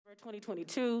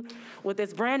2022 with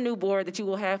this brand new board that you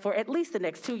will have for at least the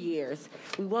next 2 years.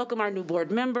 We welcome our new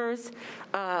board members.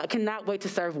 Cannot wait to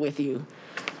serve with you.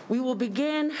 We will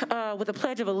begin with a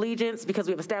Pledge of Allegiance because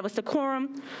we have established a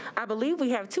quorum. I believe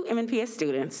we have 2 MNPS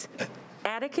students,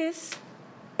 Atticus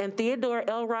and Theodore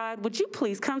Elrod. Would you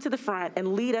please come to the front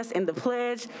and lead us in the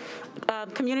pledge?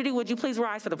 Community, would you please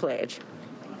rise for the pledge?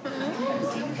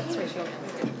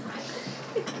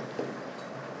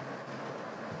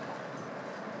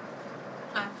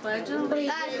 I pledge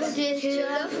allegiance to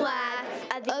the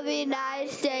flag of the United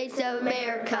States of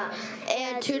America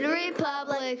and to the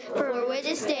republic for which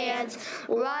it stands,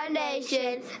 one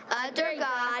nation, under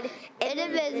God,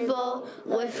 indivisible,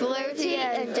 with liberty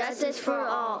and justice for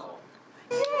all.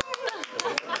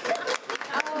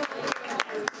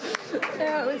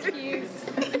 That was cute.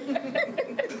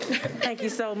 Thank you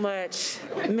so much,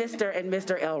 Mr. and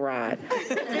Mr. Elrod.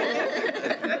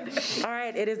 All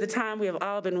right, it is the time we have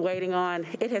all been waiting on.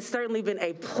 It has certainly been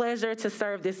a pleasure to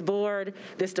serve this board,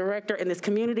 this director, and this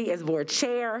community as board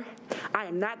chair. I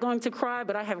am not going to cry,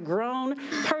 but I have grown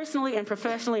personally and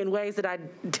professionally in ways that I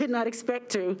did not expect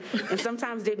to and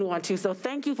sometimes didn't want to. So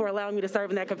thank you for allowing me to serve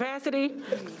in that capacity.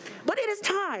 But it is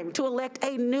time to elect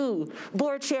a new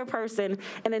board chairperson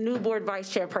and a new board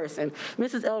vice chairperson.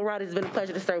 Mrs. Elrod, it has been a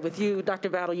pleasure to serve with you. Dr.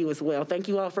 Battle, you as well. Thank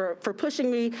you all for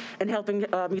pushing me and helping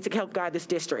me to help guide this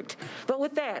district. But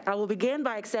with that, I will begin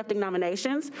by accepting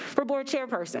nominations for board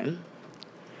chairperson.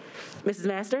 Mrs.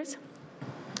 Masters?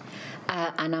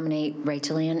 I nominate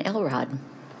Rachel Ann Elrod.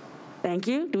 Thank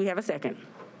you. Do we have a second?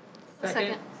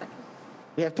 Second.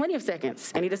 We have plenty of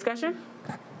seconds. Any discussion?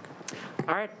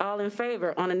 All right, all in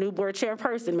favor on a new board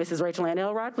chairperson, Mrs. Rachel Ann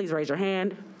Elrod, please raise your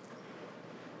hand.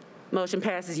 Motion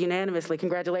passes unanimously.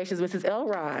 Congratulations, Mrs.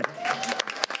 Elrod.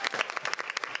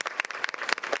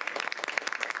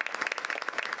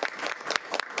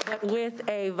 But with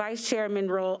a vice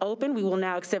chairman role open, we will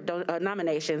now accept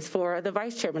nominations for the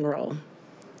vice chairman role.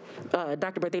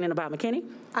 Dr. Berthina Nabat McKinney.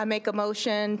 I make a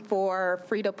motion for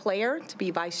Frida Player to be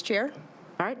vice chair.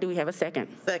 All right, do we have a second?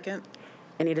 Second.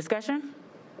 Any discussion?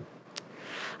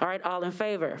 All right, all in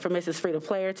favor for Mrs. Frida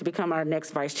Player to become our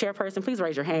next vice chairperson, please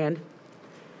raise your hand.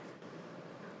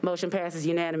 Motion passes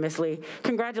unanimously.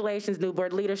 Congratulations, new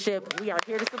board leadership. We are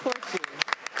here to support you.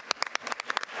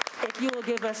 If you will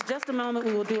give us just a moment,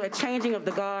 we will do a changing of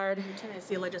the guard.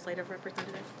 Tennessee Legislative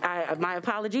Representative. My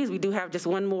apologies. We do have just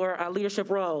one more leadership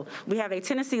role. We have a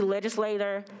Tennessee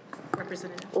legislator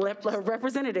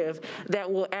representative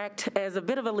that will act as a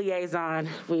bit of a liaison.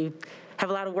 We have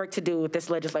a lot of work to do with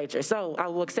this legislature. So I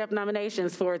will accept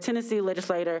nominations for Tennessee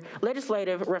legislative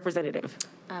representative.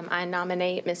 I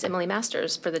nominate Ms. Emily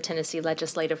Masters for the Tennessee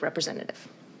Legislative Representative.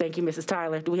 Thank you, Mrs.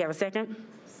 Tyler. Do we have a second?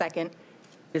 Second.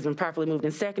 It's been properly moved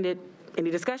and seconded. Any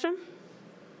discussion?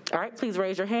 All right, please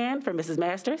raise your hand for Mrs.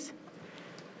 Masters.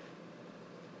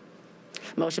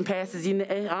 Motion passes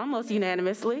almost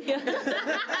unanimously.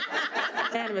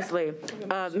 Unanimously.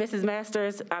 Mrs.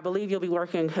 Masters, I believe you'll be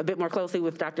working a bit more closely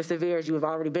with Dr. Sevier as you have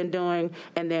already been doing,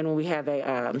 and then when we have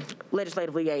a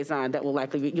legislative liaison, that will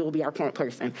likely you'll be our point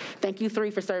person. Thank you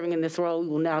 3 for serving in this role. We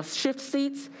will now shift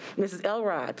seats. Mrs.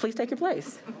 Elrod, please take your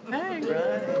place. Thanks.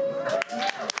 Right.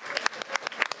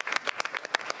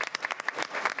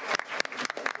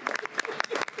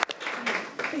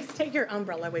 Take your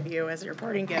umbrella with you as your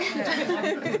parting gift.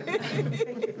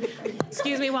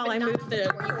 Excuse me while I move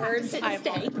the words.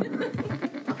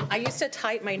 I used to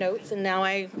type my notes, and now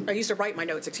I used to write my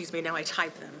notes, excuse me, now I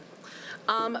type them.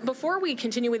 Before we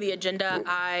continue with the agenda,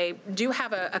 I do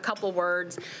have a couple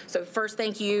words. So first,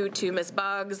 thank you to Ms.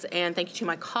 Buggs, and thank you to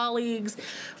my colleagues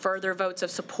for their votes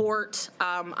of support.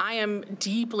 I am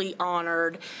deeply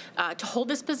honored to hold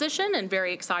this position and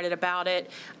very excited about it.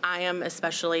 I am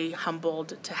especially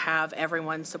humbled to have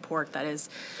everyone's support. That is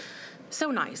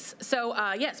so nice. So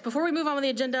yes, before we move on with the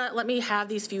agenda, let me have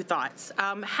these few thoughts.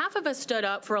 Half of us stood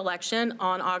up for election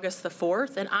on August the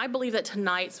 4th, and I believe that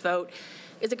tonight's vote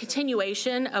is a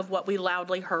continuation of what we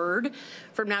loudly heard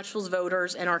from Nashville's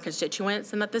voters and our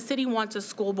constituents, and that the city wants a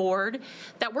school board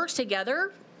that works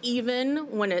together even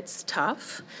when it's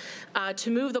tough, to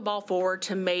move the ball forward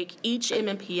to make each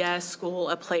MNPS school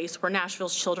a place where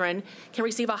Nashville's children can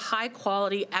receive a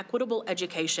high-quality, equitable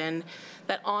education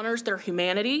that honors their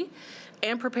humanity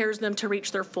and prepares them to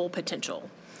reach their full potential.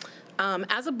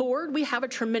 As a board, we have a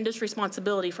tremendous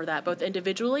responsibility for that, both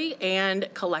individually and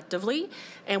collectively,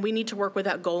 and we need to work with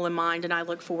that goal in mind, and I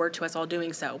look forward to us all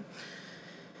doing so.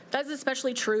 That is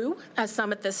especially true as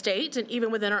some at the state and even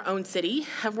within our own city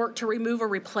have worked to remove or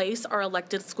replace our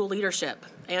elected school leadership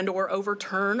and or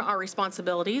overturn our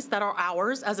responsibilities that are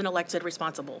ours as an elected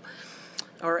responsible.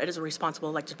 or it is a responsible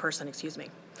elected person, excuse me.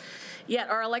 Yet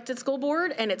our elected school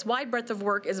board and its wide breadth of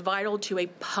work is vital to a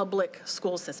public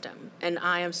school system, and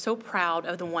I am so proud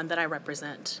of the one that I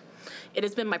represent. It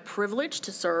has been my privilege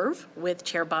to serve with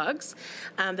Chair Buggs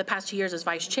the past 2 years as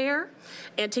vice chair,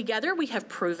 and together we have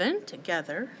proven,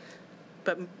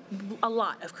 but a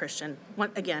lot of Christian,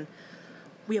 again,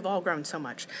 we have all grown so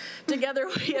much. Together,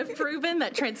 we have proven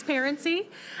that transparency,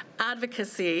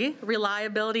 advocacy,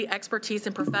 reliability, expertise,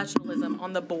 and professionalism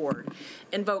on the board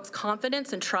invokes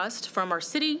confidence and trust from our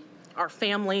city, our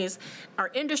families, our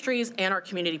industries, and our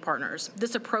community partners.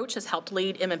 This approach has helped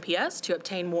lead MNPS to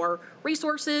obtain more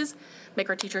resources, make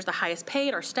our teachers the highest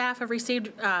paid. Our staff have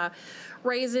received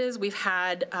raises. We've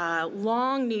had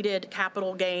long-needed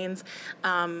capital gains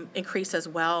increase as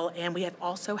well, and we have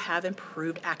also have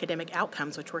improved academic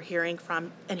outcomes, which we're hearing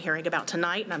from and hearing about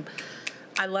tonight, and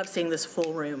I love seeing this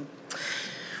full room.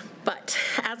 But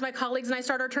as my colleagues and I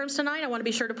start our terms tonight, I want to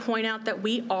be sure to point out that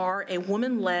we are a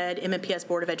woman-led MNPS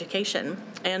Board of Education,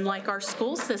 and like our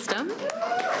school system,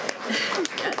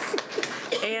 yes.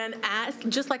 And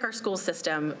just like our school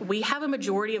system, we have a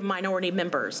majority of minority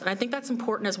members. And I think that's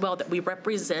important as well, that we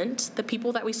represent the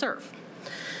people that we serve.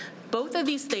 Both of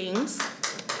these things,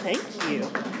 thank you.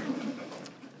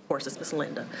 Of course, it's Miss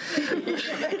Linda.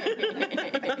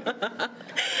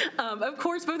 Of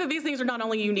course, both of these things are not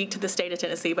only unique to the state of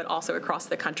Tennessee, but also across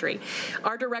the country.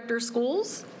 Our director of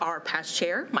schools, our past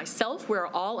chair, myself, we're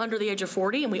all under the age of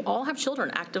 40, and we all have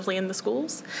children actively in the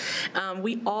schools.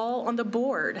 We all on the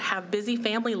board have busy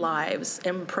family lives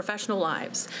and professional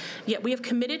lives, yet we have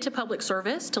committed to public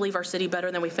service to leave our city better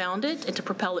than we found it and to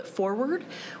propel it forward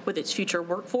with its future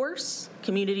workforce,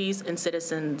 communities, and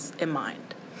citizens in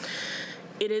mind.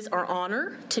 It is our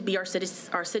honor to be our city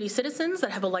citizens that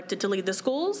have elected to lead the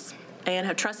schools and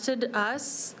have trusted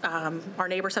us, our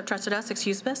neighbors have trusted us,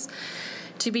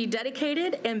 to be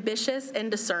dedicated, ambitious, and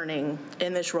discerning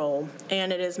in this role.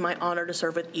 And it is my honor to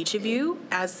serve with each of you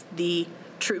as the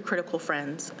true critical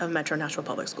friends of Metro Nashville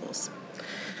Public Schools.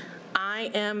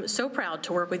 I am so proud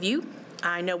to work with you.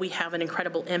 I know we have an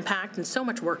incredible impact and so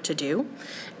much work to do,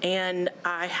 and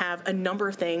I have a number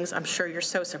of things I'm sure you're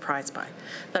so surprised by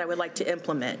that I would like to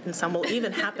implement, and some will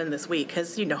even happen this week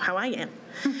because you know how I am.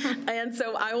 And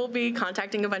so I will be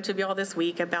contacting a bunch of y'all this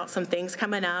week about some things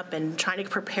coming up and trying to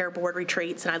prepare board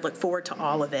retreats, and I look forward to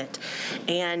all of it.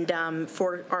 And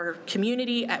for our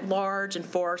community at large and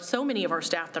for so many of our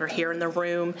staff that are here in the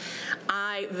room,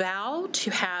 I vow to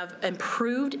have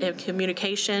improved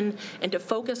communication and to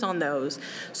focus on those.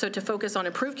 So to focus on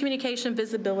improved communication,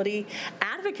 visibility,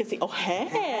 advocacy. Oh, hey.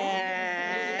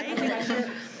 Look at that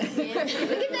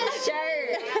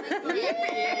shirt.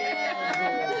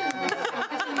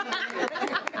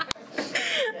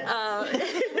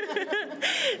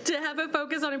 To have a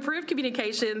focus on improved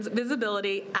communications,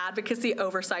 visibility, advocacy,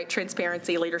 oversight,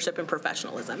 transparency, leadership, and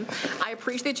professionalism. I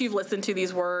appreciate you've listened to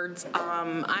these words.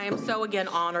 I am so, again,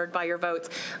 honored by your votes.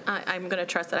 I'm going to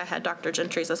trust that I had Dr.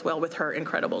 Gentry's as well with her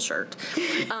incredible shirt.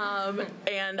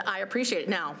 And I appreciate it.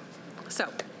 Now, so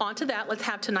on to that, let's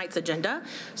have tonight's agenda.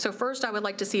 So first, I would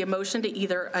like to see a motion to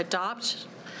either adopt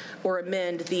or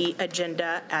amend the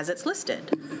agenda as it's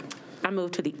listed. I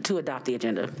move to adopt the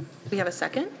agenda. We have a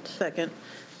second? Second.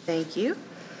 Thank you.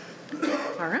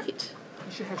 All right.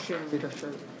 You should have Sharon read her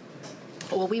shirt.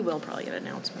 Well, we will probably get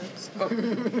announcements.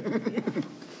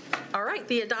 All right,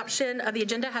 the adoption of the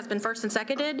agenda has been first and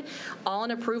seconded. All in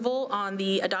approval on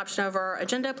the adoption of our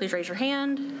agenda, please raise your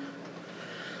hand.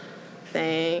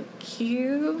 Thank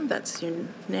you. That's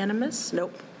unanimous.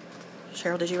 Nope.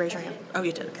 Cheryl, did you raise your hand? Oh,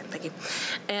 you did. Okay, thank you.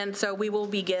 And so we will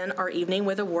begin our evening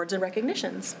with awards and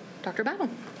recognitions. Dr. Battle.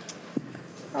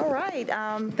 All right.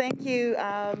 Thank you,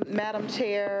 Madam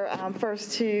Chair.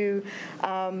 First to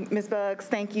Ms. Buggs,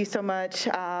 thank you so much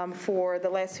for the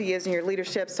last 2 years in your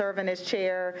leadership serving as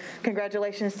chair.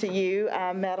 Congratulations to you,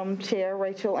 Madam Chair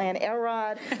Rachel Ann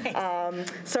Elrod.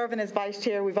 Serving as vice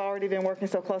chair, we've already been working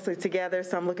so closely together,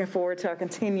 so I'm looking forward to our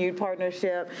continued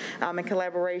partnership and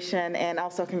collaboration. And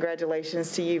also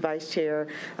congratulations to you, Vice Chair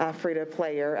Frida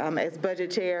Player. As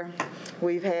budget chair,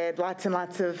 we've had lots and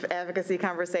lots of advocacy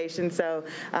conversations, so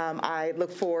I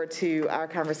look forward to our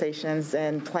conversations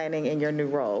and planning in your new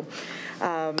role.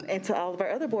 And to all of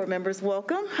our other board members,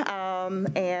 welcome.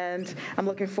 And I'm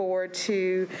looking forward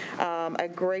to a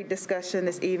great discussion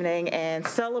this evening and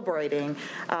celebrating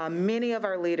many of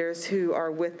our leaders who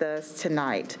are with us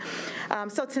tonight.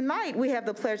 So tonight we have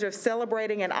the pleasure of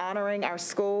celebrating and honoring our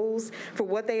schools for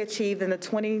what they achieved in the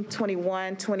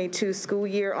 2021-22 school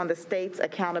year on the state's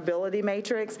accountability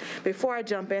matrix. Before I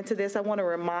jump into this, I want to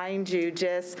remind you just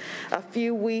just a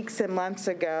few weeks and months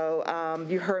ago,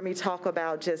 you heard me talk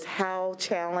about just how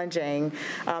challenging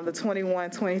the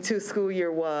 21-22 school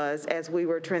year was as we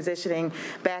were transitioning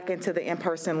back into the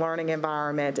in-person learning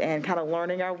environment and kind of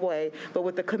learning our way, but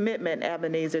with the commitment,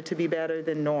 Ebenezer, to be better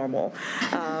than normal.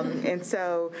 And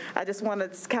so I just want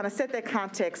to kind of set that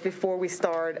context before we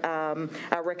start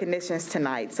our recognitions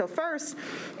tonight. So first,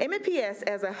 MNPS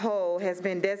as a whole has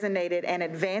been designated an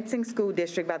advancing school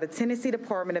district by the Tennessee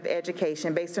Department of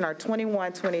Education based on our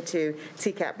 21-22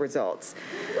 TCAP results.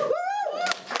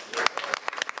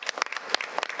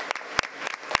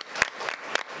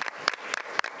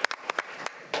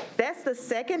 That's the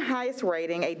second highest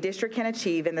rating a district can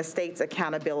achieve in the state's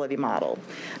accountability model.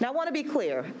 Now, I want to be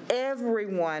clear,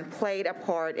 everyone played a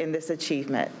part in this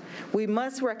achievement. We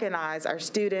must recognize our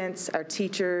students, our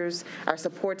teachers, our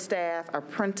support staff, our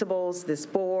principals, this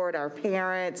board, our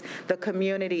parents, the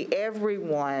community,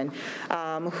 everyone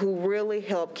who really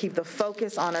helped keep the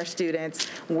focus on our students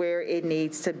where it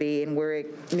needs to be and where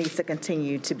it needs to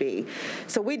continue to be.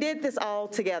 So we did this all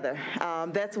together.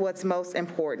 That's what's most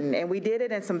important. And we did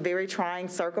it in some very trying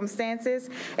circumstances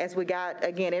as we got,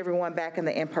 again, everyone back in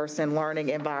the in-person learning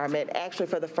environment, actually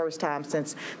for the first time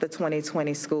since the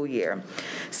 2020 school year.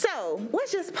 So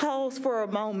let's just pause for a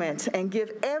moment and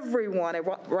give everyone a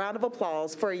round of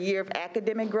applause for a year of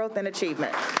academic growth and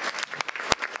achievement.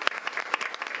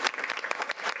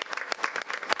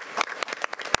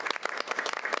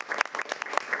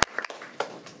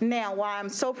 Now, while I'm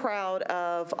so proud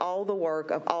of all the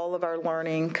work of all of our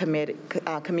learning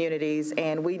communities,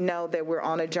 and we know that we're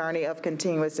on a journey of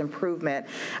continuous improvement,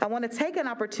 I want to take an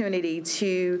opportunity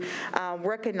to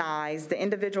recognize the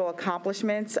individual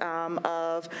accomplishments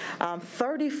of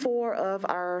 34 of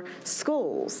our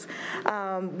schools.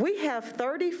 We have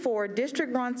 34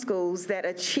 district-run schools that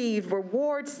achieved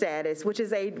reward status, which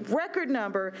is a record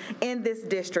number in this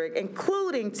district,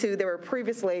 including 2 that were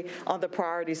previously on the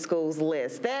priority schools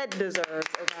list. That deserves a round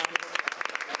of applause.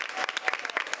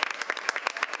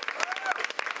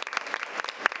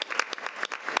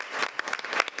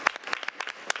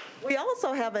 We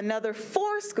also have another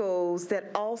 4 schools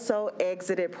that also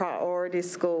exited priority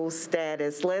school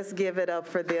status. Let's give it up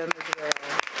for them as well.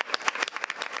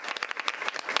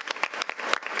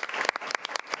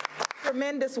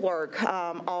 Tremendous work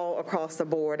all across the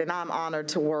board, and I'm honored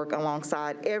to work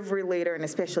alongside every leader, and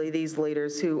especially these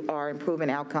leaders who are improving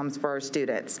outcomes for our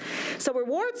students. So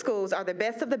reward schools are the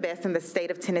best of the best in the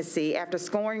state of Tennessee after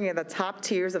scoring in the top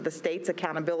tiers of the state's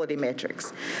accountability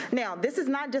metrics. Now, this is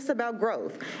not just about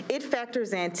growth. It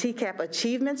factors in TCAP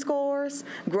achievement scores,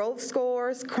 growth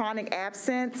scores, chronic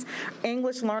absence,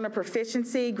 English learner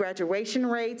proficiency, graduation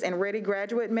rates, and ready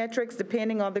graduate metrics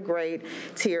depending on the grade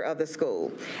tier of the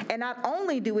school. And not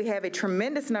only do we have a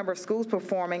tremendous number of schools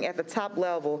performing at the top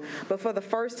level, but for the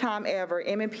first time ever,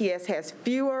 MNPS has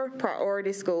fewer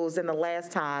priority schools than the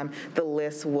last time the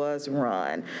list was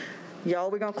run. Y'all,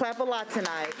 we're going to clap a lot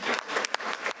tonight.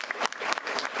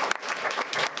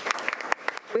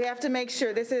 We have to make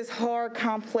sure this is hard,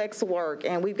 complex work,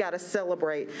 and we've got to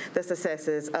celebrate the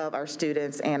successes of our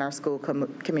students and our school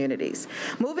communities.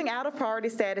 Moving out of priority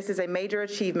status is a major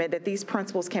achievement that these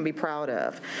principals can be proud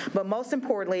of, but most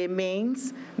importantly, it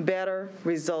means better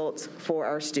results for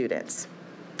our students.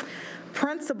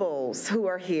 Principals who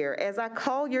are here, as I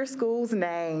call your school's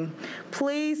name,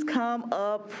 please come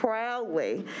up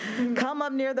proudly. Come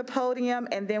up near the podium,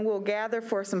 and then we'll gather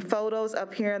for some photos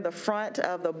up here in the front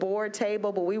of the board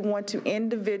table, but we want to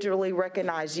individually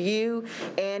recognize you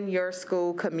and your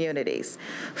school communities.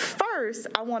 First,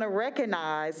 I want to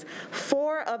recognize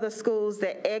 4 of the schools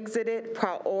that exited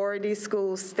priority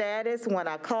school status. When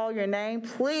I call your name,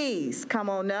 please come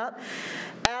on up.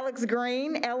 Alex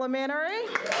Green Elementary.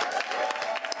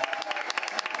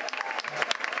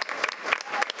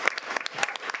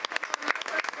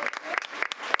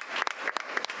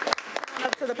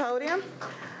 Up to the podium.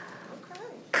 Okay.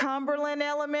 Cumberland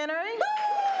Elementary.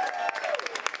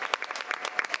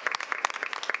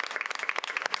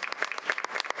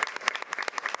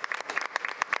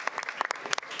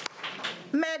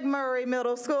 McMurray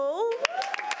Middle School.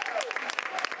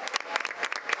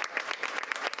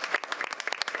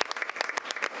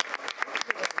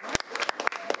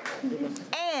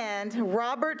 And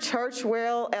Robert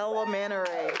Churchwell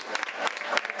Elementary.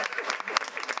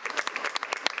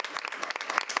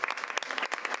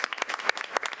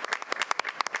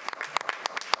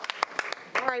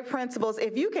 All right, principals,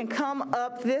 if you can come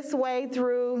up this way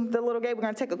through the little gate, we're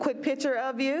going to take a quick picture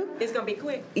of you. It's going to be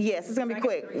quick. Yes, it's going to be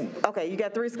quick. Okay, you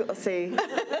got 3 schools. See.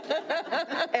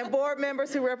 And board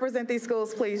members who represent these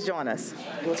schools, please join us.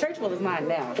 Well, Churchwell is mine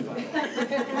now. So.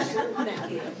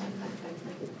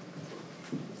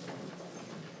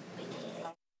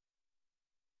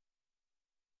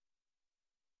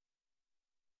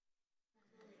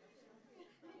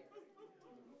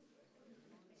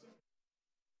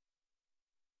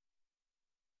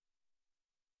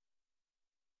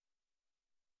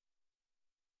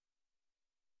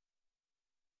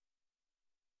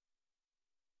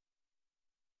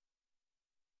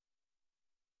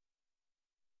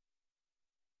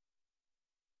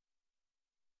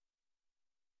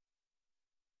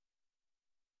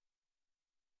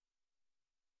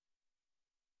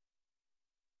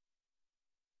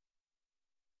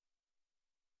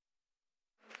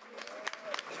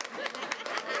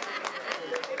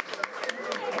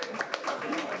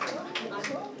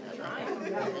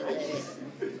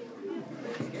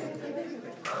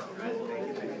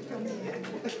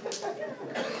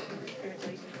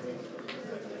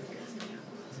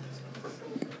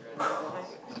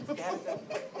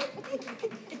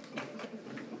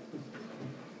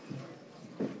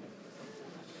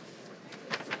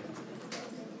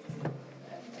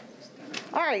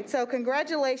 All right, so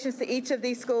congratulations to each of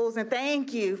these schools, and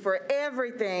thank you for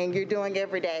everything you're doing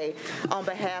every day on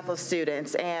behalf of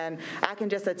students. And I can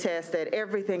just attest that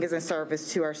everything is in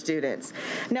service to our students.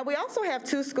 Now, we also have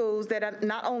two schools that have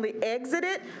not only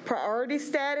exited priority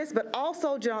status, but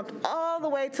also jumped all the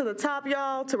way to the top,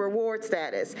 y'all, to reward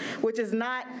status, which is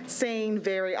not seen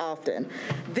very often.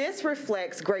 This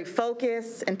reflects great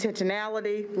focus,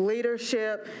 intentionality,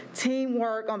 leadership,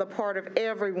 teamwork on the part of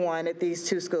everyone at these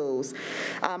two schools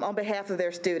on behalf of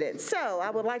their students. So I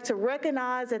would like to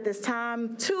recognize at this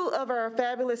time two of our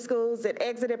fabulous schools that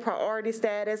exited priority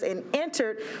status and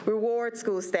entered reward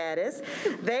school status.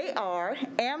 They are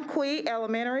Amqui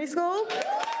Elementary School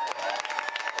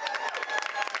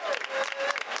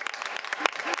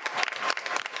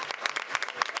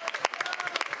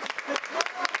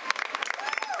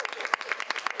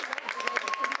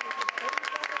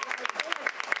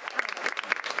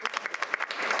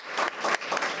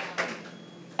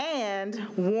and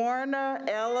Warner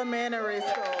Elementary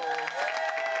School.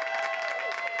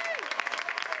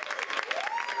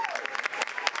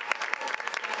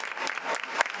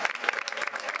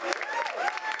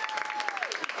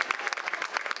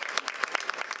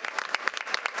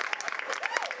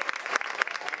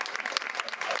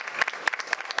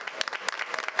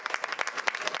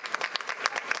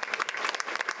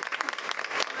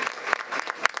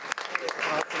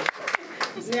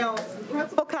 Now,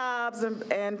 Principal Cobbs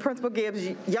and Principal Gibbs,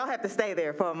 y'all have to stay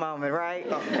there for a moment, right?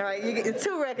 All right, you get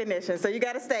two recognitions, so you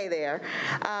got to stay there.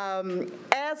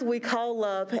 As we call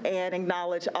up and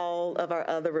acknowledge all of our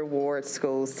other reward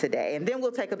schools today, and then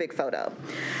we'll take a big photo.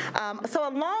 So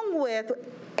along with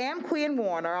Amqui and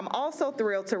Warner, I'm also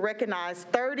thrilled to recognize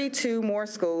 32 more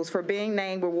schools for being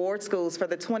named reward schools for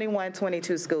the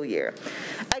 21-22 school year.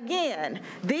 Again,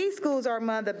 these schools are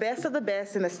among the best of the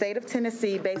best in the state of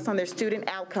Tennessee based on their student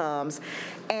outcomes,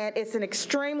 and it's an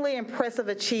extremely impressive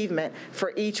achievement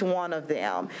for each one of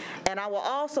them. And I will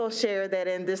also share that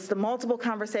in the multiple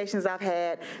conversations I've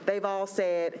had, they've all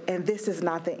said, and this is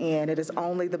not the end, it is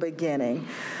only the beginning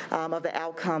of the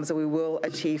outcomes that we will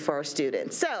achieve for our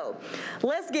students. So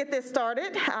let's get this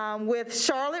started with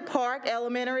Charlotte Park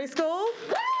Elementary School.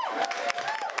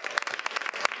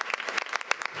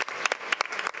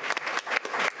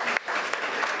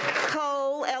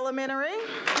 Cole Elementary.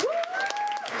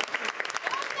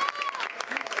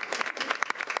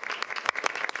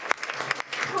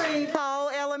 Paul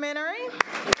Elementary.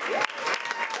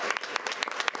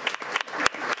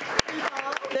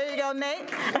 There you go, Nate.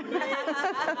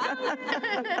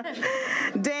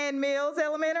 Dan Mills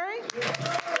Elementary.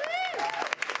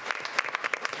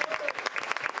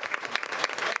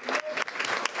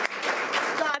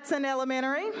 Dotson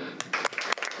Elementary.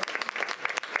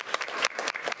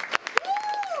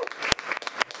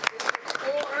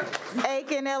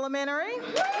 Aiken Elementary.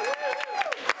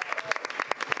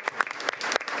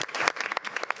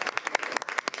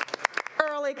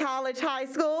 Early College High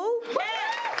School.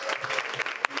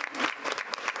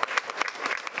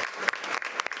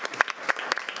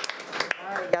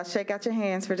 All right, y'all shake out your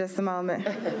hands for just a moment.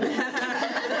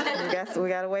 We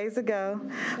got a ways to go.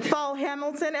 Fall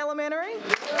Hamilton Elementary.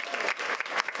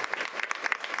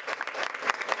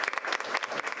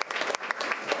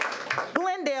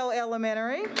 Glendale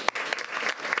Elementary.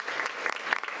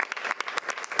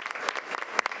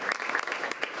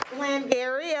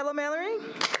 Glengarry Elementary.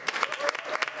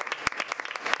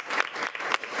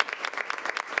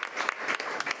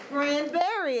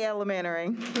 Granbury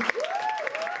Elementary.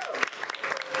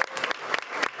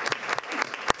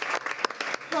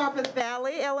 Crawford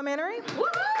Valley Elementary.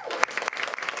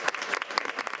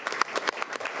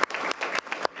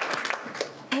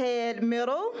 Head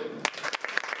Middle.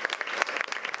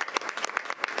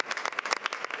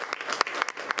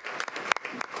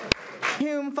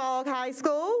 Hume Fogg High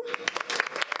School.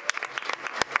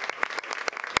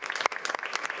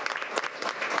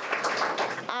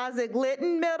 Isaac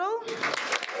Litton Middle.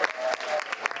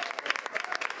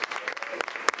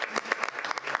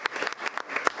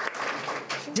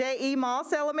 J.E.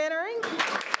 Moss Elementary.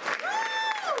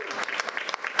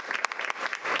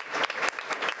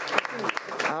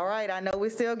 All right, I know we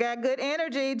still got good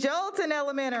energy. Jolton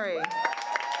Elementary.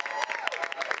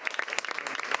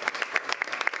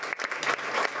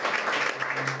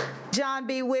 John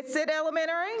B. Whitsitt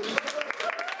Elementary.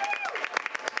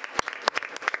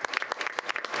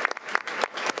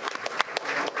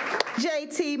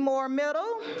 J.T. Moore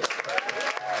Middle.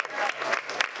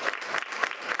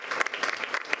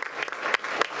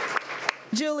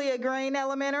 Julia Green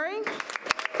Elementary.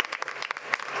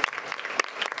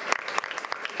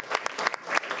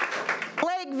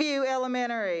 Lakeview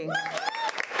Elementary.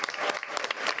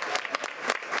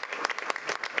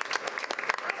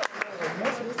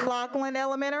 Rockland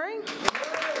Elementary.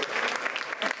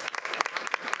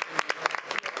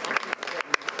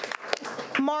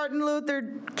 Martin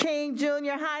Luther King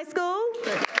Jr. High School.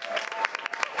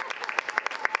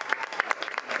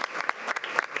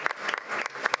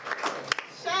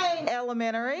 Shane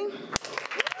Elementary.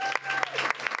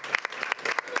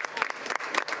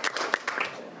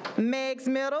 Meigs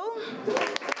Middle.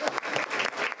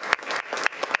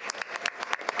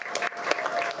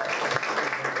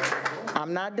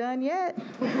 I'm not done yet.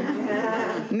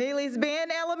 Neely's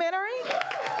Bend Elementary.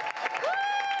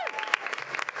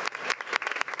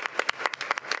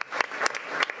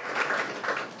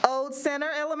 Old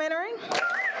Center Elementary.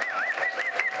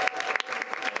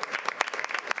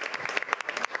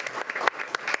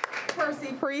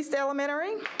 Percy Priest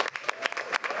Elementary.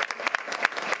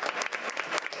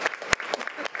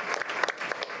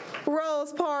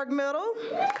 Rose Park Middle.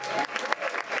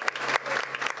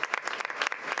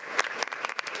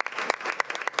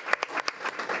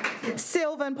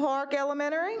 Sylvan Park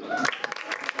Elementary.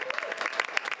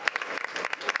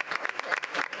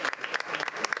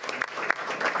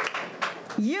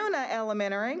 Una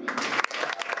Elementary.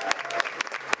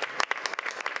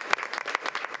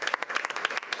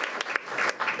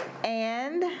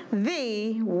 And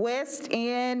the West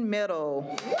End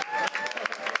Middle.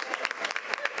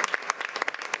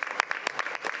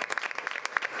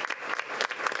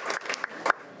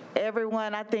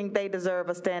 Everyone, I think they deserve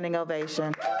a standing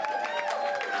ovation.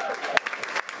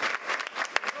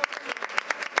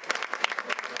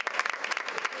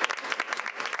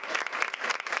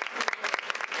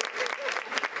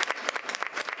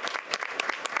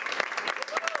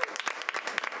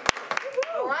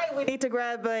 We need to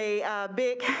grab a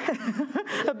big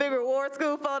reward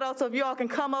school photo, so if you all can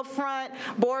come up front,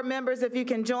 board members, if you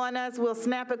can join us, we'll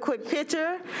snap a quick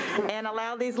picture and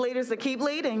allow these leaders to keep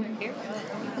leading.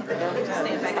 So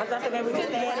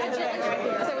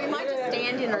we might just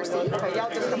stand in our seat.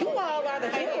 You all are the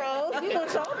heroes. You don't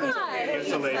show me.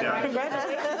 So lay down.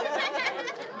 Congratulations.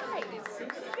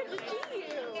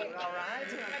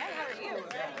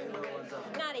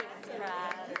 Not even.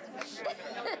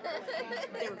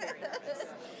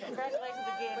 Congratulations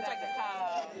again, Dr.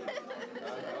 Cobb.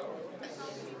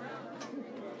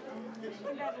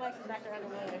 Congratulations, Dr.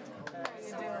 Underwood.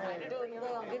 You're doing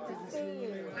well. Good to see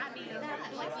you. I mean,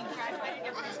 like you graduated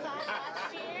your first class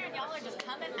last year, and y'all are just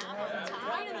coming out on top.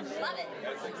 I love it. Love it.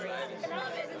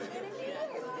 It's good to see you.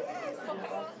 Yes.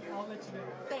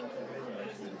 Thank you.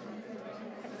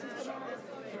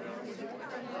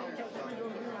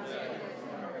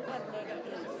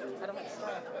 I don't have to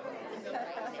strap.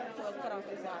 So I'll cut off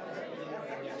this out.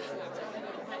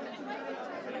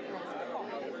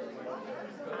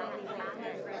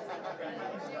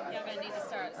 Y'all gonna need to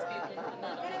start scooping them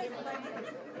up.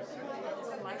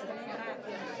 Slice them back.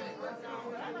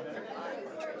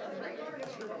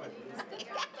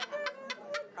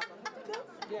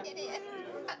 It is.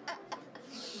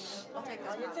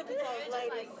 On your tippy toes,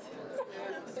 ladies.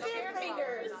 Spear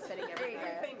fingers. There you go.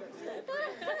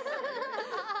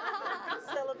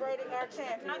 Celebrating our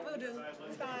champion. Not voodoo.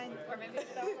 It's fine. Or maybe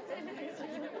so.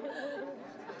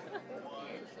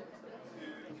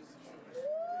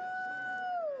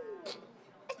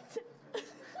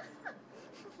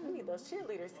 We need those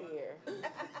cheerleaders here.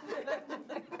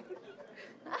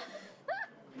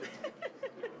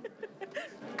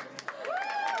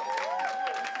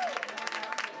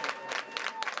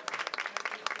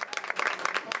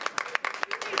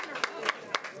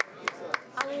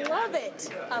 I love it.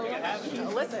 I love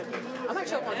it. Listen, I might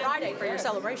show up on Friday for your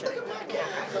celebration.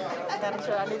 Madam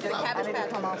Chair, I need to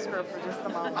come off script for just a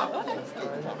moment.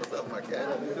 What's up, my cat?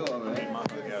 How you doing, man?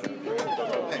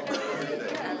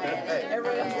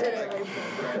 Everybody else did it.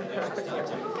 Thank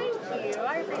you. I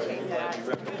appreciate that.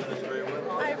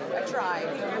 I tried. I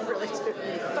really did.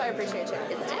 So I appreciate you.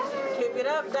 Keep it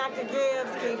up, Dr.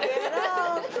 Gibbs. Keep it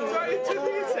up. Sorry, it took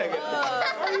me a second.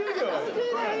 How you doing?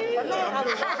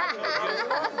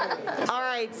 All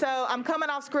right, so I'm coming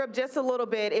off script just a little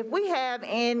bit. If we have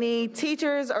any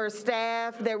teachers or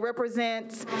staff that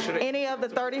represents any of the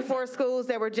 34 schools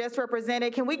that were just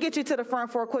represented, can we get you to the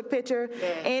front for a quick picture?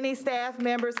 Any staff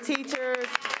members, teachers?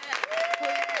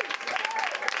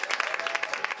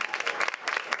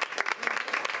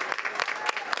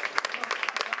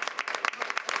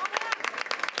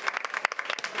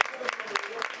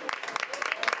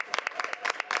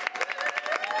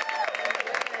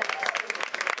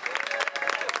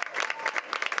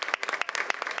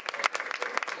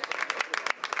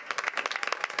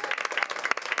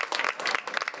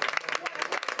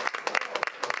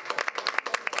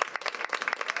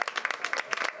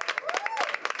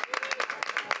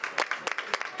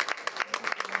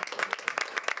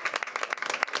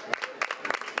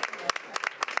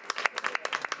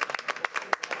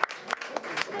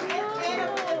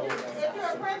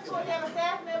 we have a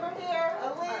staff member here, a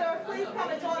leader, please come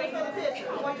and join us for the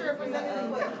picture. I want you to represent it as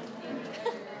well.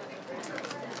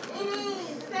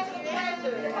 Executive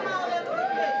directors, come on up for the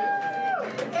picture.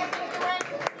 Executive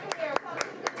directors, you're here, come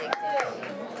to the picture.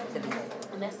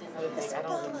 And that's the other thing, I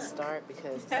don't want to start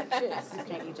because it's like chips.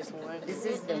 Can't you just one? This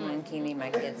is the one candy my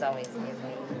kids always give me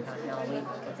on Halloween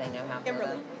because they know how to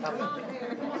love it.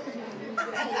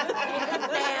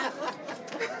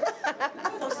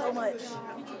 So much.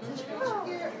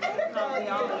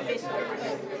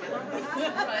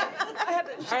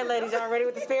 All right, ladies, y'all ready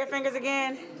with the spare fingers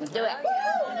again? Let's do it.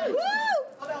 Woo!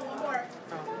 Hold on, one more.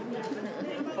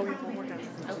 Oh, one more time.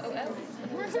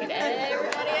 Let's get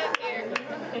everybody up here.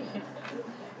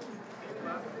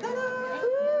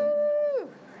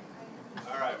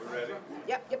 All right, we ready?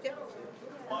 Yep.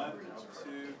 1, 2,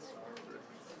 3.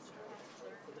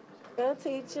 Go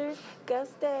teachers, go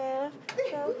staff,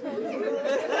 go principals.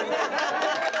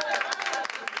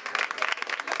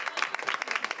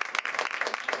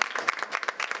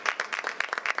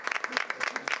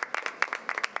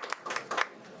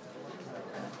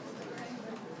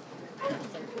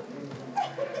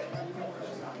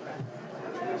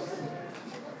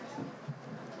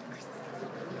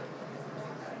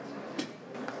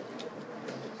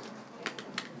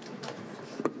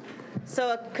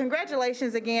 So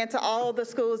congratulations again to all the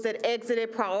schools that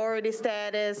exited priority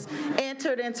status,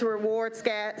 entered into reward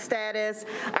status,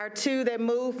 our 2 that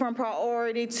moved from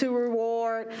priority to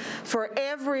reward. For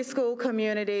every school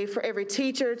community, for every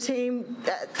teacher, team,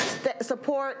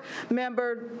 support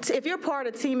member, if you're part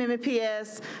of Team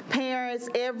MNPS, parents,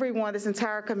 everyone, this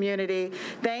entire community,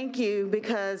 thank you,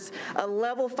 because a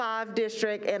level 5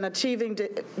 district and achieving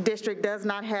district does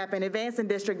not happen, advancing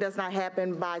district does not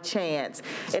happen by chance.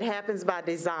 It happens by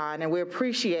design, and we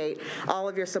appreciate all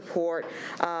of your support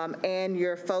and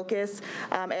your focus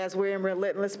as we're in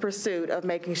relentless pursuit of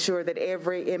making sure that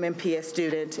every MNPS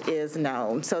student is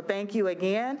known. So thank you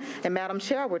again, and Madam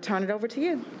Chair, we'll turn it over to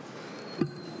you.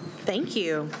 Thank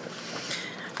you.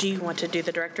 Do you want to do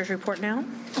the director's report now?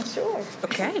 Sure.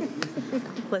 Okay.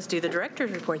 Let's do the director's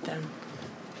report then.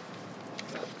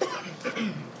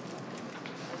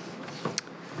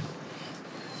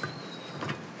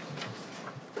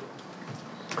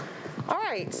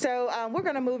 All right, so we're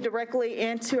going to move directly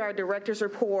into our director's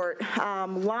report.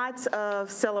 Lots of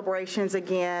celebrations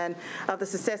again of the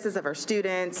successes of our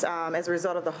students as a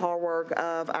result of the hard work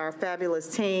of our fabulous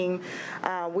team.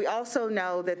 We also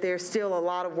know that there's still a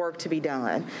lot of work to be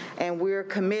done, and we're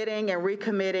committing and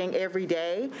recommitting every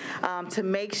day to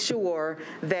make sure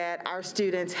that our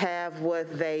students have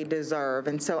what they deserve.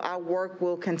 And so our work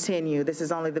will continue. This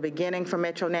is only the beginning for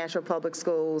Metro Nashville Public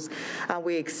Schools.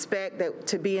 We expect that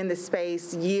to be in this space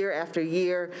year after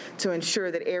year to ensure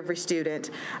that every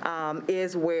student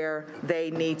is where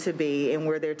they need to be and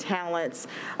where their talents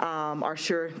are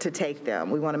sure to take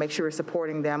them. We want to make sure we're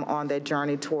supporting them on that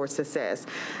journey towards success.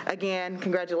 Again,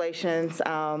 congratulations,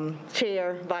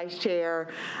 Chair, Vice Chair.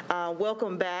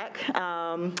 Welcome back,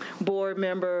 Board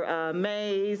Member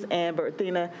Mays and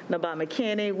Berthina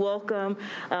Nabat-McKinney. Welcome,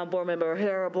 Board Member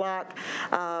O'Hara Block.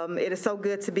 It is so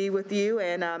good to be with you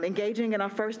and engaging in our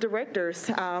first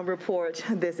director's report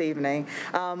this evening.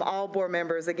 All board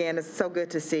members, again, it's so good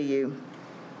to see you.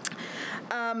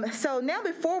 So now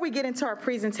before we get into our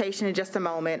presentation in just a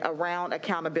moment around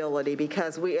accountability,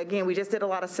 because we just did a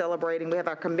lot of celebrating. We have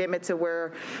our commitment to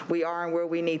where we are and where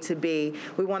we need to be.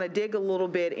 We want to dig a little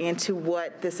bit into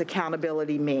what this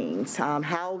accountability means.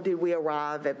 How did we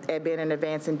arrive at being an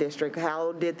advancing district?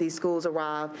 How did these schools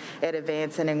arrive at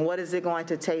advancing, and what is it going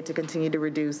to take to continue to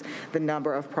reduce the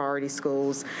number of priority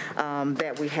schools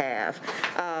that we have?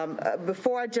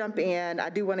 Before I jump in, I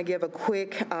do want to give a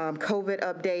quick COVID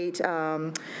update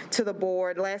to the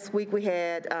board. Last week we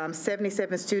had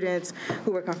 77 students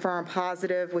who were confirmed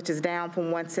positive, which is down from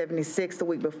 176 the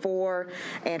week before,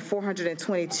 and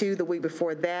 422 the week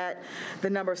before that. The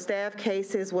number of staff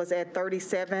cases was at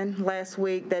 37 last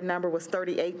week. That number was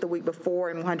 38 the week before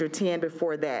and 110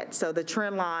 before that. So the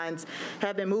trend lines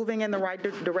have been moving in the right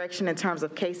direction in terms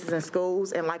of cases in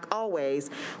schools, and like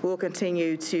always, we'll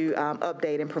continue to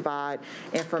update and provide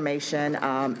information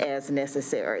as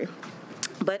necessary.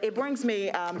 But it brings me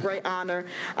great honor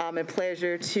and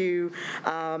pleasure to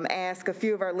ask a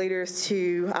few of our leaders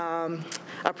to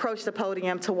approach the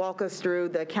podium to walk us through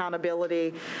the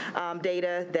accountability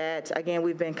data that, again,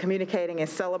 we've been communicating and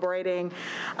celebrating.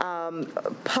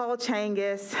 Paul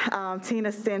Changus,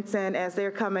 Tina Stinson, as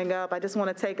they're coming up, I just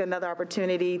want to take another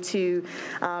opportunity to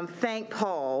thank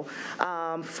Paul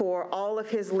for all of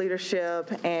his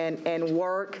leadership and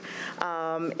work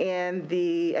in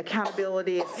the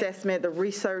accountability assessment, the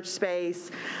research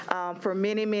space for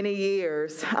many, many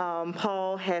years.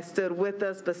 Paul has stood with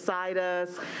us, beside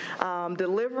us,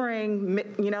 delivering,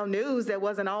 news that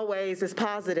wasn't always as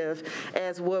positive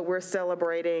as what we're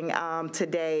celebrating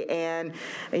today. And,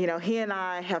 he and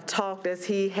I have talked as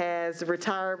he has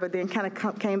retired, but then kind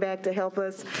of came back to help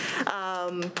us,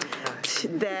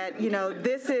 that,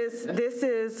 this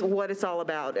is what it's all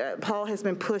about. Paul has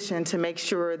been pushing to make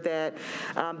sure that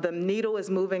the needle is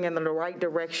moving in the right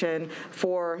direction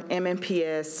for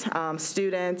MNPS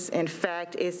students. In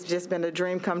fact, it's just been a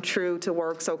dream come true to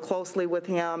work so closely with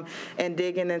him and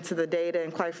digging into the data.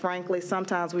 And quite frankly,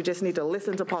 sometimes we just need to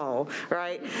listen to Paul,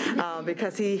 right?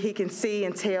 Because he can see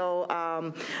and tell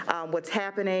what's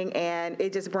happening. And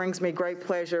it just brings me great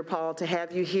pleasure, Paul, to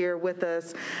have you here with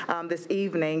us this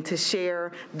evening to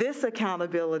share this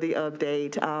accountability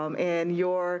update in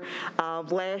your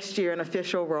last year in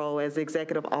official role as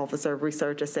Executive Officer of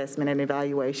Research, Assessment, and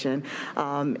Evaluation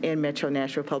in Metro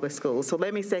Nashville Public Schools. So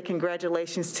let me say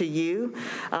congratulations to you.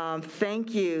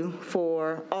 Thank you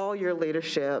for all your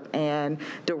leadership and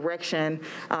direction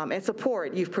and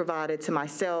support you've provided to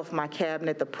myself, my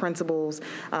cabinet, the principals,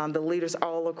 the leaders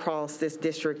all across this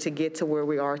district to get to where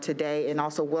we are today. And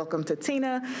also welcome to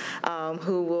Tina,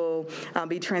 who will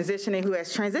be transitioning, who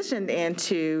has transitioned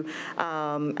into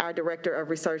our Director of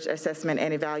Research, Assessment,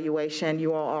 and Evaluation.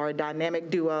 You all are a dynamic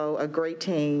duo, a great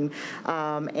team,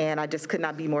 and I just could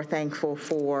not be more thankful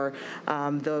for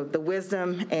the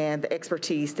wisdom and the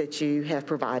expertise that you have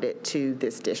provided to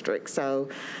this district. So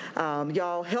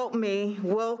y'all help me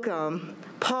welcome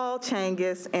Paul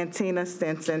Changus and Tina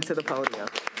Stinson to the podium.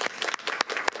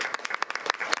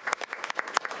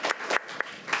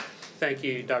 Thank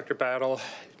you, Dr. Battle,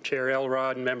 Chair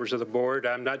Elrod, and members of the board.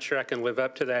 I'm not sure I can live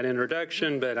up to that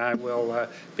introduction, but I will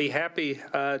be happy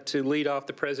to lead off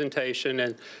the presentation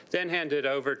and then hand it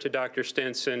over to Dr.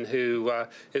 Stinson, who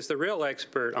is the real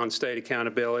expert on state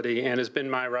accountability and has been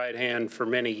my right hand for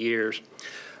many years.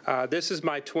 This is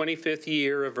my 25th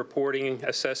year of reporting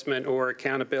assessment or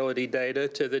accountability data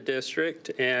to the district,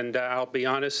 and I'll be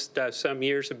honest, some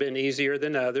years have been easier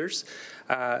than others.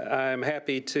 I'm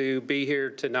happy to be here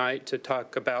tonight to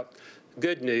talk about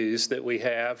good news that we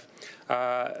have.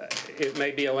 It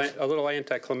may be a little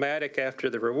anticlimactic after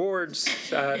the rewards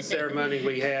ceremony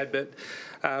we had, but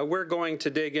we're going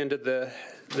to dig into the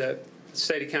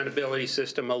state accountability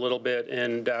system a little bit,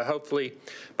 and hopefully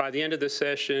by the end of the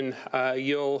session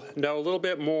you'll know a little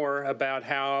bit more about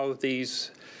how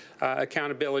these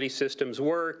accountability systems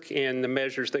work and the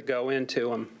measures that go into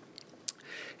them.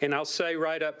 And I'll say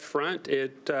right up front,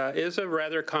 it is a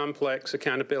rather complex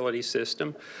accountability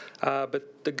system,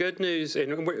 but the good news, and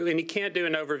you can't do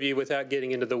an overview without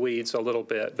getting into the weeds a little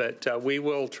bit, but we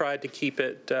will try to keep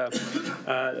it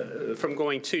from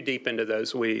going too deep into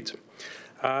those weeds.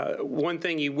 One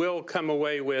thing you will come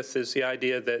away with is the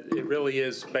idea that it really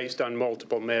is based on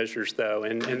multiple measures, though,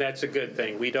 and that's a good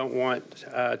thing. We don't want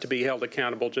to be held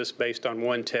accountable just based on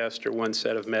one test or one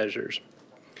set of measures.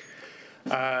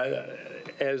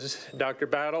 As Dr.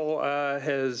 Battle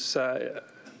has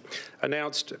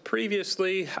announced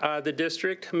previously, the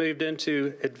district moved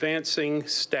into advancing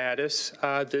status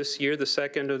this year, the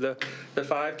second of the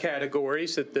 5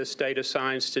 categories that the state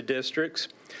assigns to districts.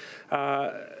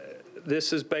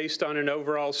 This is based on an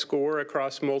overall score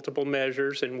across multiple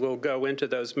measures, and we'll go into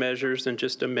those measures in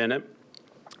just a minute.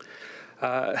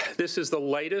 This is the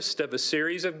latest of a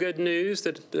series of good news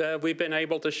that we've been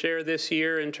able to share this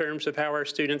year in terms of how our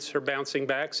students are bouncing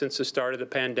back since the start of the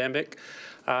pandemic.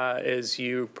 As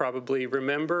you probably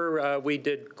remember, we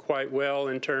did quite well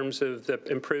in terms of the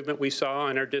improvement we saw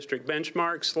in our district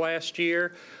benchmarks last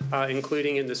year,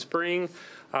 including in the spring.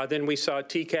 Then we saw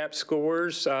TCAP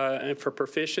scores for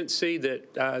proficiency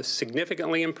that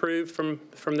significantly improved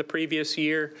from the previous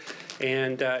year.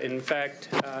 And in fact,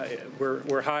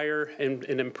 we're higher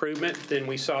in improvement than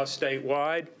we saw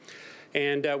statewide.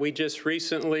 And we just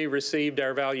recently received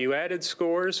our value-added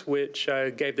scores, which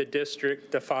gave the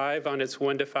district a 5 on its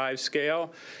 1 to 5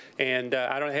 scale. And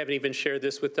I haven't even shared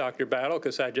this with Dr. Battle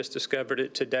because I just discovered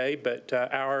it today, but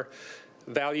our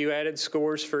value-added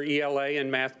scores for ELA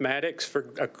and mathematics for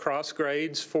across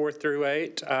grades 4 through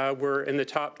 8 were in the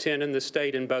top 10 in the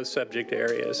state in both subject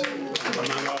areas.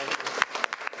 Among all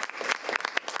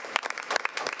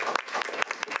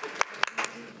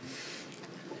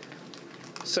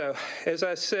So, as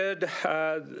I said,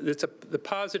 the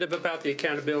positive about the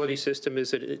accountability system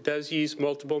is that it does use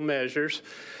multiple measures.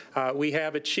 We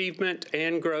have achievement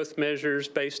and growth measures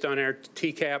based on our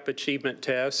TCAP achievement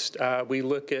test. We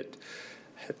look at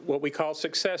what we call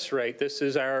success rate. This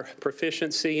is our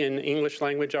proficiency in English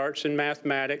language arts and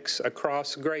mathematics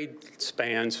across grade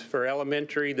spans. For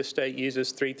elementary, the state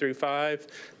uses 3 through 5,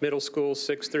 middle school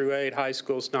 6 through 8, high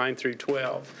schools 9 through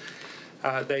 12.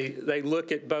 They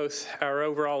look at both our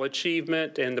overall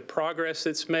achievement and the progress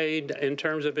that's made in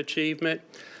terms of achievement,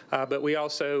 but we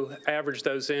also average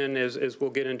those in as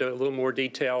we'll get into a little more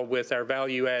detail with our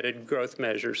value-added growth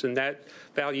measures. And that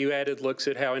value-added looks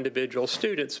at how individual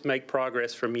students make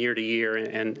progress from year to year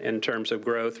in terms of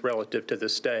growth relative to the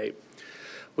state.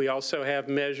 We also have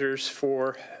measures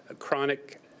for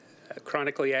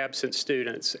chronically absent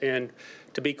students. And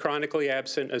to be chronically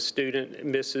absent, a student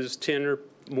misses 10 or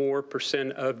more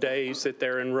 % of days that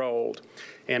they're enrolled.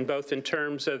 And both in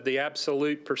terms of the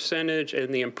absolute percentage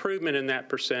and the improvement in that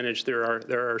percentage, there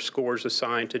are scores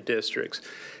assigned to districts.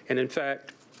 And in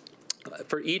fact,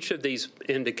 for each of these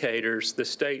indicators, the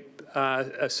state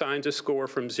assigns a score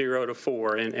from 0 to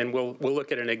 4, and we'll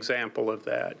look at an example of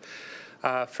that.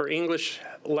 For English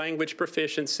language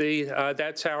proficiency,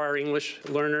 that's how our English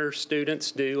learner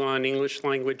students do on English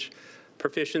language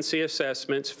proficiency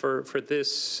assessments. For the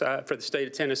state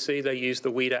of Tennessee, they use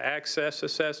the WIDA Access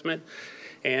Assessment,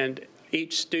 and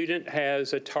each student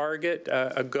has a target,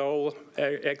 a goal,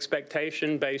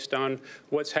 expectation based on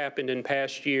what's happened in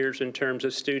past years in terms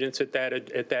of students at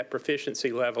that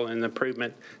proficiency level and the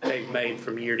improvement they've made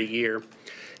from year to year.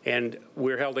 And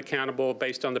we're held accountable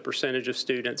based on the percentage of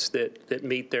students that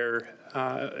meet their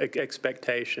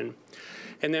expectation.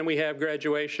 And then we have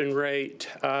graduation rate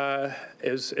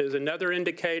as another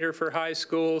indicator for high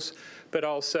schools, but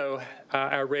also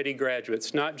our ready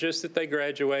graduates. Not just that they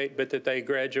graduate, but that they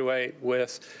graduate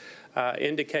with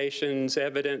indications,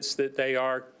 evidence that they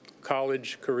are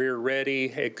college career ready.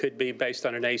 It could be based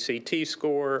on an ACT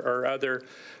score or other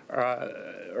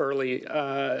early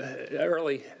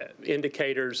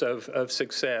indicators of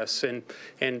success.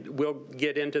 And we'll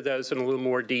get into those in a little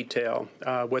more detail,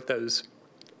 what those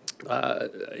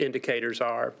indicators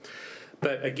are.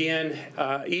 But again,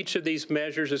 each of these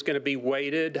measures is going to be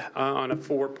weighted on a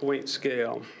 4-point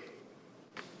scale.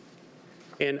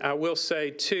 And I will say,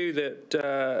 too,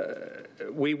 that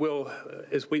we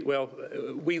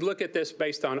look at this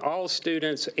based on all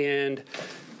students and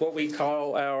what we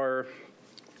call our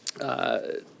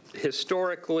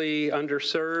historically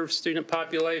underserved student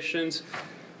populations.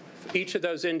 Each of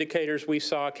those indicators we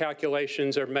saw,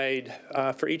 calculations are made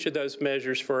for each of those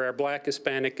measures for our Black,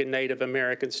 Hispanic, and Native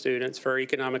American students, for our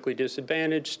economically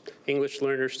disadvantaged English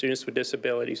learners, students with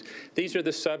disabilities. These are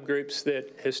the subgroups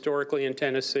that historically in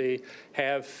Tennessee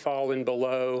have fallen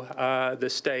below the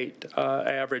state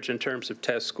average in terms of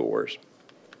test scores.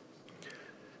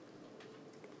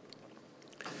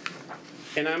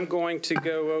 And I'm going to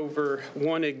go over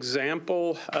one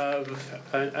example of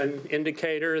an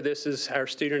indicator. This is our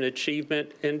student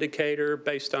achievement indicator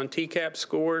based on TCAP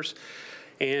scores.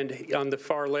 And on the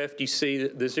far left, you see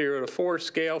the 0 to 4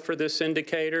 scale for this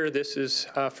indicator. This is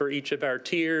for each of our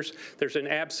tiers. There's an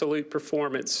absolute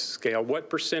performance scale. What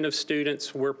 % of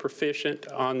students were proficient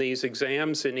on these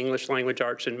exams in English language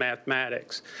arts and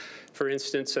mathematics? For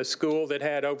instance, a school that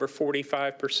had over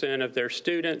 45% of their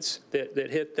students that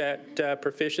hit that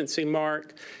proficiency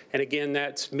mark, and again,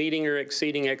 that's meeting or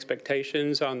exceeding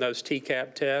expectations on those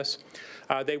TCAP tests,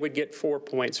 they would get 4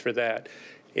 points for that.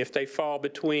 If they fall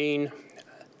between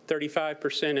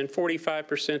 35% and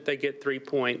 45%, they get 3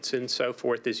 points and so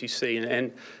forth, as you see,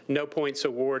 and no points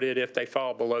awarded if they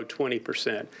fall below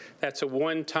 20%. That's a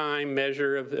one-time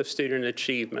measure of student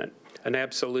achievement, an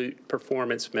absolute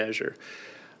performance measure.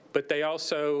 But they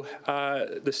also,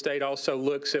 the state also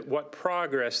looks at what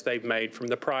progress they've made from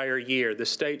the prior year. The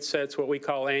state sets what we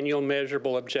call annual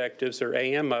measurable objectives, or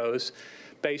AMOs.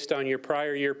 Based on your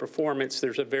prior year performance,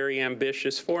 there's a very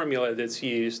ambitious formula that's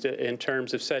used in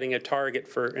terms of setting a target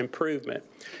for improvement.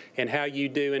 And how you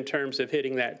do in terms of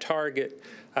hitting that target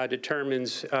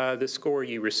determines the score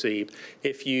you receive.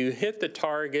 If you hit the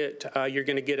target, you're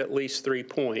going to get at least 3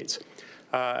 points.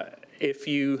 If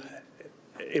you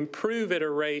improve at a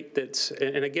rate that's,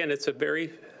 and again, it's a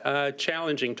very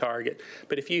challenging target,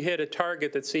 but if you hit a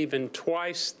target that's even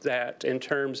twice that in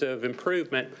terms of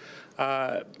improvement,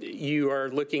 you are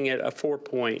looking at a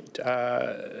 4-point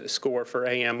score for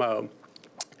AMO.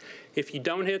 If you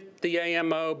don't hit the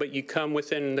AMO, but you come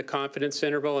within the confidence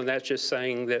interval, and that's just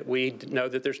saying that we know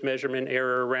that there's measurement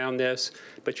error around this,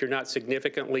 but you're not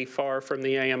significantly far from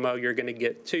the AMO, you're going to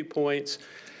get 2 points.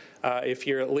 If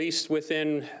you're at least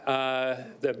within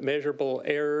the measurable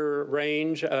error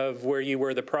range of where you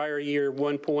were the prior year,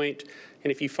 1 point.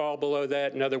 And if you fall below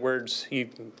that, in other words, you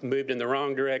moved in the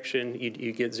wrong direction,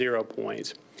 you get 0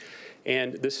 points.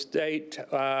 And the state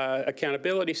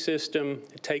accountability system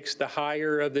takes the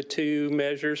higher of the two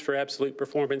measures for absolute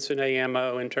performance and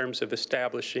AMO in terms of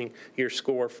establishing your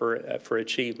score for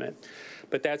achievement.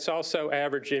 But that's also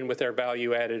averaged in with their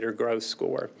value added or growth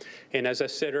score. And as I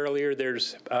said earlier,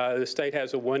 there's the state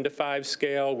has a 1 to 5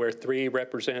 scale where 3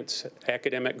 represents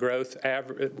academic growth,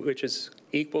 which is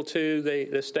equal to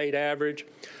the state average.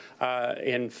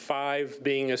 And 5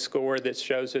 being a score that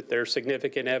shows that there's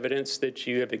significant evidence that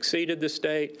you have exceeded the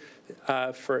state.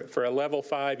 For a level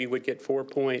 5, you would get 4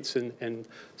 points and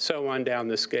so on down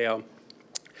the scale.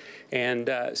 And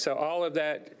so all of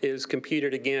that is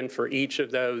computed again for each of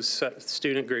those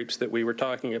student groups that we were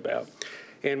talking about.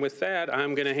 And with that,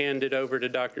 I'm going to hand it over to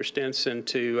Dr. Stinson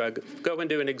to go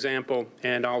into an example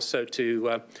and also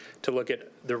to look at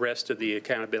the rest of the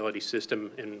accountability system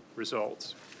and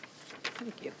results.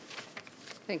 Thank you.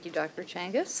 Thank you, Dr.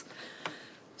 Changas.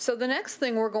 So the next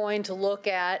thing we're going to look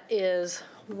at is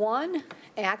one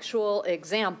actual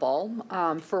example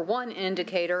for one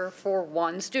indicator for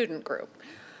one student group.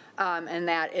 And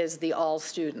that is the all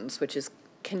students, which is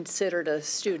considered a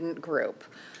student group.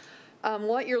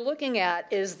 What you're looking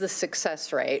at is the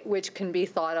success rate, which can be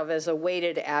thought of as a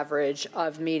weighted average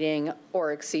of meeting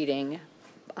or exceeding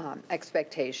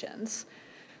expectations.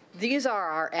 These are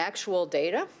our actual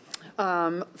data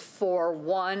for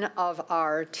one of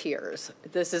our tiers.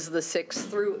 This is the 6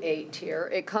 through 8 tier.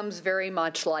 It comes very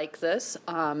much like this,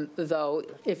 though,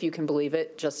 if you can believe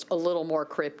it, just a little more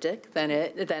cryptic than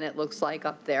it looks like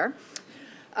up there.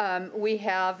 We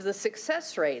have the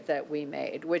success rate that we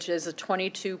made, which is a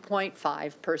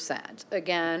 22.5%,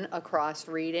 again, across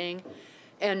reading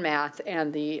and math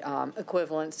and the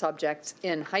equivalent subjects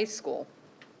in high school.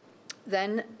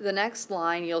 Then the next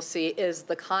line you'll see is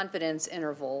the confidence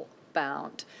interval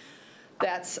bound.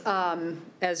 That's,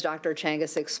 as Dr.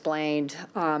 Changas explained,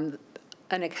 an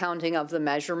accounting of the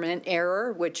measurement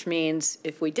error, which means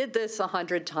if we did this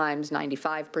 100 times,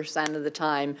 95% of the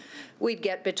time, we'd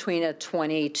get between a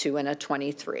 22 and a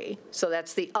 23. So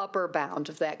that's the upper bound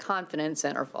of that confidence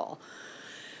interval.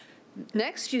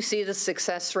 Next, you see the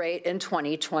success rate in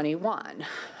 2021.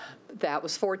 That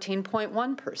was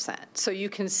 14.1%. So you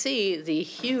can see the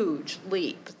huge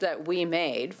leap that we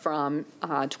made from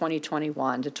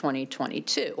 2021 to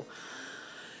 2022.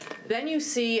 Then you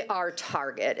see our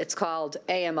target. It's called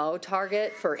AMO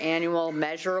target for annual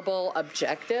measurable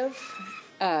objective.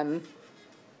 I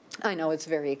know it's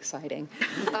very exciting.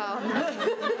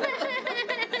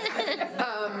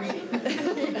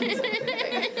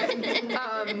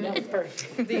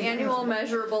 The annual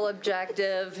measurable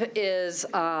objective is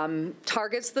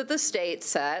targets that the state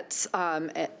sets,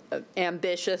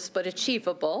 ambitious but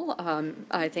achievable.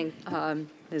 I think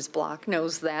Ms. Block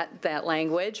knows that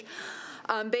language.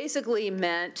 Basically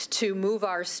meant to move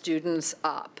our students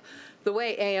up. The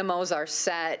way AMOs are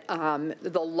set,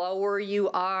 the lower you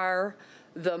are,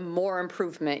 the more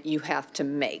improvement you have to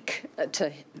make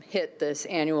to hit this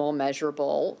annual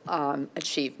measurable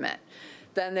achievement.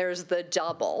 Then there's the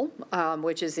double,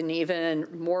 which is an even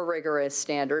more rigorous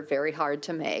standard, very hard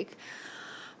to make.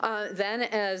 Then,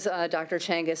 as Dr.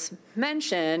 Changas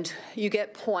mentioned, you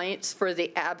get points for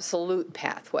the absolute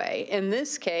pathway. In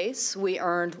this case, we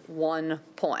earned 1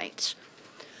 point.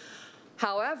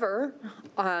 However,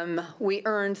 we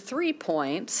earned 3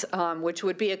 points, which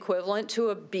would be equivalent to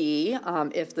a B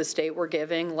if the state were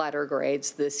giving letter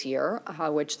grades this year,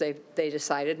 which they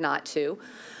decided not to.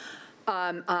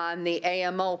 On the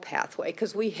AMO pathway,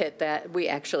 because we hit that, we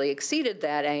actually exceeded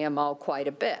that AMO quite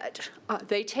a bit.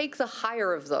 They take the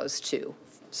higher of those two,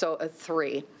 so a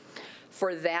 3,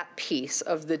 for that piece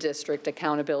of the district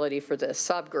accountability for this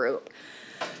subgroup.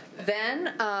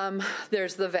 Then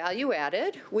there's the value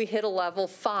added. We hit a level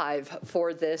 5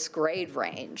 for this grade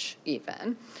range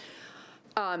even.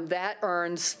 That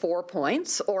earns 4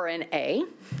 points, or an A,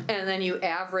 and then you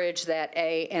average that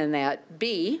A and that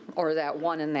B, or that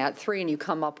 1 and that 3, and you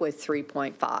come up with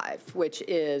 3.5, which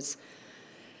is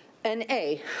an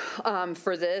A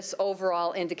for this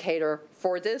overall indicator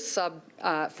for this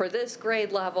for this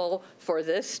grade level for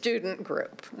this student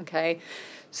group. Okay,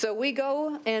 so we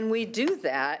go and we do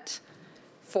that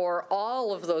for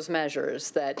all of those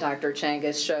measures that Dr.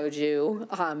 Changas showed you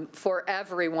for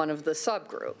every one of the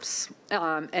subgroups.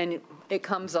 And it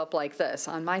comes up like this.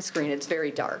 On my screen, it's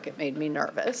very dark. It made me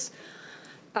nervous.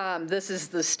 This is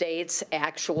the state's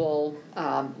actual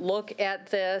look at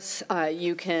this.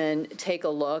 You can take a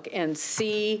look and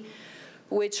see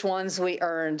which ones we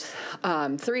earned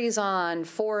 3s on,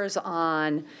 4s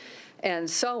on, and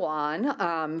so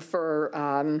on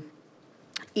for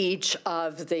each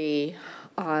of the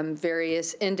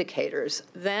various indicators.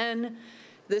 Then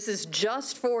this is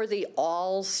just for the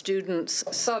all students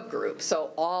subgroup.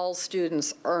 So all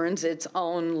students earns its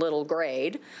own little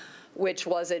grade, which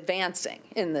was advancing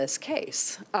in this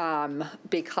case,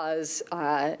 because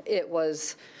it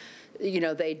was,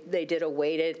 they did a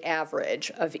weighted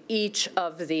average of each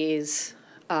of these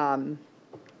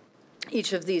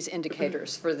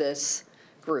indicators for this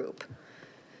group.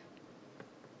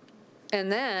 And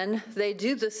then they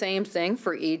do the same thing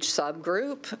for each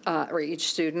subgroup or each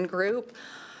student group,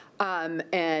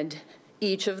 and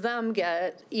each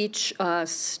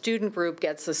student group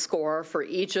gets a score for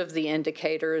each of the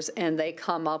indicators, and they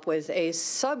come up with a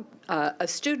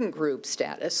student group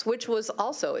status, which was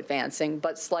also advancing,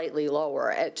 but slightly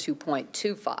lower at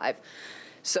 2.25.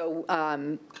 So,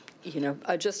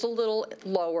 just a little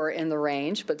lower in the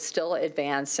range, but still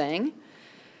advancing.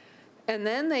 And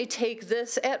then they take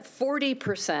this at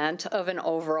 40% of an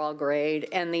overall grade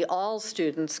and the all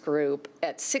students group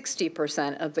at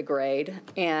 60% of the grade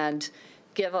and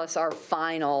give us our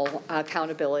final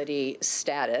accountability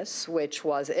status, which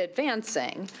was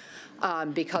advancing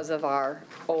because of our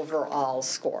overall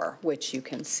score, which you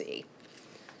can see.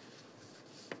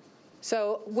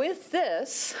 So with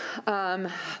this, I'm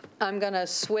going to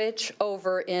switch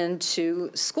over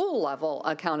into school level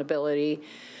accountability,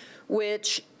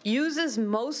 which uses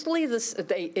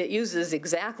it uses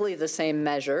exactly the same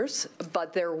measures,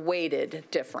 but they're weighted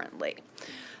differently.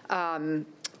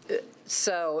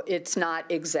 So it's not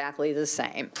exactly the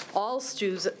same. All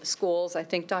schools, I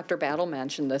think Dr. Battle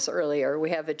mentioned this earlier,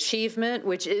 we have achievement,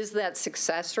 which is that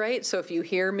success rate. So if you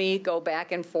hear me go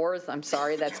back and forth, I'm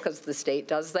sorry, that's because the state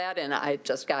does that, and I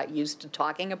just got used to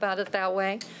talking about it that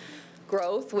way.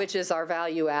 Growth, which is our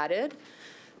value added.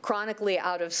 Chronically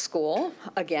out of school,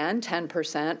 again,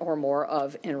 10% or more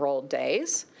of enrolled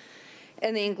days.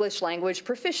 And the English language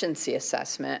proficiency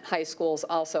assessment. High schools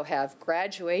also have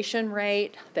graduation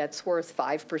rate that's worth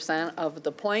 5% of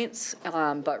the points,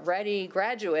 but ready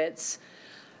graduates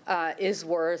is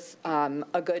worth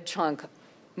a good chunk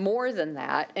more than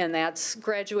that, and that's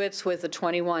graduates with a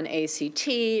 21 ACT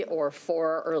or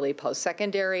 4 early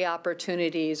post-secondary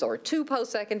opportunities or 2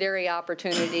 post-secondary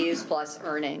opportunities plus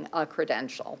earning a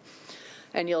credential.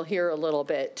 And you'll hear a little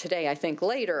bit today, I think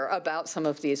later, about some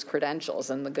of these credentials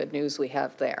and the good news we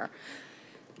have there.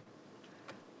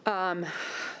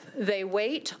 They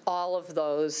weight all of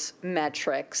those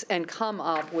metrics and come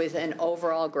up with an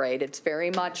overall grade. It's very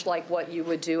much like what you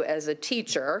would do as a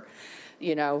teacher.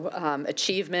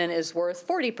 Achievement is worth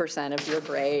 40% of your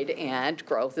grade, and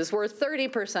growth is worth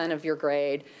 30% of your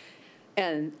grade.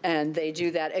 And they do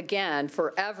that again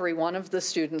for every one of the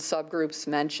student subgroups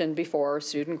mentioned before,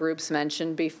 student groups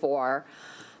mentioned before,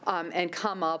 and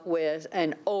come up with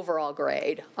an overall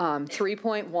grade.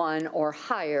 3.1 or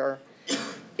higher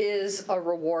is a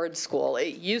reward school.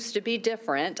 It used to be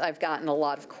different. I've gotten a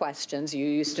lot of questions. You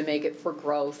used to make it for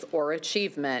growth or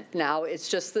achievement. Now it's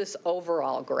just this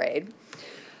overall grade.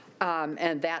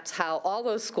 And that's how all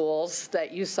those schools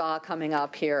that you saw coming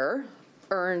up here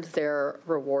earned their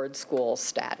reward school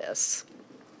status.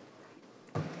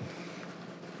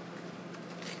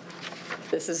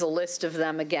 This is a list of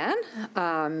them again,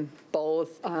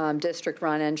 both district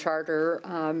run and charter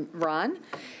run.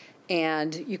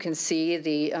 And you can see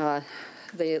the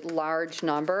large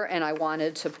number, and I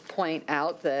wanted to point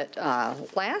out that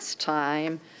last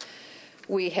time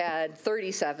we had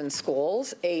 37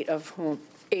 schools, 8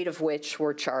 of which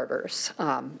were charters.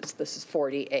 This is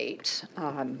 48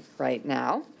 right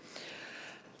now.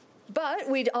 But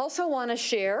we'd also want to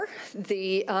share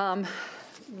the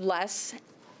less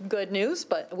good news,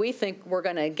 but we think we're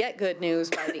going to get good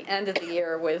news by the end of the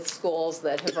year with schools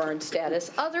that have earned status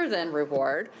other than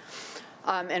reward,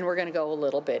 and we're going to go a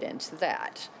little bit into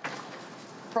that.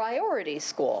 Priority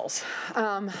schools.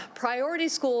 Priority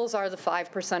schools are the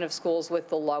 5% of schools with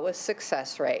the lowest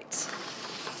success rates.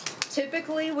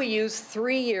 Typically, we use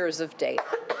 3 years of data.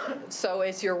 So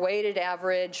it's your weighted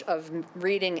average of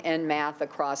reading and math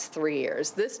across 3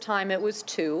 years. This time it was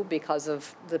 2 because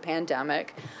of the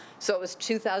pandemic. So it was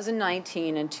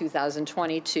 2019 and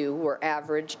 2022 were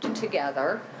averaged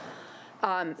together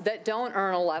that don't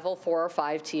earn a level 4 or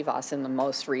 5 TVAS in the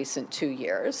most recent 2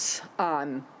 years.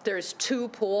 There's 2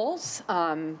 pools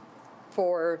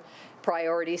for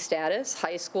priority status,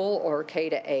 high school or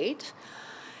K-8.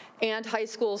 And high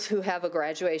schools who have a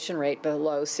graduation rate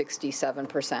below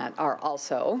 67% are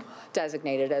also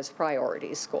designated as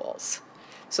priority schools.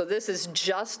 So this is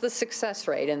just the success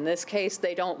rate. In this case,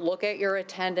 they don't look at your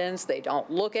attendance, they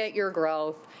don't look at your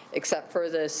growth, except for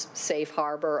this safe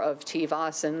harbor of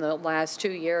TVOS in the last 2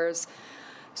 years.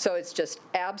 So it's just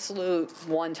absolute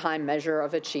one-time measure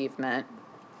of achievement.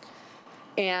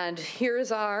 And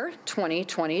here's our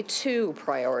 2022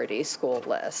 priority school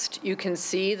list. You can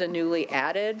see the newly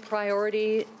added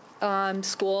priority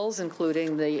schools,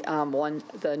 including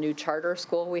the new charter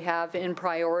school we have in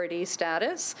priority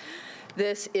status.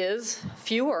 This is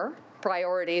fewer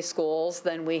priority schools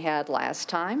than we had last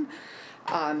time.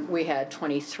 We had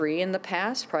 23 in the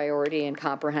past, priority and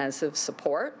comprehensive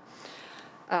support.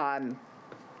 And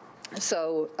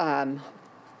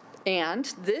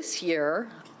this year,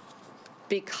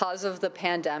 because of the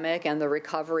pandemic and the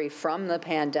recovery from the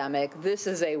pandemic, this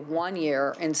is a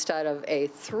 1-year instead of a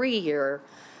 3-year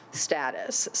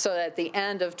status. So at the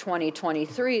end of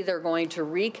 2023, they're going to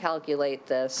recalculate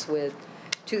this with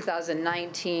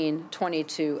 2019,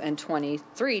 22, and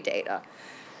 23 data.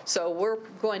 So we're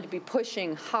going to be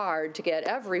pushing hard to get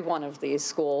every one of these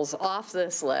schools off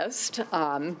this list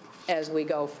as we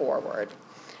go forward.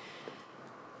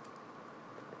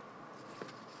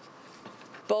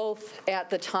 Both at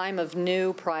the time of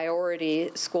new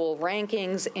priority school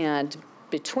rankings and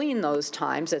between those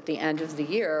times at the end of the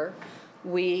year,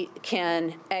 we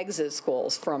can exit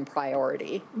schools from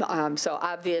priority. So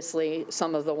obviously,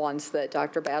 some of the ones that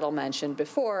Dr. Battle mentioned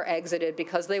before exited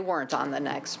because they weren't on the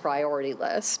next priority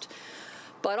list.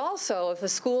 But also, if a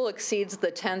school exceeds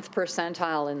the 10th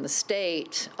percentile in the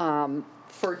state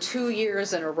for 2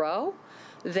 years in a row,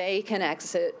 they can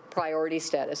exit priority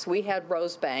status. We had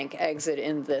Rosebank exit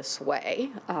in this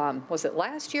way. Was it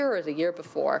last year or the year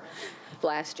before?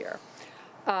 Last year.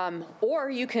 Or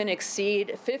you can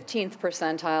exceed 15th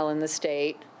percentile in the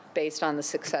state based on the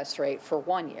success rate for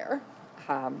 1 year.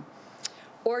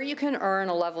 Or you can earn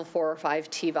a level 4 or 5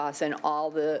 TVOS in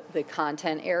all the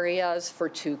content areas for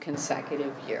 2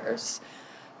 consecutive years.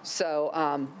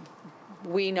 So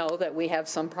we know that we have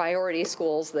some priority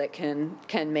schools that can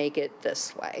make it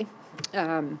this way.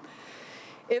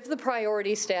 If the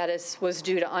priority status was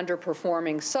due to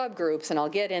underperforming subgroups, and I'll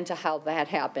get into how that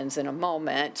happens in a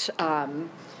moment,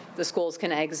 the schools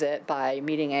can exit by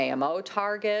meeting AMO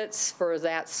targets for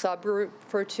that subgroup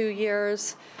for 2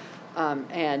 years.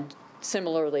 And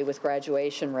similarly with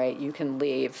graduation rate, you can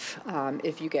leave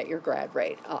if you get your grad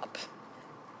rate up.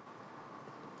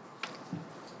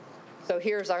 So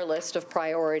here's our list of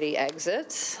priority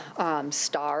exits.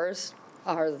 Stars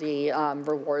are the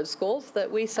reward schools that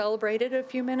we celebrated a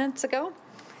few minutes ago.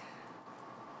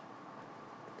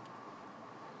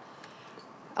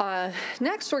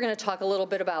 Next, we're going to talk a little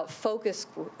bit about focus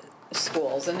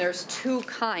schools, and there's 2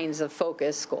 kinds of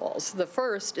focus schools. The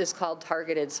first is called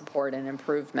targeted support and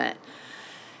improvement.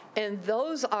 And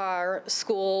those are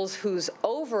schools whose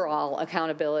overall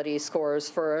accountability scores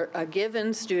for a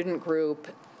given student group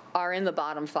are in the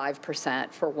bottom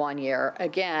 5% for 1 year.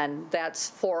 Again, that's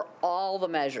for all the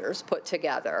measures put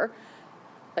together: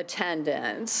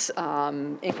 attendance,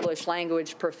 English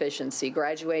language proficiency,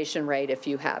 graduation rate if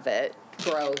you have it,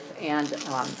 growth, and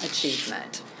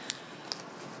achievement.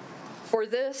 For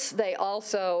this, they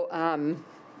also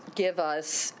give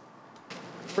us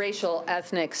racial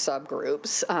ethnic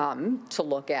subgroups to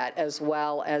look at, as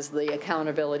well as the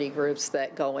accountability groups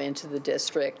that go into the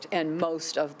district and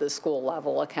most of the school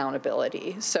level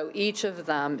accountability. So each of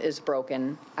them is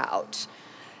broken out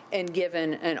and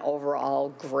given an overall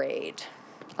grade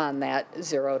on that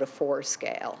 0 to 4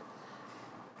 scale.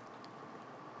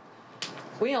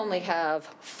 We only have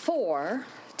 4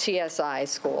 TSI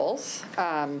schools.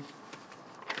 And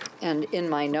in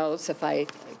my notes, if I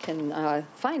can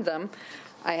find them,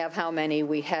 I have how many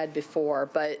we had before,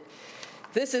 but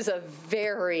this is a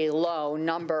very low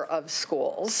number of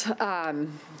schools.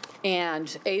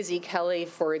 And A.Z. Kelly,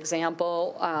 for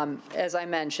example, as I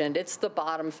mentioned, it's the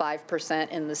bottom 5%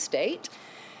 in the state.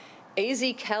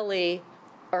 A.Z. Kelly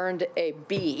earned a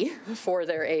B for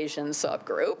their Asian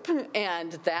subgroup,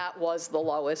 and that was the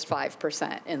lowest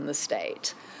 5% in the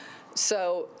state.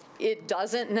 So it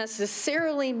doesn't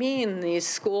necessarily mean these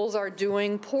schools are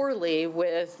doing poorly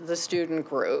with the student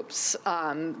groups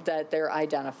that they're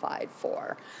identified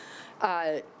for.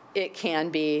 It can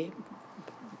be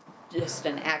just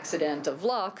an accident of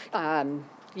luck.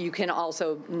 You can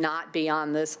also not be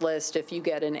on this list if you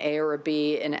get an A or a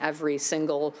B in every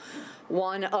single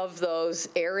one of those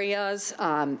areas.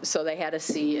 So they had a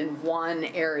C in one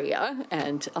area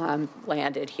and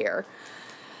landed here.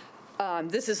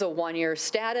 This is a 1-year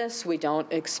status. We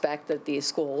don't expect that these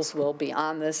schools will be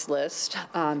on this list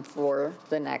for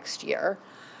the next year.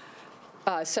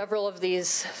 Several of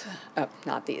these,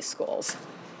 not these schools,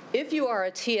 If you are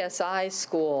a TSI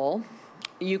school,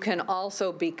 you can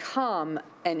also become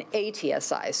an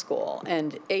ATSI school,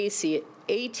 and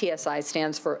ATSI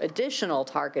stands for Additional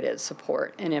Targeted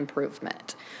Support and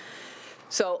Improvement.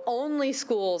 So only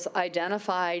schools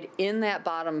identified in that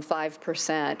bottom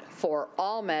 5% for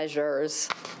all measures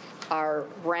are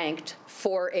ranked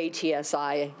for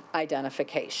ATSI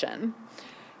identification.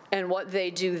 And what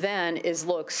they do then is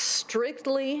look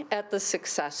strictly at the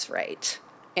success rate.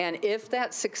 And if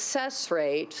that success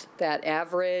rate, that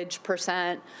average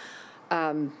percent,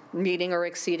 meeting or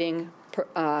exceeding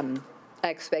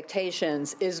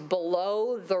expectations, is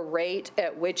below the rate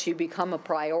at which you become a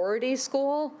priority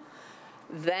school,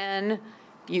 then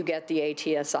you get the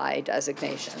ATSI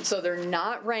designation. So they're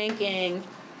not ranking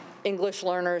English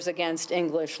learners against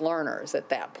English learners at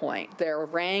that point. They're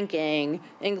ranking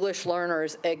English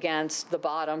learners against the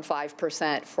bottom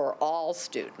 5% for all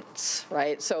students,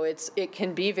 right? So it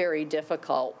can be very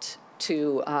difficult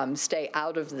to stay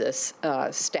out of this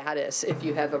status if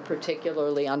you have a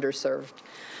particularly underserved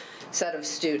set of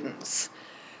students.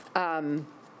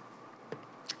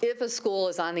 If a school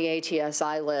is on the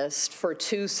ATSI list for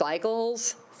 2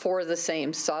 cycles for the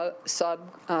same set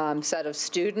of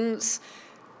students,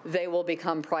 they will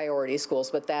become priority schools,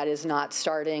 but that is not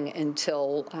starting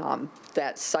until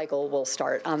that cycle will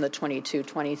start on the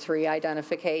 22-23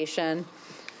 identification.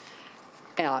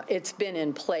 It's been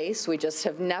in place. We just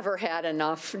have never had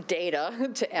enough data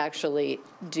to actually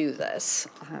do this.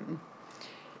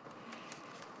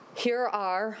 Here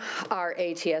are our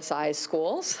ATSI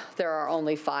schools. There are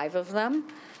only 5 of them.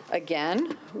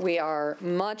 Again, we are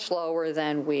much lower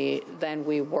than we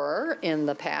were in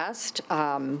the past.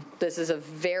 This is a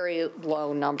very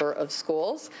low number of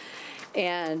schools,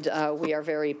 and we are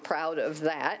very proud of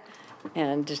that.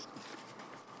 And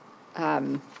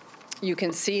you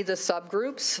can see the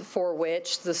subgroups for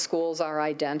which the schools are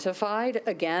identified.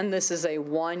 Again, this is a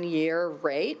 1-year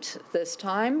rate this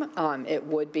time. It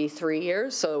would be 3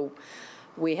 years, so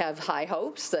we have high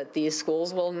hopes that these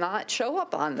schools will not show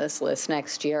up on this list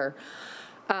next year.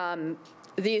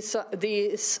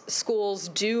 These schools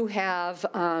do have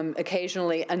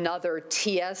occasionally another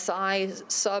TSI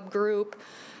subgroup.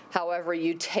 However,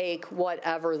 you take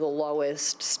whatever the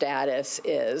lowest status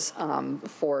is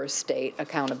for state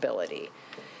accountability.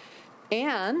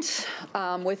 And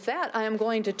with that, I am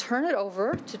going to turn it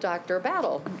over to Dr.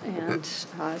 Battle and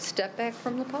step back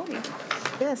from the podium.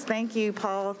 Yes, thank you,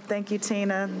 Paul. Thank you,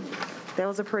 Tina. That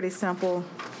was a pretty simple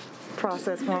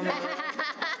process for me.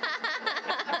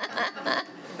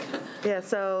 Yeah,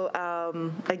 so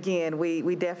again,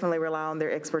 we definitely rely on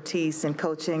their expertise in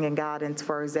coaching and guidance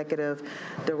for our executive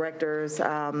directors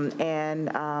and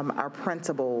our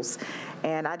principals.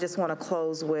 And I just want to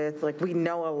close with, like, we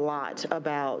know a lot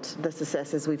about the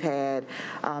successes we've had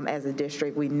as a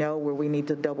district. We know where we need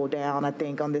to double down. I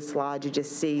think on this slide, you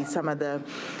just see some of the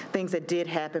things that did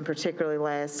happen, particularly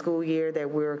last school year, that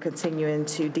we're continuing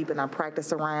to deepen our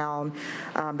practice around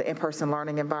the in-person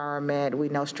learning environment. We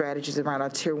know strategies around our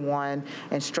Tier 1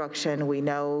 instruction. We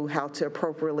know how to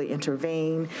appropriately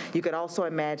intervene. You could also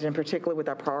imagine, particularly with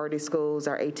our priority schools,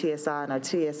 our ATSI and our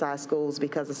TSI schools,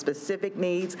 because of specific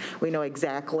needs, we know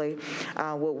exactly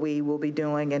what we will be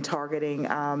doing and targeting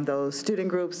those student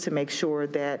groups to make sure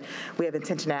that we have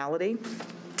intentionality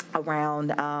around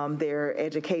their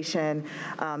education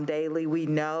daily. We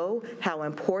know how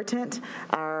important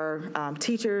our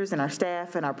teachers and our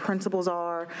staff and our principals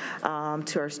are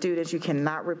to our students. You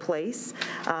cannot replace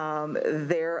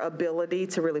their ability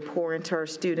to really pour into our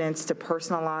students, to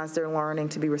personalize their learning,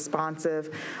 to be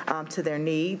responsive to their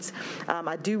needs.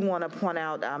 I do want to point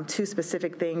out 2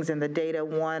 specific things in the data,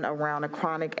 one around a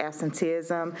chronic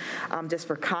absenteeism. Just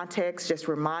for context, just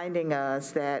reminding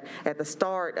us that at the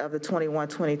start of the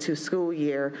 21-22 school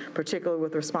year, particularly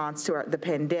with response to the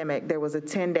pandemic, there was a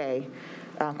 10-day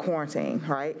quarantine,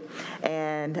 right?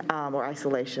 And, or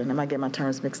isolation. I might get my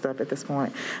terms mixed up at this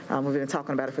point. We've been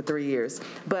talking about it for 3 years.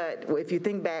 But if you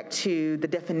think back to the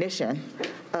definition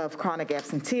of chronic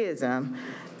absenteeism,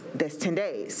 that's 10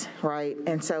 days, right?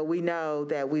 And so we know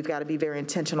that we've got to be very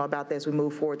intentional about this. We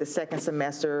move forward. The second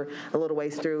semester, a little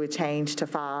ways through, it changed to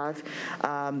 5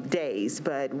 days.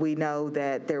 But we know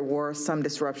that there were some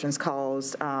disruptions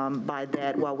caused by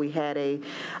that. While we had a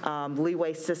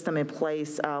leeway system in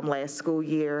place last school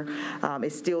year,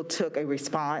 it still took a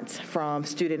response from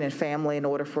student and family in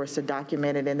order for us to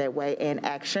document it in that way and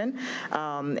action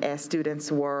as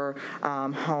students were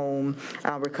home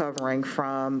recovering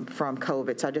from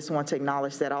COVID. So I just just want to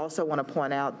acknowledge that. I also want to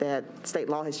point out that state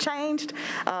law has changed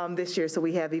this year, so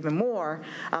we have even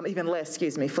less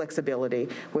flexibility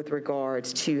with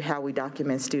regards to how we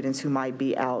document students who might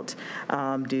be out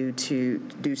due to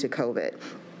COVID.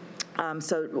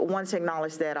 So I want to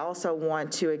acknowledge that. I also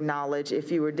want to acknowledge,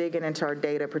 if you were digging into our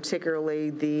data, particularly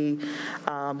the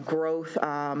growth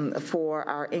for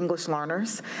our English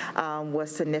learners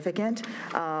was significant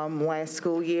last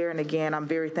school year. And again, I'm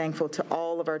very thankful to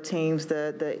all of our teams,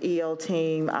 the EL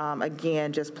team,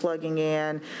 again, just plugging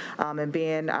in and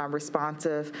being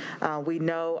responsive. We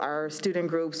know our student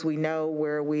groups. We know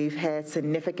where we've had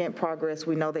significant progress.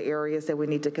 We know the areas that we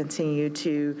need to continue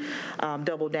to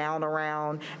double down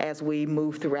around as we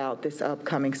move throughout this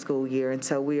upcoming school year. And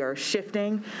so we are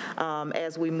shifting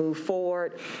as we move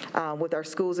forward with our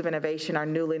schools of innovation, our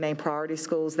newly named priority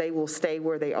schools. They will stay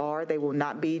where they are. They will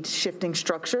not be shifting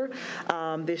structure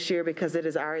this year, because it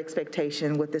is our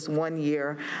expectation with this 1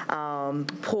 year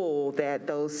pull that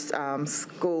those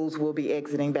schools will be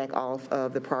exiting back off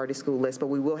of the priority school list, but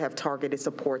we will have targeted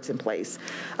supports in place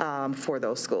for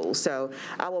those schools. So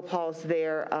I will pause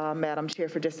there, Madam Chair,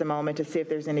 for just a moment to see if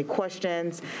there's any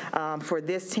questions for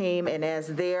this team. And as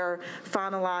they're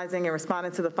finalizing and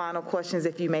responding to the final questions,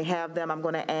 if you may have them, I'm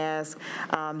going to ask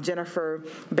Jennifer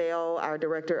Bell, our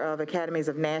Director of Academies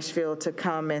of Nashville, to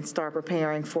come and start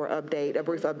preparing for a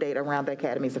brief update around the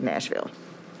Academies of Nashville.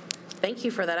 Thank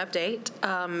you for that update.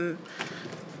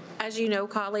 As you know,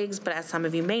 colleagues, but as some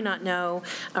of you may not know,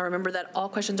 remember that all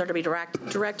questions are to be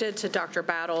directed to Dr.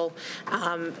 Battle,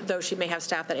 though she may have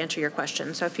staff that answer your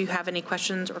questions. So if you have any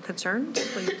questions or concerns,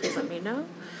 will you please let me know?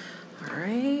 All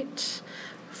right.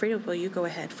 Frida, will you go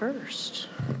ahead first?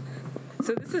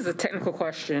 So this is a technical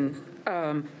question.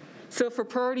 So for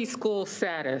priority school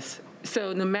status,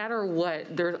 so no matter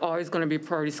what, there's always going to be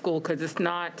priority school, because it's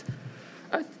not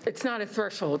a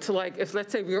threshold. So like, if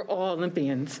let's say we were all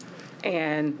Olympians,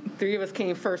 and 3 of us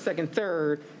came first, second,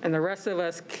 third, and the rest of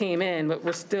us came in, but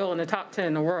we're still in the top 10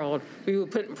 in the world, we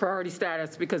would put in priority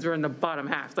status because we're in the bottom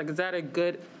half. Like, is that a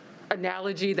good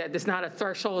analogy, that there's not a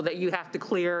threshold that you have to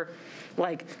clear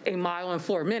like a mile in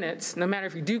 4 minutes? No matter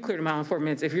if you do clear the mile in 4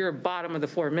 minutes, if you're at bottom of the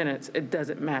 4 minutes, it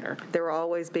doesn't matter. There will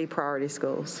always be priority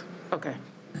schools. Okay.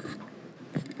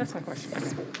 That's my question.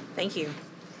 Thank you.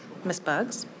 Ms.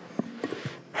 Buggs?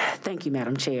 Thank you,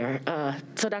 Madam Chair.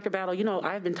 So, Dr. Battle,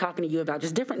 I've been talking to you about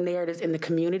just different narratives in the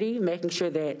community, making sure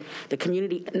that the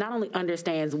community not only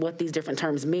understands what these different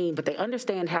terms mean, but they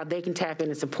understand how they can tap in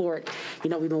and support.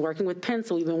 We've been working with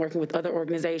Pencil, we've been working with other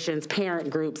organizations, parent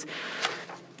groups.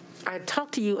 I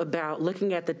talked to you about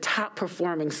looking at the top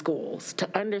performing schools to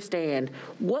understand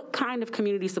what kind of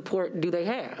community support do they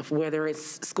have, whether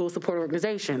it's school support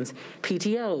organizations,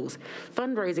 PTOs,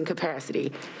 fundraising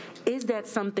capacity. Is that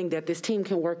something that this team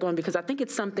can work on? Because I think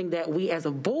it's something that we as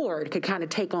a board could kind of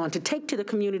take to the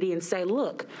community and say,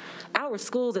 look, our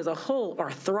schools as a whole are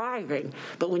thriving,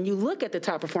 but when you look at the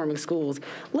top performing schools,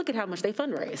 look at how much they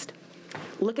fundraised.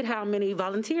 Look at how many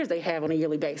volunteers they have on a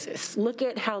yearly basis. Look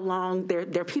at how long their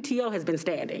PTO has been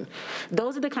standing.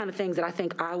 Those are the kind of things that I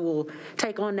think I will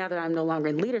take on now that I'm no longer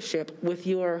in leadership with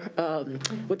your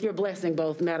blessing,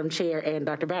 both Madam Chair and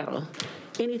Dr. Battle.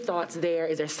 Any thoughts there?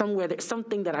 Is there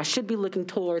something that I should be looking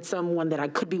towards, someone that I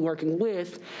could be working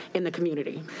with in the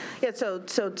community? Yeah, so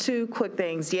 2 quick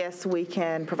things. Yes, we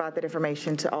can provide that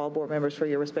information to all board members for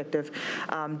your respective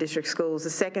district schools. The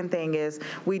second thing is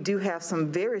we do have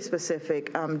some very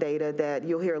specific data that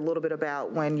you'll hear a little bit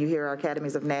about when you hear our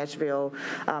Academies of Nashville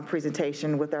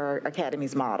presentation with our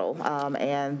Academies model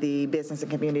and the business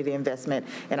and community investment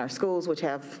in our schools, which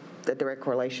have the direct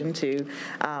correlation to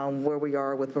where we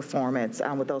are with performance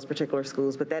with those particular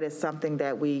schools. But that is something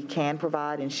that we can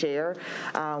provide and share.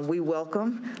 We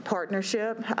welcome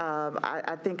partnership.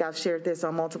 I think I've shared this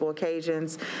on multiple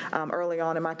occasions. Early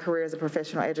on in my career as a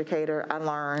professional educator, I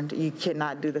learned you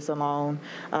cannot do this alone.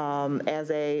 As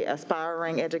a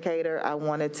aspiring educator, I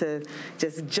wanted to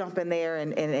just jump in there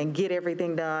and get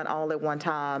everything done all at one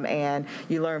time. And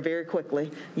you learn very quickly,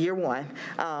 year one,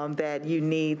 that you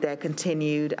need that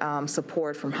continued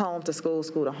support from home to school,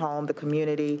 school to home, the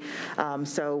community.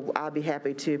 So I'll be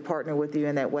happy to partner with you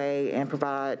in that way and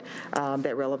provide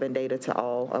that relevant data to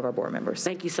all of our board members.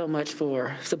 Thank you so much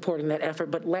for supporting that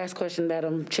effort. But last question,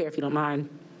 Madam Chair, if you don't mind.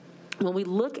 When we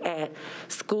look at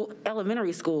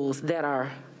elementary schools that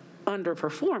are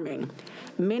underperforming,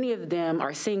 many of them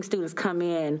are seeing students come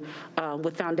in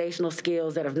with foundational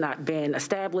skills that have not been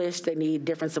established. They need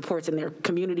different supports in their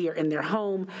community or in their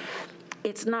home.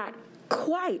 It's not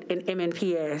quite an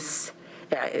MNPS.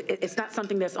 It's not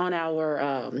something that's on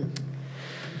our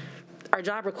our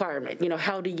job requirement.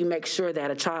 How do you make sure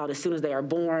that a child, as soon as they are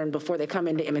born, before they come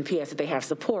into MNPS, that they have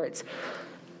supports?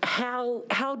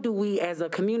 How do we as a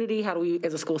community, how do we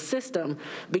as a school system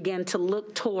begin to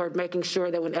look toward making sure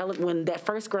that when that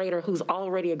first grader who's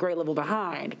already a grade level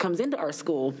behind comes into our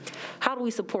school, how do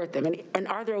we support them? And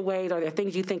are there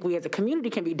things you think we as a community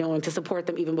can be doing to support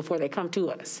them even before they come to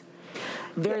us?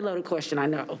 Very loaded question, I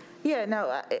know. Yeah,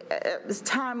 no, it's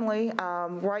timely.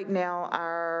 Right now,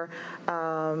 our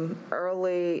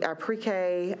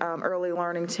pre-K early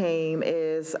learning team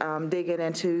is digging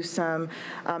into some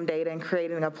data and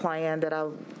creating a plan that I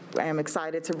am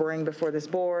excited to bring before this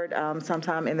board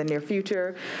sometime in the near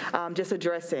future, just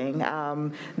addressing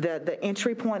the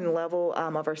entry point and level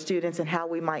of our students and how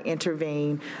we might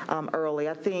intervene early.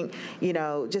 I think,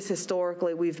 just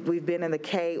historically, we've been in the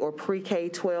K or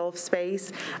pre-K-12 space.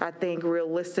 I think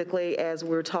realistically, as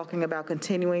we're talking about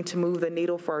continuing to move the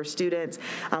needle for our students,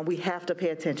 we have to pay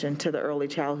attention to the early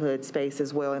childhood space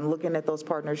as well, and looking at those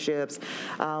partnerships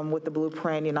with the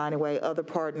Blueprint, United Way, other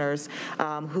partners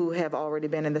who have already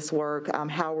been in this work,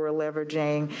 how we're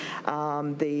leveraging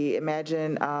the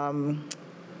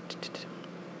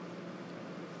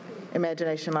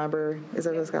Imagination Library, is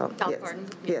that what it's called?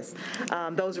 Yes.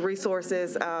 Those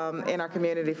resources in our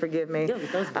community, forgive me.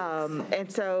 And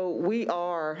so we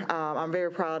are, I'm very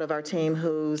proud of our team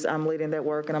who's leading that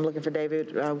work, and I'm looking for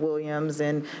David Williams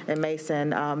and Mason.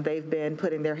 They've been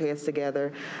putting their heads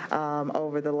together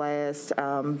over the last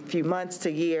few months to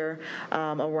year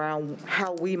around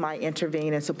how we might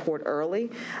intervene and support early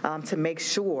to make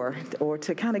sure or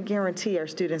to kind of guarantee our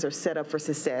students are set up for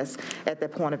success at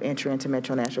that point of entry into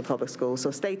Metro Nashville Public Schools. So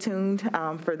stay tuned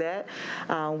for that.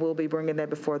 We'll be bringing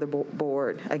that before the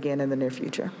board again in the near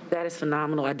future. That is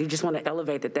phenomenal. I do just want to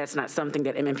elevate that that's not something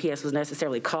that MNPS was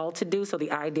necessarily called to do. So the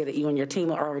idea that you and your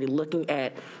team are already looking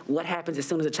at what happens as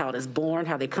soon as a child is born,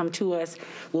 how they come to us,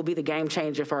 will be the game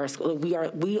changer for our school. We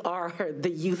are the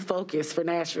youth focus for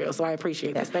Nashville. So I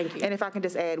appreciate this. Thank you. And if I can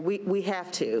just add, we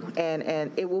have to,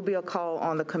 and it will be a call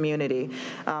on the community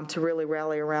to really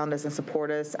rally around us and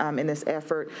support us in this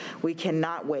effort. We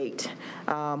cannot wait.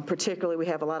 Particularly, we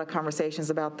have a lot of conversations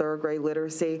about third grade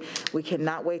literacy. We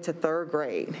cannot wait to third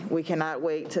grade. We cannot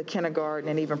wait to kindergarten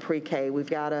and even pre-K. We've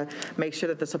got to make sure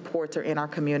that the supports are in our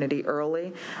community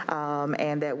early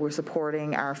and that we're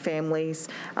supporting our families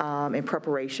in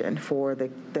preparation for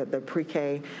the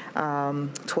pre-K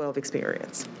 12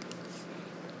 experience.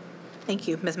 Thank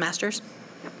you. Ms. Masters?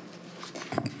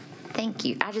 Thank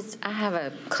you. I have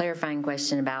a clarifying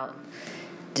question about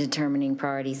determining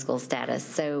priority school status.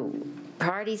 So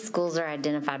priority schools are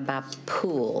identified by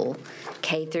pool,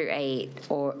 K through 8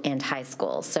 and high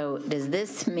school. So does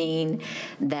this mean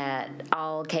that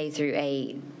all K through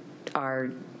 8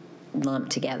 are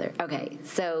lumped together? Okay,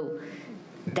 so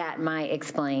that might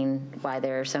explain why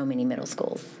there are so many middle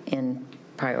schools in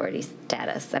priority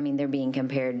status. I mean, they're being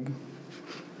compared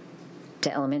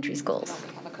to elementary schools.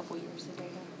 Have a couple years of data.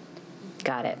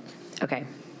 Got it. Okay.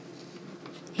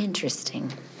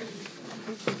 Interesting.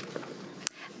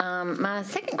 My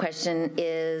second question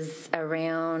is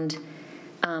around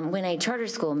when a charter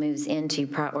school moves into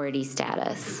priority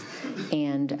status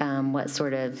and what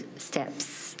sort of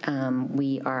steps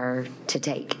we are to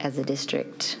take as a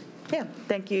district. Yeah,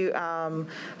 thank you for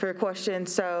your question.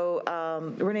 So,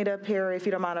 Renita Perry, if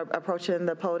you don't mind approaching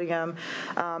the podium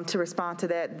to respond to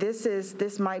that.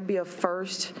 This might be a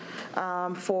first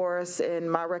for us in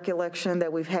my recollection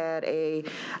that we've had a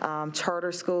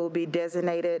charter school be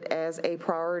designated as a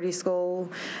priority school.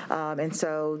 And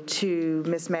so to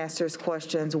Ms. Masters'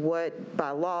 questions, what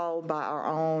by law, by our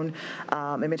own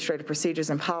administrative procedures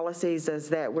and policies does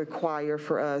that require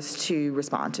for us to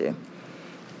respond to?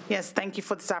 Yes, thank you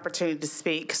for this opportunity to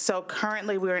speak. So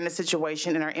currently we're in a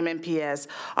situation in our MNPS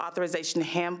authorization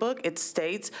handbook. It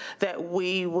states that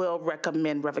we will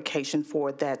recommend revocation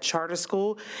for that charter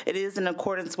school. It is in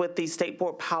accordance with the state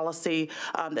board policy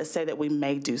that say that we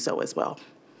may do so as well.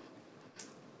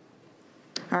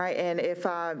 All right, and if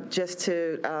just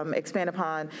to expand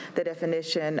upon the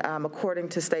definition, according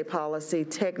to state policy,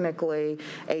 technically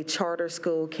a charter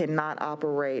school cannot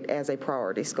operate as a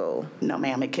priority school. No,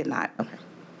 ma'am, it cannot. Okay.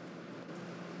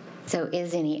 So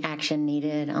is any action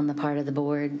needed on the part of the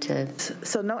board to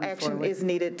So no action is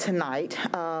needed tonight.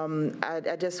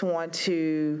 I just want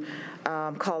to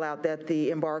call out that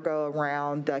the embargo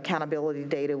around the accountability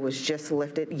data was just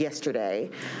lifted yesterday.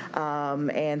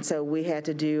 And so we had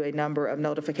to do a number of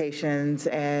notifications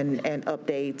and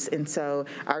updates. And so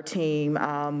our team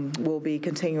will be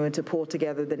continuing to pull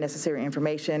together the necessary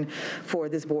information for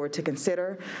this board to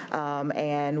consider,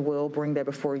 and we'll bring that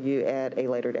before you at a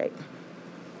later date.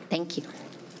 Thank you.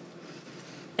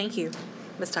 Thank you.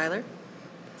 Ms. Tyler?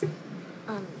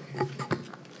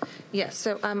 Yes,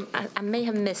 so I may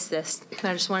have missed this, and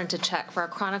I just wanted to check. For a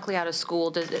chronically out of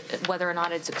school, whether or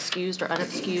not it's excused or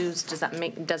unexcused,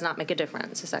 does not make a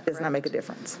difference, is that correct? Does not make a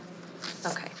difference.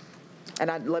 Okay.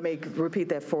 And let me repeat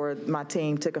that for my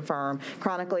team to confirm.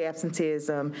 Chronically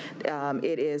absenteeism,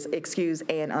 it is excused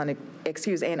and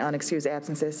unexcused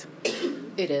absences.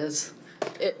 It is.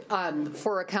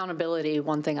 For accountability,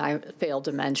 one thing I failed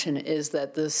to mention is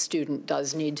that the student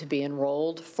does need to be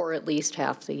enrolled for at least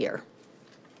half the year.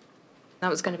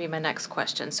 That was going to be my next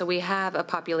question. So we have a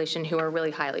population who are really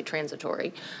highly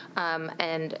transitory.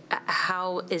 And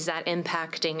how is that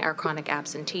impacting our chronic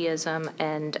absenteeism?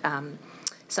 And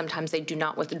sometimes they do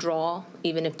not withdraw,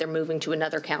 even if they're moving to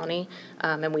another county,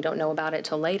 and we don't know about it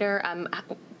till later.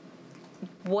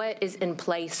 What is in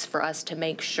place for us to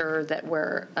make sure that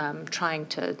we're trying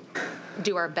to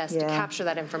do our best to capture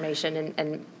that information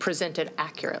and present it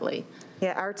accurately?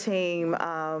 Yeah, our team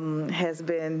has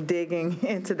been digging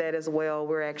into that as well.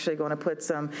 We're actually going to put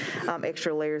some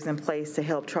extra layers in place to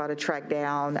help try to track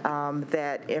down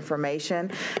that information.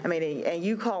 I mean, and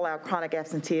you call out chronic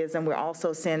absenteeism. We're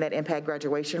also seeing that impact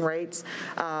graduation rates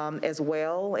as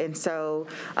well. And so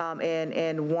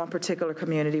in one particular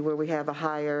community where we have a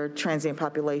higher transient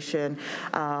population,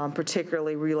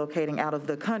 particularly relocating out of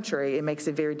the country, it makes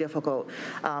it very difficult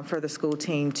for the school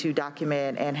team to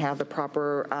document and have the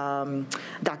proper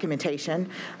documentation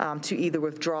to either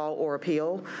withdraw or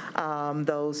appeal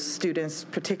those students'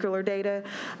 particular data.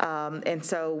 And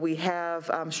so we have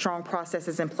strong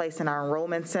processes in place in our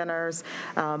enrollment centers,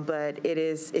 but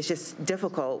it's just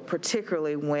difficult,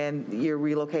 particularly when you're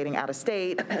relocating out of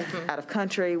state, out of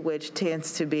country, which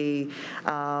tends to be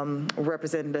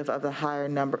representative of the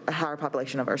higher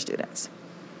population of our students.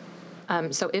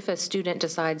 So if a student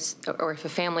decides, or if a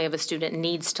family of a student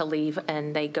needs to leave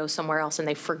and they go somewhere else and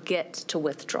they forget to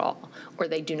withdraw, or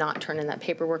they do not turn in that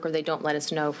paperwork, or they don't let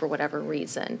us know for whatever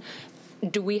reason,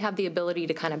 do we have the ability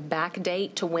to kind of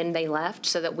backdate to when they left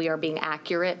so that we are being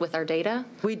accurate with our data?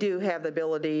 We do have the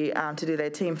ability to do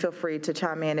that. Team, feel free to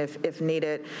chime in if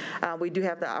needed. We do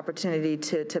have the opportunity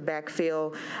to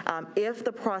backfill. If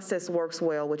the process works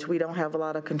well, which we don't have a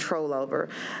lot of control over,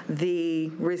 the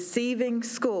receiving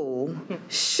school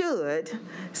should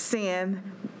send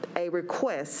a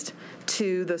request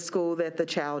to the school that the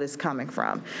child is coming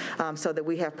from, so that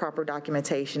we have proper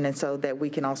documentation and so that we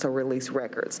can also release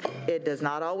records. It does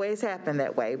not always happen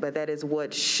that way, but that is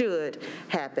what should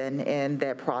happen in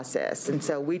that process. And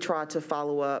so we try to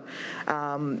follow up.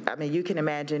 I mean, you can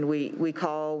imagine we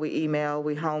call, we email,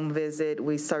 we home visit,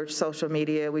 we search social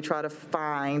media, we try to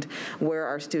find where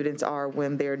our students are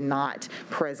when they're not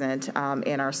present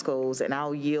in our schools. And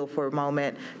I'll yield for a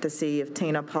moment to see if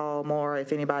Tina, Paul, Maura,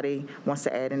 if anybody wants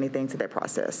to add anything to that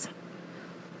process.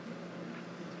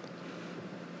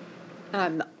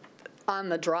 On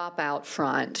the dropout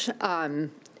front,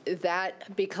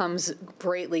 that becomes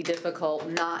greatly difficult,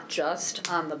 not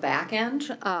just on the back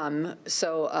end.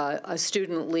 So a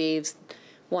student leaves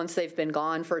once they've been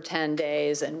gone for 10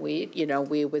 days and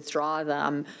we withdraw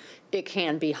them. It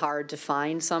can be hard to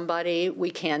find somebody. We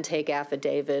can take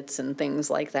affidavits and things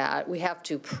like that. We have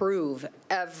to prove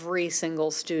every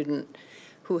single student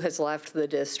who has left the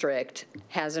district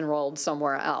has enrolled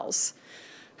somewhere else.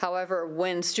 However,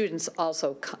 when students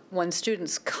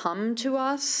come to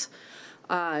us,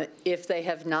 if they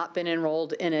have not been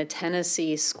enrolled in a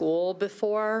Tennessee school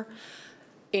before,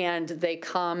 and they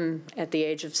come at the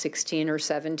age of 16 or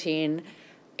 17,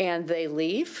 and they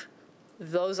leave,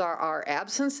 those are our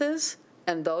absences,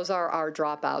 and those are our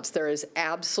dropouts. There is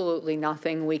absolutely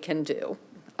nothing we can do.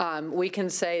 We can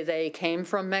say they came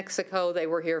from Mexico, they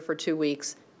were here for 2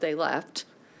 weeks, they left.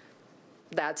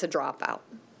 That's a dropout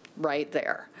right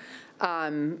there.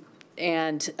 I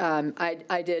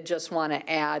did just want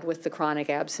to add with the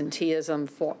chronic absenteeism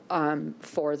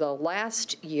for the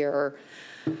last year,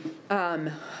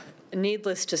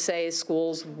 needless to say,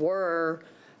 schools were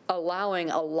allowing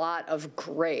a lot of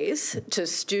grace to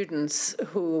students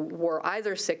who were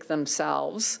either sick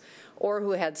themselves or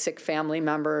who had sick family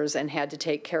members and had to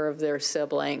take care of their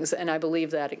siblings. And I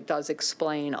believe that it does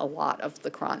explain a lot of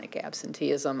the chronic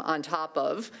absenteeism on top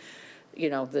of,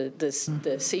 the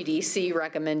CDC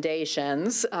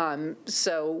recommendations.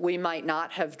 So we might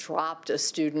not have dropped a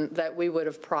student that we would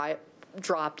have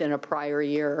dropped in a prior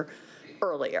year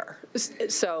earlier.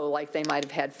 So like they might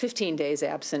have had 15 days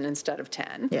absent instead of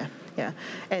 10. Yeah.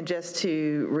 And just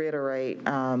to reiterate,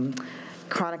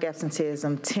 chronic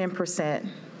absenteeism, 10%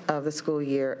 of the school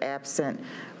year absent,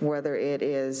 whether it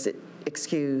is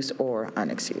excused or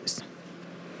unexcused.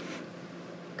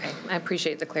 Okay, I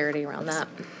appreciate the clarity around that.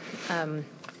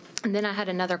 And then I had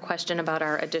another question about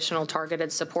our additional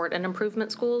targeted support and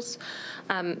improvement schools.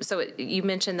 You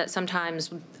mentioned that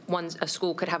sometimes a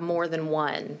school could have more than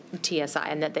one TSI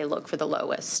and that they look for the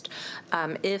lowest.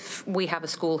 If we have a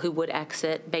school who would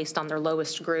exit based on their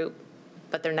lowest group,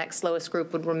 but their next lowest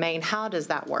group would remain, how does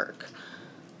that work?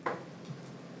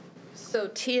 So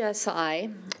TSI,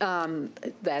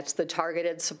 that's the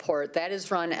targeted support, that is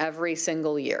run every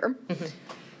single year. Mm-hmm.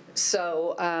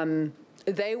 So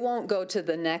they won't go to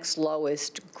the next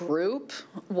lowest group.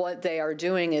 What they are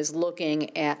doing is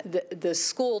looking at, the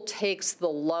school takes the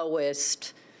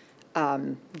lowest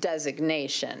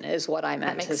designation, is what I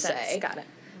meant to say. That makes sense, got it.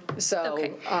 So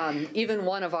okay. Even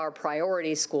one of our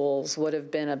priority schools would have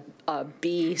been a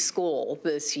B school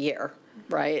this year,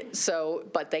 right? So,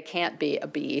 but they can't be a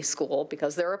B school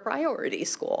because they're a priority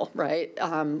school, right?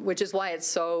 Which is why it's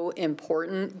so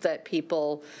important that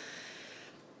people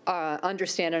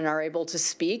understand and are able to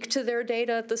speak to their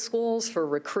data at the schools for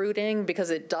recruiting,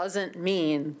 because it doesn't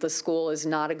mean the school is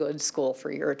not a good school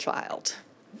for your child.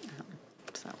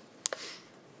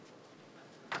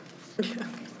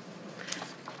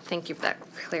 Thank you for that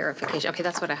clarification. Okay,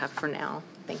 that's what I have for now.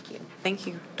 Thank you. Thank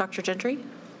you. Dr. Gentry?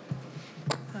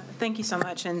 Thank you so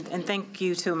much, and thank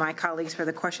you to my colleagues for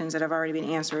the questions that have already been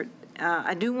answered.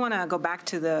 I do want to go back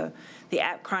to the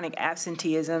chronic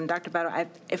absenteeism. Dr. Battle,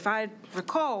 if I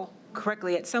recall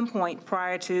correctly, at some point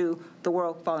prior to the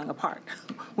world falling apart,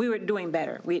 we were doing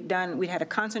better. We'd had a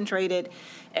concentrated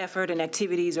effort and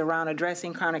activities around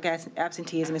addressing chronic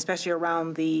absenteeism, especially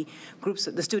around the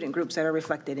student groups that are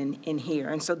reflected in here.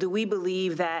 And so do we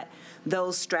believe that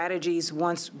those strategies,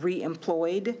 once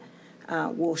re-employed,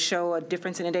 will show a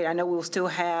difference in the data? I know we'll still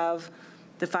have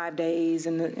the 5 days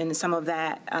and some of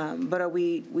that, but are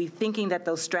we thinking that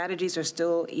those strategies are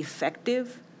still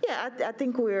effective? Yeah, I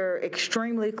think we're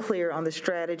extremely clear on the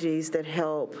strategies that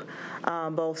help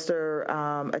bolster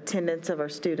attendance of our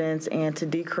students and to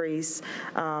decrease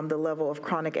the level of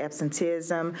chronic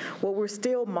absenteeism. What we're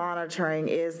still monitoring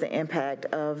is the impact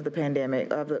of the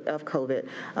pandemic, of COVID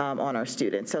on our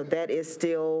students. So that is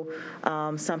still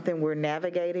something we're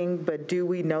navigating, but do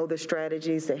we know the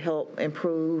strategies that help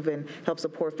improve and help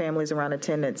support families around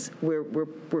attendance? We're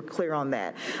clear on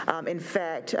that. In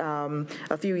fact,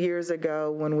 a few years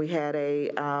ago when we had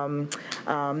a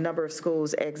number of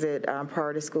schools exit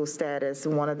priority school status,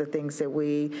 one of the things that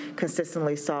we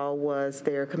consistently saw was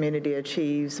their Community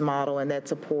Achieves model and that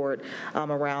support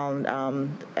around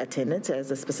attendance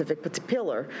as a specific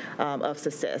pillar of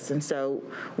success. And so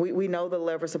we know the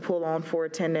levers to pull on for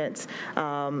attendance.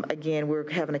 Again, we're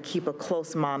having to keep a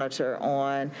close monitor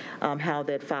on how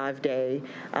that 5-day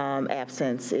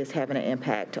absence is having an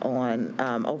impact on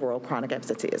overall chronic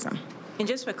absenteeism. And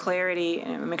just for clarity,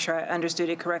 and make sure I understood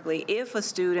it correctly, if a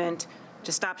student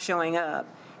just stops showing up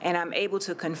and I'm able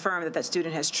to confirm that that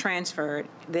student has transferred,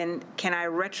 then can I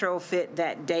retrofit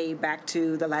that day back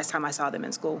to the last time I saw them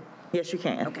in school? Yes, you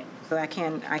can. Okay, so I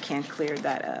can clear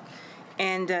that up.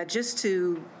 And just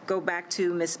to go back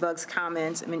to Ms. Bugg's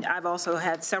comments, I mean, I've also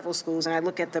had several schools, and I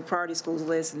look at the priority schools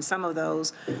list, and some of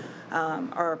those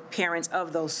are parents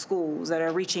of those schools that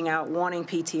are reaching out, wanting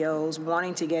PTOs,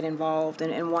 wanting to get involved,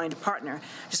 and wanting to partner.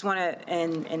 Just want to,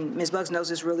 and Ms. Buggs knows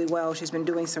this really well. She's been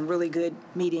doing some really good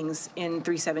meetings in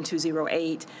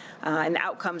 37208, and the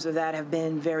outcomes of that have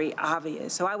been very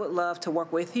obvious. So I would love to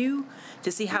work with you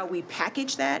to see how we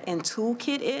package that and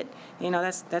toolkit it. You know,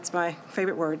 that's my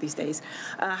favorite word these days.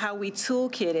 How we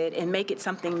toolkit it and make it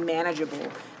something manageable.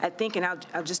 I think, and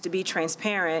I'll just to be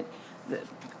transparent,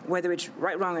 whether it's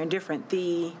right, wrong, or indifferent,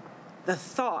 the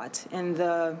thought and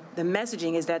the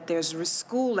messaging is that there's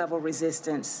school level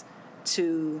resistance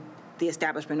to the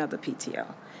establishment of the PTO.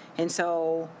 And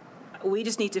so we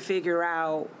just need to figure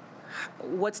out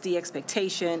what's the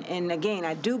expectation. And again,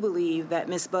 I do believe that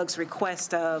Ms. Bugg's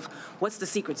request of what's the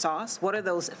secret sauce, what are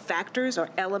those factors or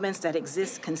elements that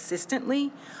exist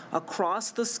consistently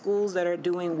across the schools that are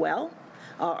doing well,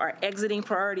 are exiting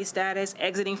priority status,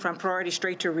 exiting from priority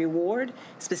straight to reward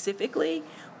specifically.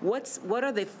 What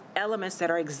are the elements that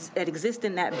exist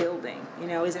in that building? You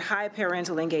know, is it high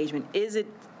parental engagement? Is it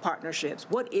partnerships?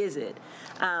 What is it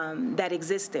that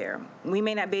exists there? We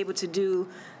may not be able to do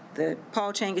the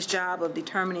Paul Changish job of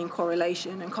determining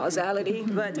correlation and causality,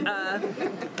 but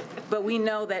but we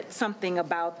know that something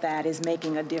about that is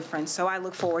making a difference. So I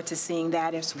look forward to seeing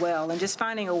that as well, and just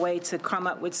finding a way to come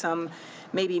up with some,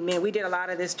 maybe, we did a lot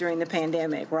of this during the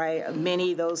pandemic, right?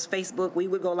 Many of those we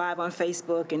would go live on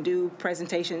Facebook and do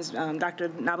presentations.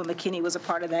 Dr. Naba McKinney was a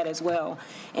part of that as well,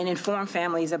 and inform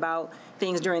families about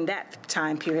things during that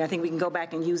time period. I think we can go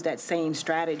back and use that same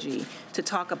strategy to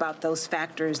talk about those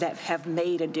factors that have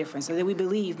made a difference, or that we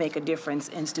believe make a difference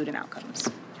in student outcomes.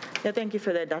 Yeah, thank you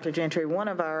for that, Dr. Gentry. One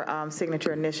of our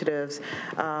signature initiatives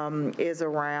is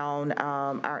around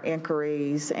our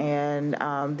inquiries and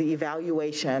the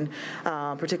evaluation,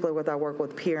 particularly with our work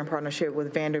with peer in partnership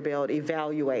with Vanderbilt,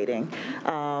 evaluating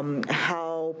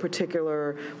how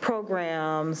particular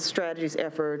programs, strategies,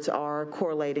 efforts are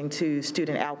correlating to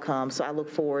student outcomes. So I look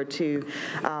forward to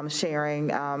sharing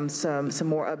some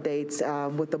more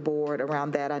updates with the board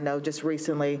around that. I know just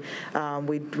recently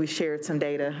we shared some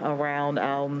data around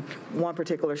one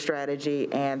particular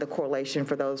strategy and the correlation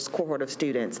for those cohort of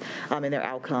students and their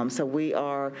outcomes. So we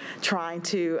are trying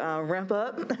to ramp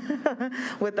up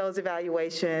with those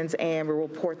evaluations, and we'll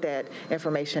report that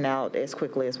information out as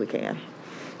quickly as we can.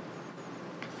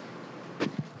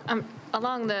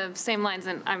 Along the same lines,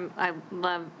 and I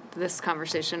love this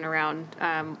conversation around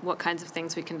what kinds of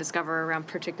things we can discover around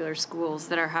particular schools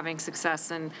that are having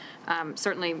success. And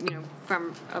certainly,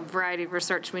 from a variety of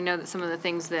research, we know that some of the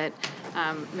things that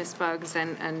Ms. Buggs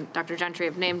and Dr. Gentry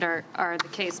have named are the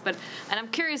case. And I'm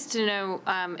curious to know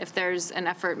if there's an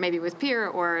effort maybe with peer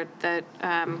or that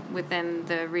within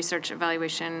the research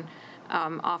evaluation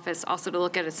office also to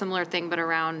look at a similar thing, but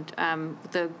around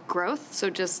the growth, so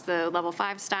just the level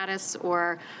 5 status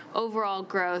or overall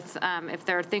growth, if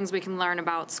there are things we can learn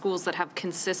about schools that have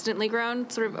consistently grown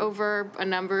sort of over a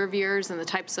number of years and the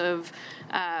types of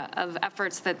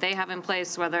efforts that they have in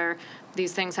place, whether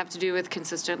these things have to do with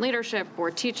consistent leadership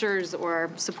or teachers or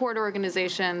support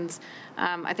organizations.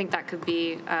 I think that could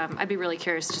be, I'd be really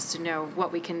curious just to know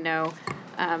what we can know.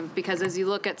 Because as you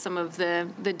look at some of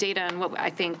the data and what I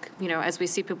think, as we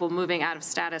see people moving out of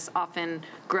status, often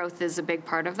growth is a big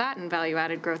part of that, and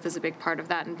value-added growth is a big part of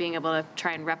that, and being able to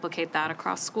try and replicate that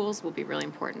across schools will be really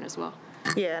important as well.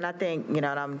 Yeah, and I think, and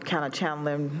I'm kind of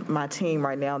channeling my team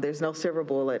right now, there's no silver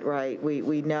bullet, right?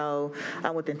 We know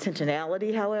with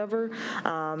intentionality, however,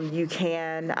 you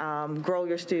can grow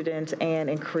your students and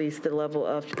increase the level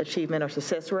of achievement or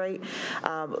success rate.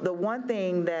 The one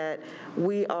thing that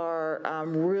we are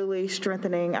really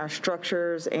strengthening our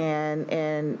structures and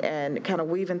kind of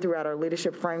weaving throughout our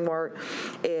leadership framework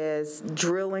is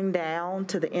drilling down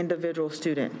to the individual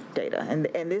student data.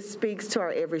 And this speaks to our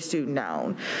every student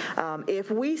known. If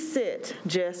we sit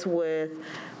just with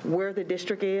where the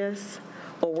district is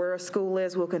or where a school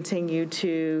is, we'll continue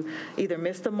to either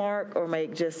miss the mark or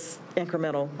make just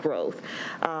incremental growth.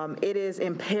 It is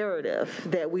imperative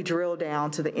that we drill down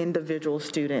to the individual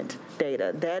student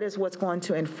data. That is what's going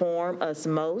to inform us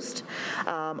most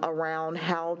around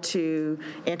how to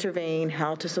intervene,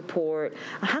 how to support,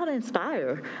 how to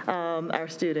inspire our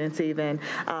students even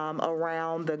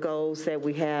around the goals that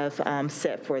we have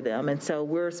set for them. And so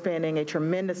we're spending a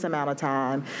tremendous amount of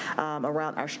time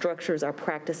around our structures, our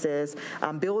practices,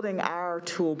 building our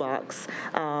toolbox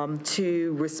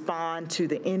to respond to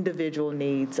the individual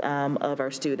needs of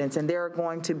our students. And there are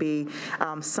going to be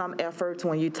some efforts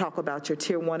when you talk about your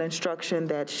Tier 1 instruction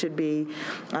that should be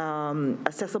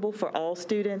accessible for all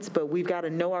students, but we've got to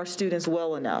know our students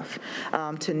well enough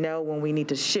to know when we need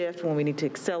to shift, when we need to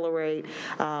accelerate,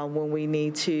 when we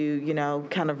need to,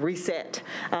 kind of reset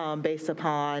based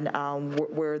upon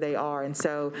where they are. And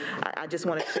so I just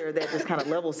want to share that, just kind of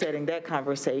level setting that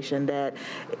conversation, that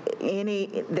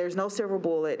there's no silver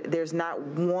bullet. There's not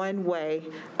one way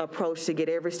approach to get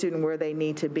every student where they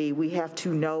need to be. We have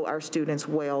to know our students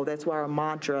well. That's why our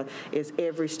mantra is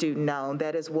every student known.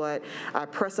 That is what I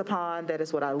press upon. That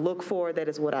is what I look for. That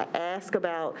is what I ask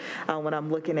about when I'm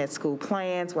looking at school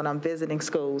plans, when I'm visiting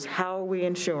schools. How are we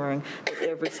ensuring that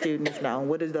every student is known?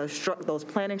 What do those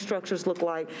planning structures look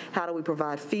like? How do we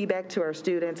provide feedback to our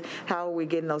students? How are we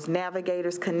getting those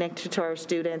navigators connected to our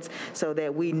students so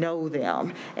that we know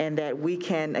them and that we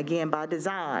can, again, by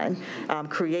design,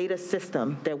 create a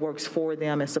system that works for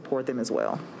them and support them as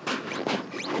well.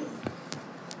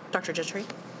 Dr. Gentry?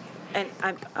 And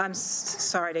I'm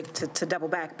sorry to double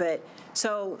back, but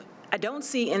so I don't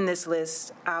see in this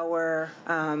list our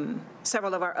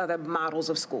several of our other models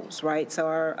of schools, right?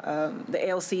 So the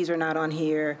ALCs are not on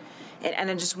here.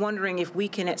 And I'm just wondering if we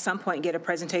can at some point get a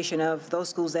presentation of those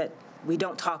schools that we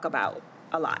don't talk about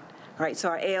a lot, right? So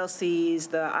our ALCs,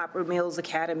 the Opera Mills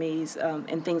Academies,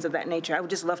 and things of that nature. I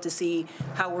would just love to see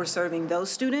how we're serving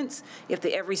those students, if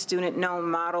the Every Student Known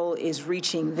model is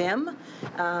reaching them,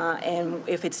 and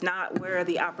if it's not, where are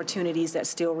the opportunities that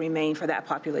still remain for that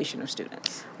population of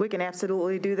students? We can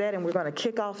absolutely do that, and we're going to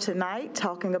kick off tonight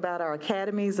talking about our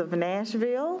academies of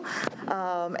Nashville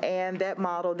and that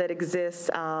model that exists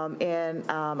in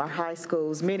our high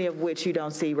schools, many of which you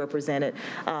don't see represented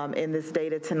in this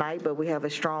data tonight, but we have a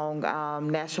strong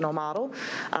national model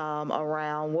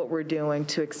around what we're doing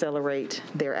to accelerate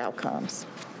their outcomes.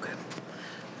 Okay.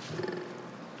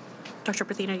 Dr.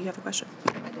 Prathina, you have a question?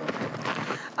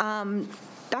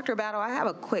 Dr. Battle, I have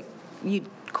a quick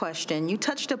question. You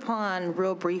touched upon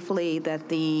real briefly that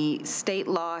the state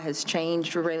law has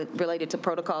changed related to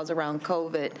protocols around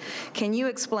COVID. Can you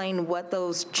explain what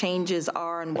those changes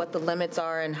are and what the limits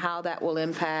are and how that will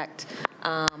impact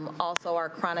also our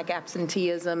chronic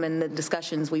absenteeism and the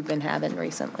discussions we've been having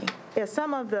recently? Yeah,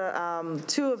 some of the,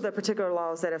 two of the particular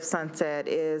laws that have sunset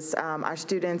is our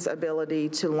students' ability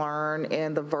to learn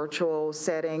in the virtual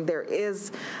setting. There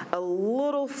is a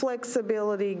little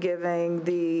flexibility giving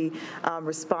the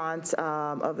response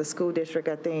of the school district.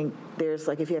 I think there's,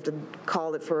 like, if you have to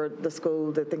call it for the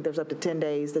school, I think there's up to 10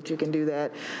 days that you can do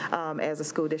that as a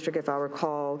school district, if I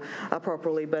recall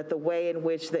appropriately. But the way in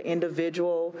which the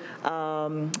individual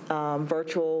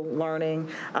virtual learning,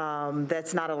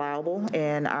 that's not allowable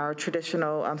in our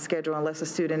traditional schedule unless a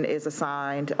student is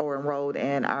assigned or enrolled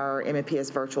in our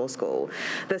MNPS virtual school.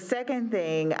 The second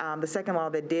thing, the second law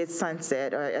that did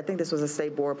sunset, I think this was a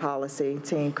state board policy,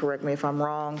 team, correct me if I'm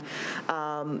wrong,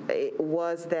 it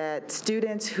was that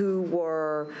students who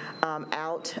were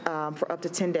out for up to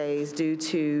 10 days due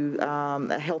to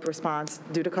a health response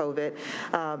due to COVID,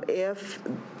 if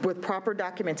with proper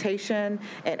documentation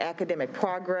and academic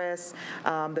progress,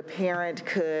 the parent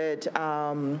could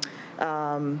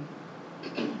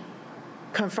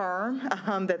confirm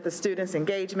that the students'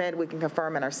 engagement, we can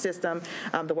confirm in our system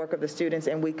the work of the students,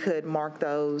 and we could mark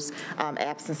those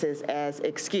absences as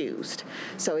excused.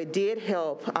 So it did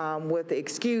help with the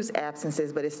excused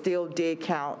absences, but it still did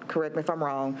count, correct me if I'm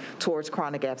wrong, towards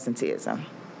chronic absenteeism.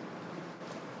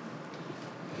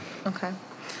 Okay.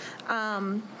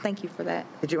 Thank you for that.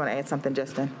 Did you want to add something,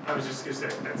 Justin? I was just going to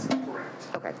say that's correct.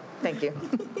 Okay, thank you.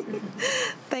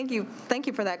 Thank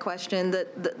you for that question.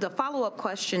 The follow-up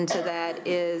question to that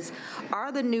is,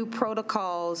 are the new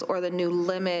protocols or the new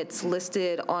limits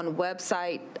listed on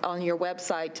your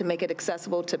website to make it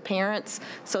accessible to parents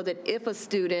so that if a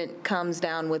student comes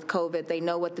down with COVID, they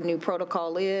know what the new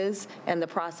protocol is and the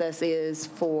process is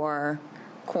for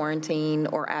quarantine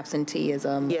or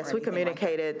absenteeism? Yes, we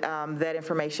communicated that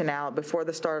information out before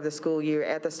the start of the school year,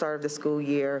 at the start of the school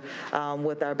year,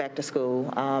 with our back to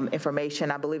school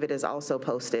information. I believe it is also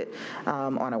posted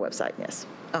on our website, yes.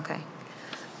 Okay.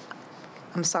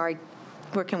 I'm sorry,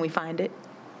 where can we find it?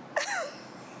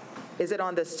 Is it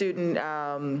on the student,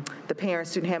 the parent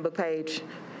student handbook page?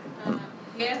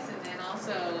 Yes, and then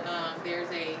also there's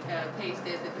a page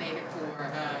designated for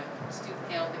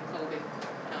student health and COVID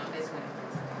as well.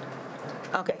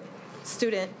 Okay.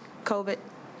 Student COVID,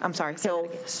 I'm sorry.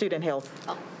 Health, student health.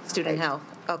 Oh, student health.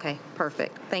 Okay,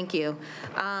 perfect. Thank you.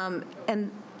 And,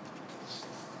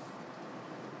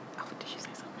 oh, did you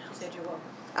say something else? Said you will.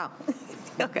 Oh,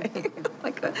 okay.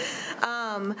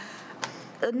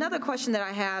 Another question that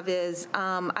I have is,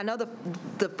 I know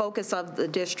the focus of the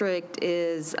district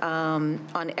is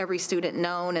on every student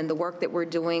known and the work that we're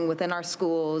doing within our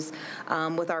schools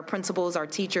with our principals, our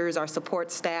teachers, our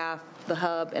support staff, the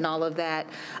hub, and all of that.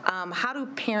 How do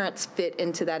parents fit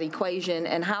into that equation,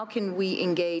 and how can we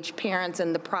engage parents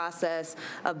in the process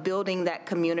of building that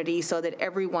community so that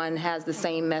everyone has the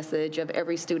same message of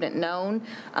every student known,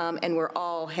 and we're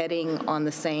all heading on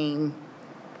the same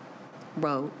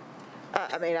road?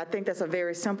 I mean, I think that's a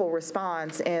very simple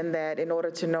response in that in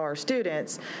order to know our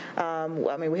students, I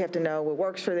mean, we have to know what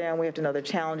works for them, we have to know their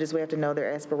challenges, we have to know their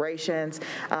aspirations.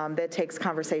 That takes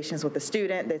conversations with the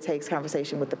student, that takes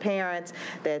conversation with the parents,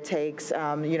 that takes,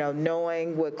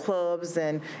 knowing what clubs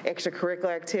and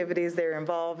extracurricular activities they're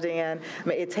involved in. I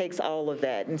mean, it takes all of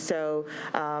that. And so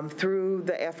through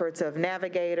the efforts of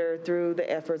Navigator, through the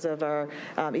efforts of our,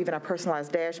 even our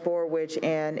personalized dashboard, which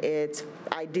in its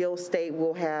ideal state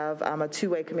will have a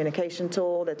two-way communication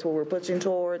tool. That's what we're pushing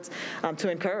towards to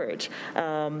encourage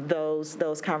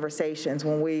those conversations.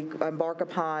 When we embark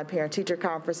upon parent-teacher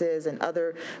conferences and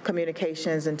other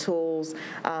communications and tools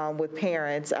with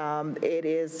parents, it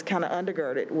is kind of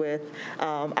undergirded with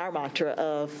our mantra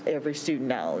of every student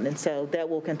known. And so that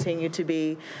will continue to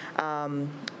be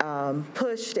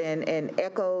pushed and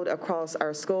echoed across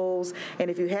our schools. And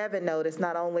if you haven't noticed,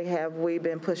 not only have we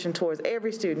been pushing towards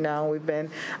every student known, we've been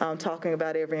talking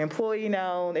about every employee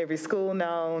known, every school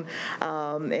known.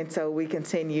 And so we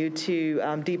continue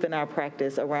to deepen our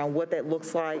practice around what that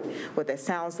looks like, what that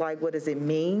sounds like, what does it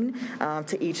mean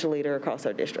to each leader across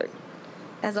our district.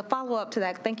 As a follow-up to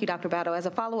that, thank you, Dr. Battle. As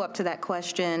a follow-up to that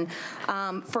question,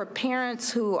 for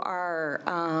parents who are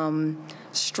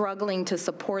struggling to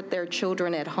support their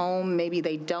children at home, maybe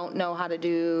they don't know how to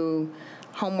do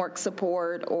homework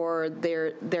support, or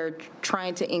they're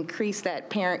trying to increase that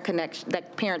parent connection,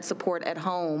 that parent support at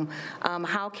home.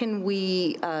 How can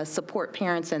we support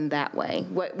parents in that way?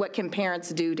 What can parents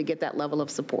do to get that level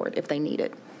of support if they need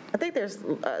it? I think there's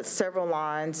several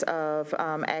lines of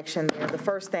action there. The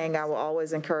first thing I will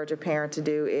always encourage a parent to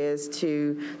do is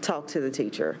to talk to the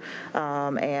teacher.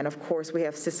 And of course, we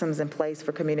have systems in place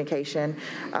for communication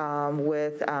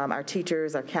with our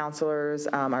teachers, our counselors,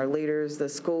 our leaders. The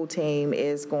school team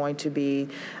is going to be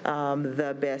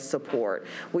the best support.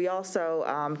 We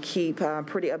also keep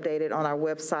pretty updated on our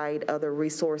website, other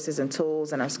resources and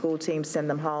tools, and our school team send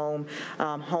them home.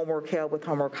 Homework help with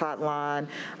Homework Hotline,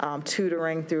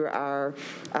 tutoring through our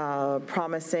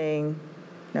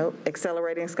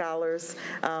Accelerating Scholars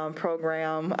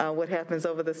program, what happens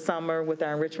over the summer with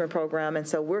our enrichment program. And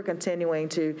so we're continuing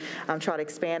to try to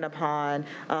expand upon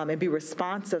and be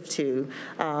responsive to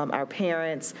our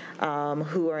parents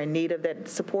who are in need of that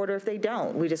support, or if they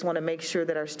don't. We just want to make sure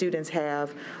that our students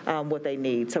have what they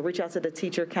need. So reach out to the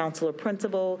teacher, counselor,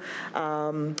 principal,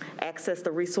 access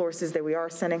the resources that we are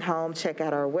sending home, check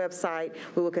out our website.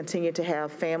 We will continue to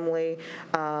have family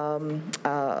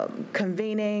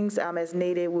convenings as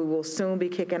needed. We will soon be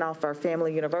kicking off our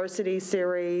Family University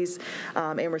series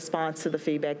in response to the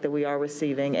feedback that we are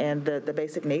receiving and the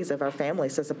basic needs of our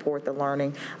families to support the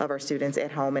learning of our students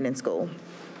at home and in school.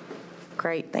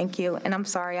 Great, thank you. And I'm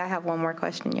sorry, I have one more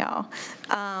question, y'all.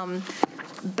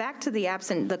 Back to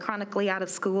the chronically out of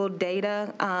school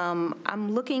data.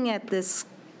 I'm looking at this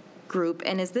group,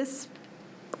 and is this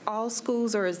all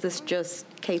schools, or is this just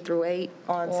K through 8?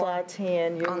 On slide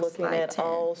 10, you're looking at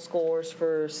all scores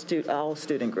for all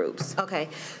student groups. Okay,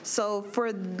 so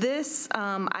for this,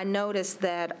 I noticed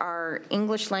that our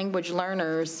English language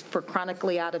learners for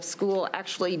chronically out of school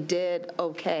actually did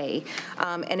okay,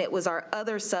 and it was our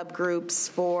other subgroups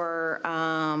for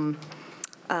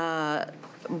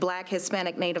Black,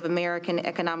 Hispanic, Native American,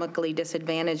 economically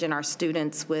disadvantaged, and our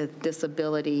students with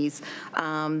disabilities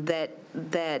that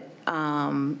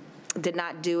did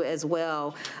not do as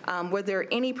well. Were there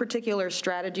any particular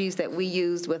strategies that we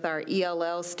used with our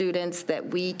ELL students that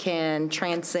we can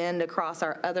transcend across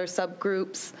our other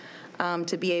subgroups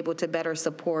to be able to better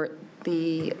support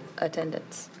the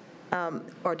attendance?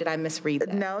 Or did I misread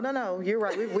that? No, you're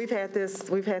right. We've had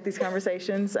these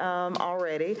conversations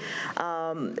already.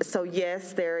 So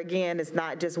yes, there again is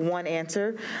not just one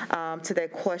answer to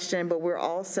that question, but we're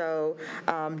also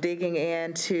digging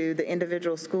into the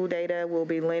individual school data. We'll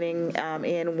be leaning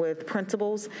in with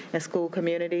principals and school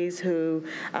communities who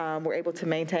were able to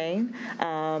maintain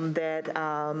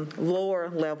that lower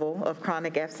level of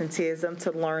chronic absenteeism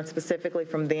to learn specifically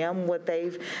from them what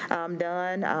they've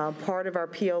done. Part of our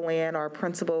PLN, our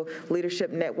Principal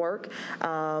Leadership Network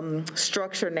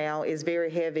structure now is very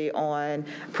heavy on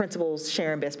principals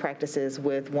sharing best practices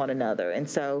with one another. And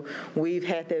so we've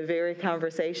had that very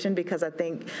conversation because I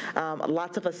think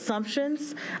lots of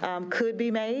assumptions could be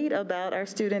made about our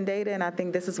student data, and I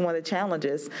think this is one of the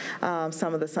challenges,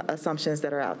 some of the assumptions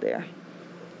that are out there.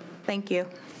 Thank you.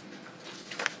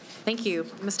 Thank you.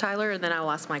 Ms. Tyler, and then I will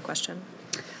ask my question.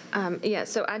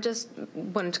 So I just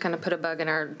wanted to kind of put a bug in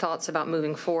our thoughts about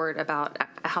moving forward about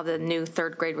how the new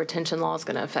third grade retention law is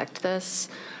going to affect this,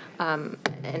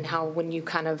 and how when you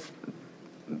kind of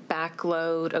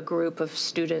backload a group of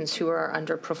students who are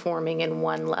underperforming in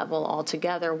one level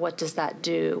altogether, what does that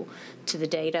do to the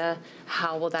data?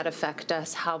 How will that affect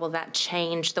us? How will that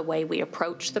change the way we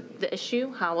approach the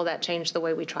issue? How will that change the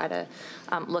way we try to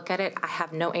look at it? I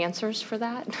have no answers for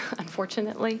that,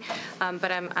 unfortunately,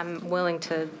 but I'm willing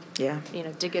to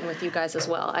dig in with you guys as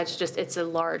well. It's a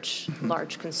large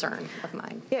concern of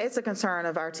mine. Yeah, it's a concern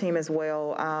of our team as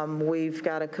well. We've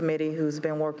got a committee who's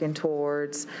been working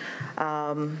towards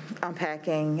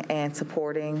unpacking and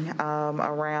supporting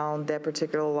around that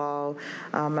particular law.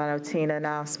 I know Tina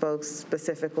now spoke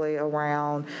specifically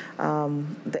around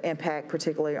the impact,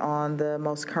 particularly on the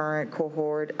most current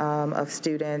cohort of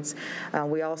students.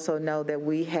 We also know that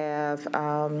we have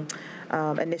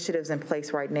initiatives in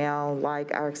place right now,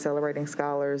 like our Accelerating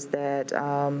Scholars, that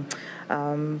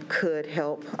could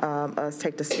help us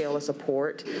take the scale of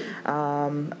support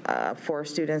for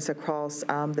students across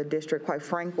the district. Quite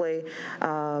frankly,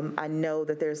 I know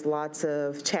that there's lots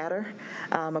of chatter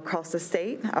across the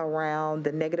state around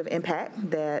the negative impact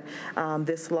that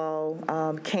this law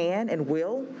can and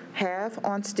will have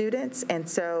on students. And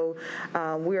so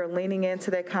we are leaning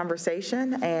into that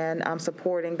conversation, and I'm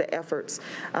supporting the efforts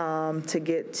to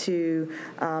get to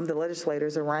the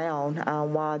legislators around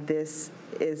why this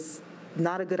is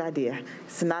not a good idea.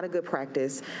 It's not a good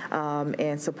practice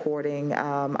in supporting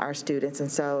our students.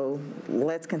 And so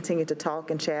let's continue to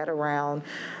talk and chat around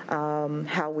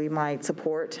how we might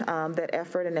support that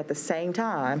effort. And at the same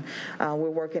time,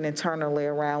 we're working internally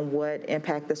around what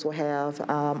impact this will have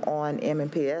on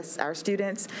MNPS, our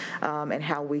students, and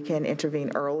how we can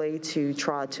intervene early to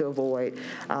try to avoid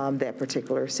that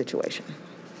particular situation.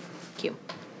 Thank you.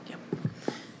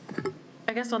 Yeah.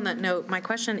 I guess on that note, my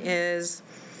question is,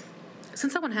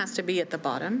 since someone has to be at the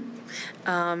bottom,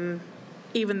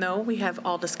 even though we have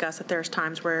all discussed that there's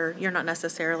times where you're not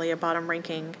necessarily a bottom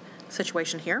ranking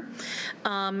situation here,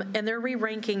 and they're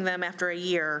re-ranking them after a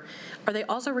year, are they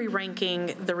also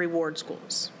re-ranking the reward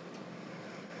schools?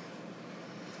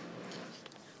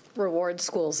 Reward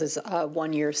schools is a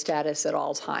one-year status at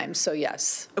all times, so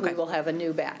yes, we will have a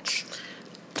new batch.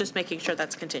 Just making sure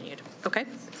that's continued. Okay.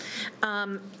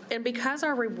 And because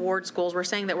our reward schools, we're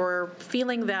saying that we're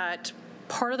feeling that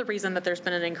part of the reason that there's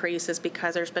been an increase is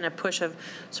because there's been a push of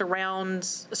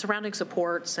surrounding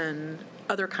supports and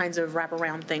other kinds of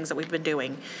wraparound things that we've been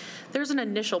doing. There's an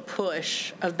initial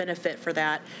push of benefit for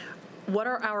that. What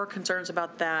are our concerns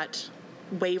about that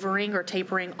wavering or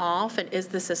tapering off, and is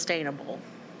this sustainable?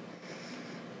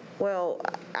 Well,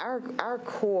 our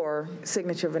core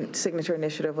signature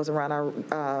initiative was around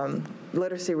our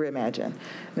Literacy Reimagined.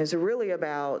 And it's really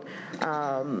about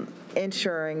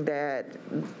ensuring that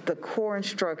the core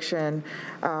instruction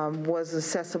was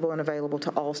accessible and available to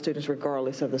all students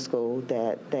regardless of the school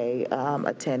that they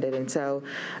attended. And so,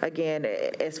 again,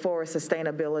 as far as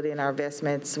sustainability in our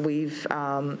investments, we've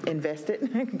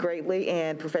invested greatly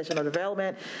in professional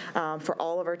development for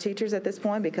all of our teachers at this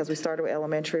point, because we started with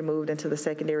elementary, moved into the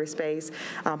secondary space.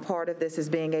 Part of this is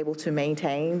being able to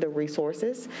maintain the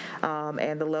resources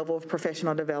and the level of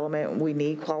professional development we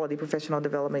need, quality professional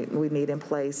development we need in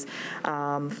place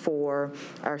for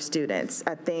our students.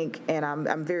 I think, and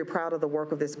I'm very proud of the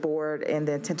work of this board and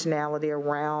the intentionality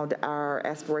around our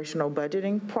aspirational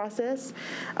budgeting process.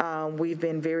 We've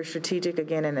been very strategic,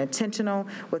 again, and intentional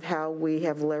with how we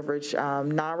have leveraged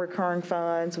non-recurring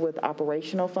funds with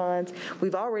operational funds.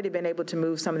 We've already been able to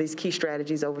move some of these key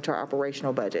strategies over to our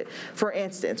operational budget. For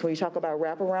instance, when you talk about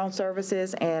wraparound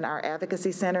services and our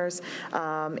advocacy centers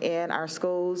in our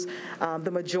schools,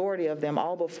 the majority of them,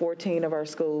 all but 14 of our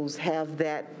schools, have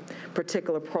that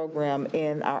particular program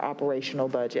in our operational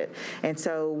budget. And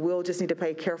so we'll just need to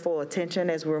pay careful attention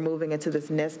as we're moving into this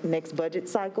next budget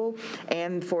cycle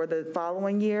and for the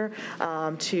following year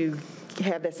to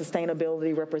have that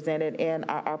sustainability represented in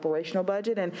our operational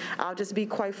budget. And I'll just be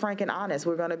quite frank and honest.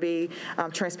 We're going to be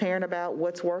transparent about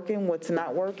what's working, what's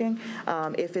not working.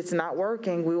 If it's not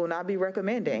working, we will not be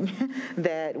recommending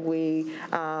that we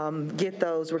get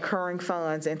those recurring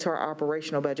funds into our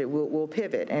operational budget. We'll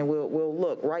pivot and we'll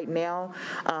look. Right now,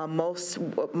 most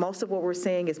of what we're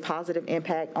seeing is positive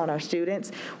impact on our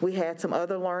students. We had some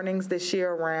other learnings this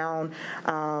year around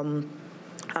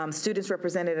students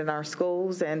represented in our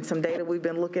schools, and some data we've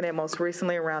been looking at most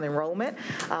recently around enrollment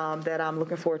that I'm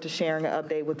looking forward to sharing an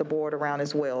update with the board around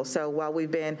as well. So while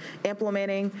we've been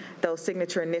implementing those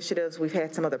signature initiatives, we've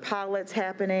had some other pilots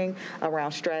happening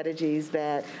around strategies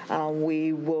that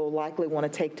we will likely want to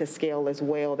take to scale as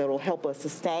well that will help us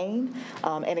sustain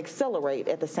and accelerate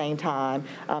at the same time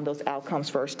those outcomes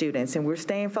for our students. And we're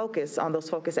staying focused on those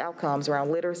focused outcomes around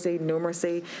literacy,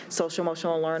 numeracy, social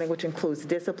emotional learning, which includes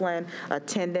discipline,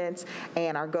 attendance,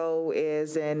 and our goal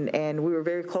is, and we were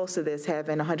very close to this,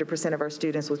 having 100% of our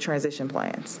students with transition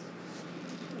plans.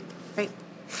 Great.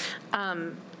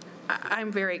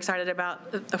 I'm very excited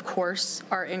about, of course,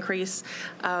 our increase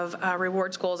of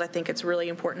reward schools. I think it's really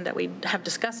important that we have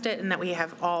discussed it and that we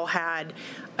have all had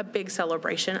a big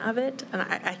celebration of it. And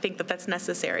I think that that's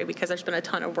necessary because there's been a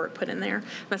ton of work put in there.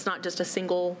 That's not just a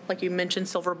single, like you mentioned,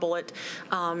 silver bullet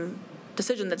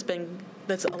decision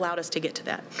that's allowed us to get to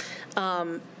that.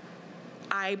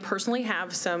 I personally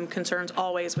have some concerns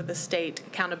always with the state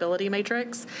accountability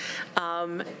matrix.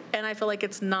 And I feel like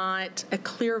it's not a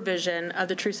clear vision of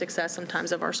the true success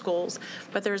sometimes of our schools.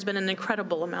 But there's been an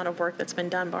incredible amount of work that's been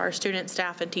done by our students,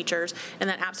 staff, and teachers, and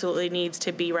that absolutely needs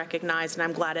to be recognized, and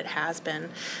I'm glad it has been.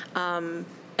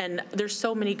 And there's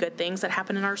so many good things that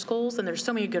happen in our schools, and there's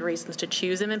so many good reasons to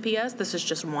choose MNPS. This is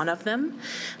just one of them.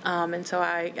 And so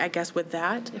I guess with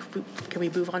that, can we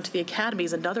move on to the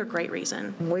academies? Another great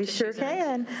reason. We sure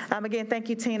can. Again, thank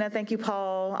you, Tina. Thank you,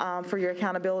 Paul, for your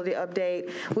accountability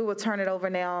update. We will turn it over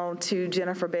now to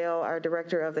Jennifer Bell, our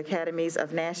Director of the Academies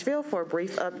of Nashville, for a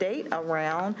brief update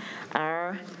around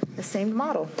our esteemed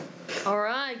model. All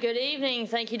right, good evening.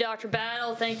 Thank you, Dr.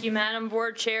 Battle. Thank you, Madam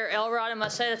Board Chair Elrod. I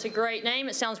must say that's a great name.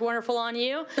 It sounds wonderful on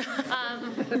you. For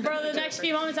the next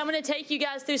few moments, I'm going to take you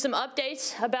guys through some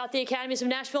updates about the Academies of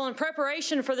Nashville. In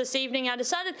preparation for this evening, I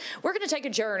decided we're going to take a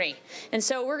journey. And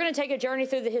so we're going to take a journey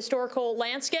through the historical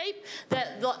landscape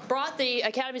that brought the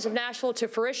Academies of Nashville to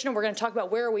fruition. And we're going to talk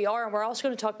about where we are, and we're also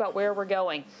going to talk about where we're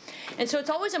going. And so it's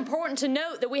always important to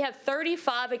note that we have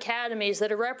 35 academies that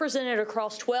are represented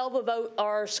across 12 of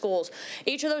our schools.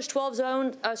 Each of those 12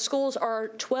 zoned schools are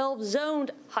 12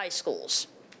 zoned high schools.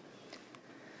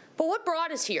 But what brought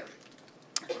us here?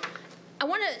 I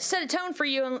want to set a tone for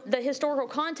you in the historical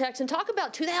context and talk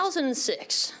about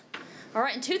 2006. All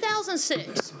right, in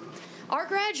 2006, our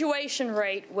graduation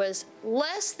rate was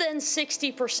less than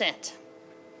 60%.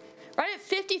 Right at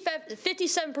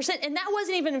 57%, and that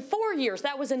wasn't even in 4 years,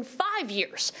 that was in 5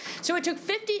 years. So it took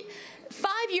 5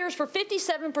 years for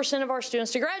 57% of our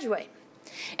students to graduate.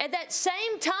 At that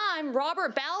same time,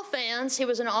 Robert Balfans, he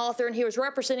was an author and he was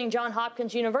representing Johns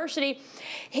Hopkins University,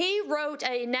 he wrote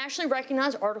a nationally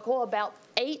recognized article about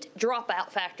 8 dropout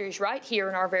factories right here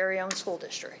in our very own school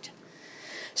district.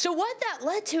 So what that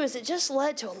led to is it just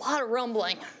led to a lot of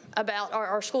rumbling about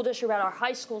our school district, about our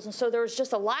high schools, and so there was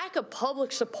just a lack of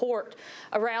public support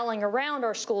rallying around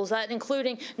our schools, that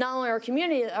including not only our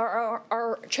community,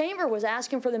 our chamber was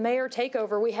asking for the mayor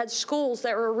takeover. We had schools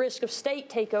that were at risk of state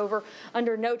takeover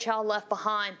under No Child Left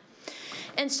Behind.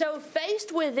 And so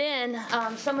faced within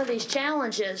some of these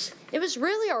challenges, it was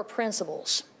really our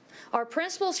principals. Our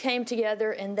principals came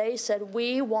together and they said,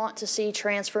 we want to see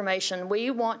transformation.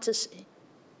 We want to see...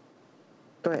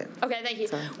 Go ahead. Okay, thank you.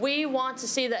 Sorry. We want to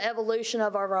see the evolution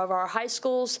of our high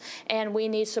schools, and we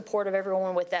need support of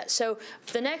everyone with that. So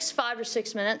for the next 5 or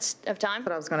 6 minutes of time.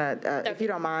 But I was going to, if you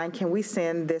don't mind, can we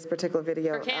send this particular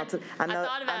video out to, I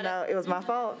thought about it was my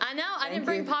fault. I know, I didn't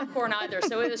bring popcorn either,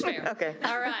 so it was fair. Okay.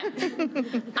 All right.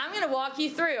 I'm going to walk you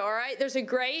through, all right? There's a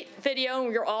great video,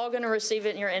 and you're all going to receive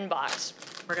it in your inbox.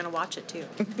 We're going to watch it, too.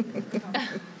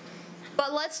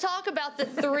 But let's talk about the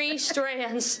 3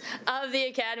 strands of the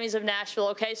Academies of Nashville,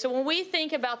 okay? So when we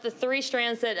think about the 3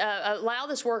 strands that allow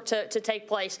this work to take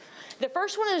place, the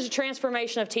first one is a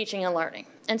transformation of teaching and learning.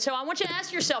 And so I want you to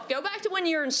ask yourself, go back to when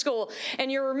you were in school,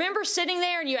 and you remember sitting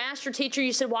there and you asked your teacher,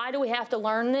 you said, why do we have to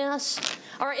learn this?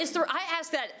 All right, I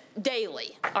ask that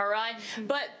daily, all right?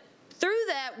 But through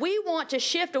that, we want to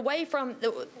shift away from,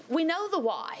 we know the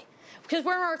why. Because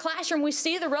we're in our classroom, we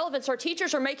see the relevance. Our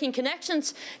teachers are making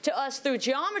connections to us through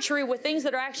geometry with things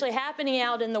that are actually happening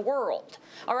out in the world.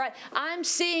 All right, I'm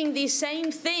seeing these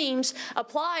same themes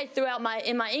applied throughout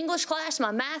in my English class,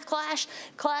 my math class,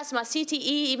 my CTE,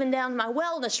 even down to my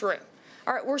wellness room.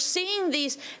 All right, we're seeing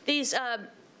the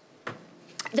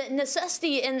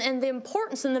necessity and the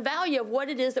importance and the value of what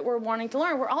it is that we're wanting to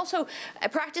learn. We're also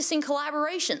practicing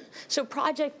collaboration, so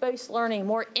project-based learning,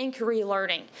 more inquiry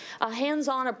learning, a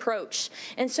hands-on approach.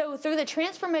 And so through the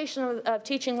transformation of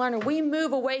teaching and learning, we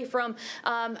move away from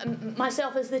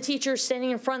myself as the teacher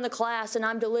standing in front of the class and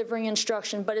I'm delivering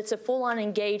instruction, but it's a full-on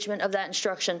engagement of that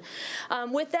instruction.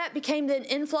 With that became the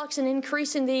influx and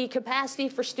increasing the capacity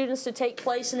for students to take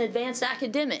place in advanced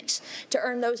academics, to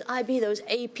earn those IB, those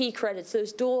AP credits,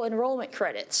 those dual enrollment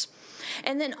credits.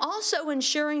 And then also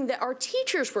ensuring that our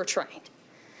teachers were trained.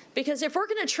 Because if we're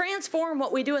going to transform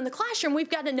what we do in the classroom, we've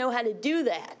got to know how to do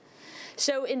that.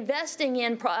 So investing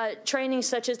in training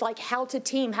such as like how to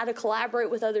team, how to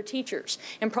collaborate with other teachers,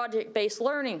 and project-based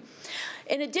learning.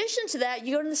 In addition to that,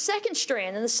 you go to the second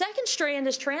strand, and the second strand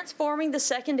is transforming the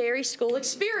secondary school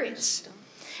experience.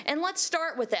 And let's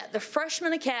start with that, the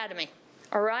Freshman Academy,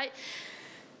 all right?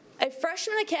 A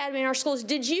freshman academy in our schools,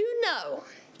 did you know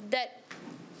that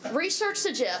research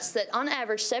suggests that on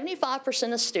average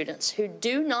 75% of students who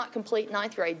do not complete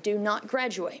 9th grade do not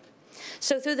graduate?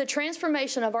 So through the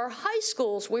transformation of our high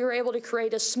schools, we were able to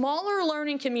create a smaller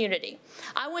learning community.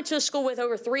 I went to a school with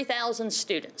over 3,000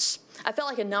 students. I felt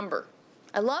like a number.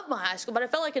 I love my high school, but I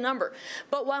felt like a number.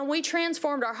 But when we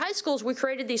transformed our high schools, we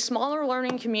created these smaller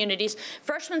learning communities,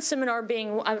 freshman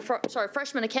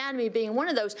academy being one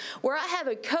of those, where I have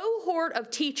a cohort of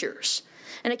teachers,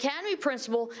 an academy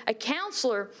principal, a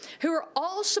counselor, who are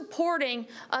all supporting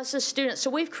us as students. So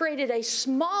we've created a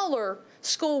smaller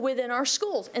school within our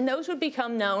schools, and those would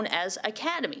become known as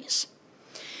academies.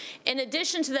 In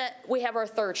addition to that, we have our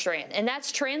third strand, and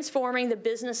that's transforming the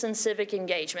business and civic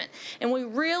engagement. And we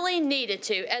really needed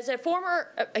to, as a former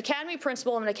academy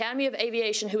principal of an Academy of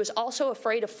Aviation who is also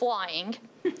afraid of flying,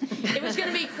 it was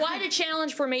going to be quite a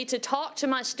challenge for me to talk to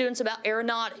my students about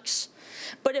aeronautics.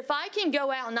 But if I can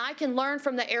go out and I can learn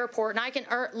from the airport, and I can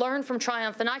learn from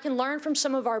Triumph, and I can learn from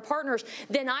some of our partners,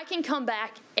 then I can come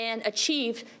back and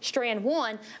achieve strand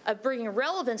one of bringing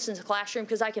relevance into the classroom,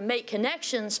 because I can make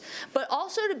connections, but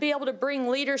also to be able to bring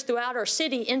leaders throughout our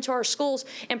city into our schools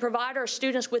and provide our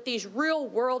students with these real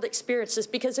world experiences.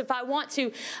 Because if I want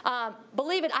to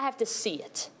believe it, I have to see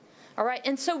it. All right,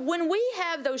 and so when we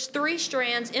have those three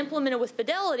strands implemented with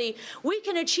fidelity, we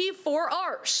can achieve 4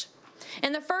 R's.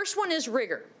 And the first one is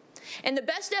rigor. And the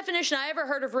best definition I ever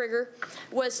heard of rigor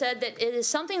was said that it is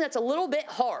something that's a little bit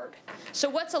hard. So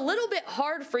what's a little bit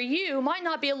hard for you might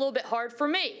not be a little bit hard for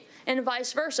me, and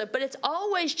vice versa. But it's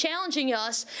always challenging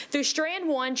us through strand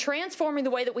one, transforming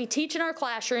the way that we teach in our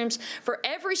classrooms for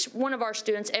every one of our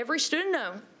students, every student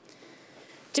known,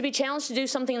 to be challenged to do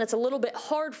something that's a little bit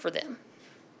hard for them.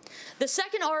 The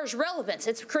second R is relevance.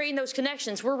 It's creating those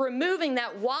connections. We're removing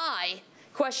that why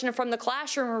question from the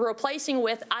classroom and replacing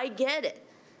with, I get it.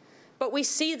 But we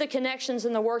see the connections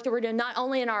in the work that we're doing, not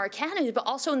only in our academies, but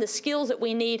also in the skills that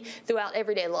we need throughout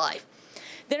everyday life.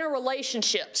 Then our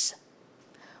relationships.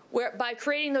 Where by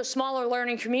creating those smaller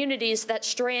learning communities, that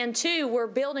strand two, we're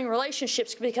building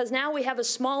relationships, because now we have a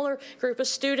smaller group of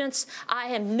students. I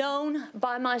am known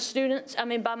by my students,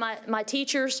 by my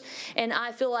teachers, and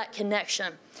I feel that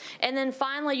connection. And then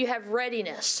finally, you have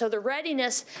readiness. So the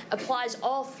readiness applies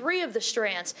all 3 of the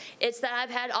strands. It's that I've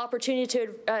had opportunity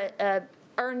to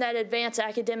earn that advanced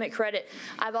academic credit.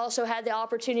 I've also had the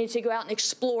opportunity to go out and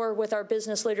explore with our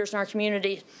business leaders in our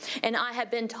community. And I have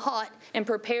been taught and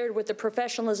prepared with the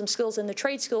professionalism skills and the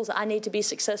trade skills that I need to be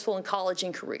successful in college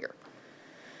and career.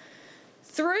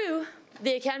 Through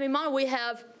the academy model, we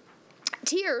have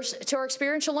tiers to our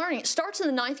experiential learning. It starts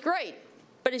in the 9th grade.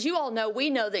 But as you all know, we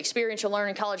know the experiential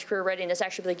learning, college career readiness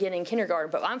actually begin in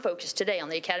kindergarten, but I'm focused today on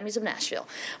the academies of Nashville.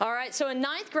 All right, so in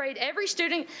 9th grade, every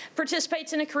student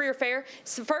participates in a career fair.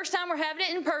 It's the first time we're having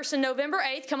it in person, November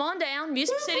 8th. Come on down,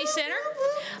 Music City Center.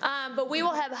 But we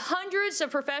will have hundreds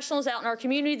of professionals out in our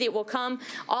community that will come.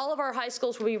 All of our high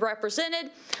schools will be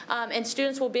represented, and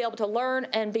students will be able to learn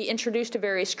and be introduced to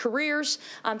various careers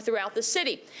throughout the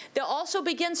city. They'll also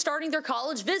begin starting their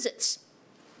college visits.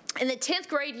 In the 10th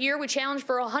grade year, we challenge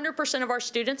for 100% of our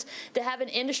students to have an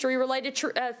industry-related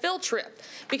field trip.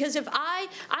 Because if I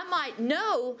might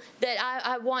know that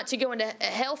I want to go into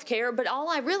healthcare, but all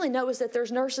I really know is that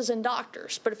there's nurses and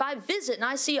doctors. But if I visit and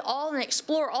I see all and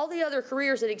explore all the other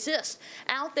careers that exist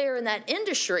out there in that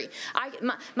industry,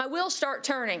 my wheels start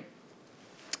turning.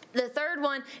 The third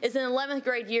one is in 11th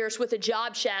grade years with the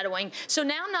job shadowing. So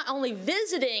now I'm not only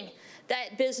visiting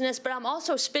that business, but I'm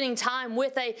also spending time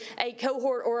with a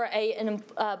cohort or an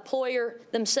employer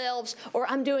themselves, or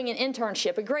I'm doing an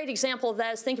internship. A great example of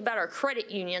that is think about our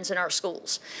credit unions in our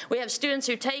schools. We have students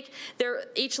who take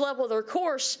each level of their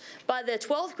course. By the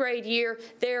 12th grade year,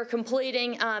 they're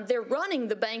completing, they're running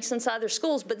the banks inside their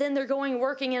schools, but then they're going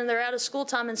working in their out of school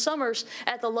time in summers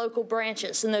at the local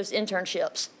branches in those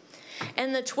internships.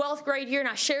 And the 12th grade year, and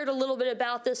I shared a little bit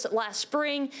about this last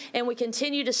spring, and we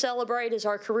continue to celebrate as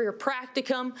our career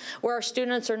practicum, where our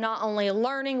students are not only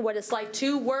learning what it's like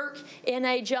to work in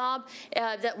a job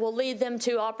that will lead them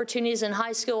to opportunities in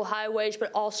high skill, high wage,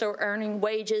 but also earning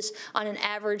wages on an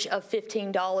average of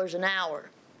 $15 an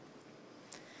hour.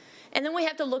 And then we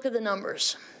have to look at the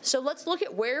numbers. So let's look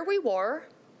at where we were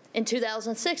in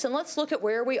 2006, and let's look at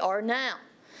where we are now.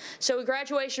 So a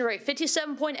graduation rate,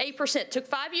 57.8%. Took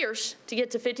 5 years to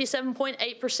get to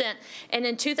 57.8%. And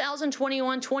in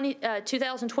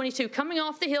 2022, coming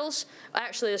off the hills,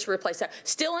 actually let's replace that,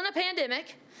 still in a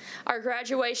pandemic, our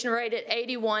graduation rate at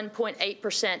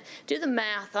 81.8%. Do the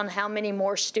math on how many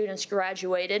more students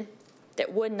graduated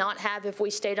that would not have if we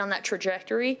stayed on that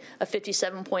trajectory of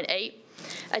 57.8.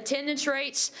 Attendance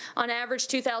rates, on average,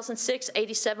 2006,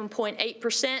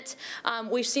 87.8%.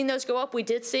 We've seen those go up. We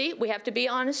have to be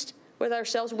honest with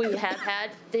ourselves, we have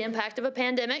had the impact of a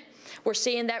pandemic. We're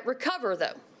seeing that recover,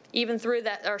 though. even through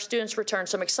that our students return.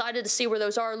 So I'm excited to see where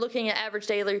those are. Looking at average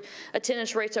daily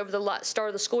attendance rates over the start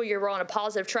of the school year, we're on a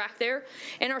positive track there.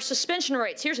 And our suspension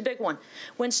rates, here's a big one.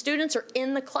 When students are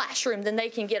in the classroom, then they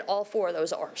can get all 4 of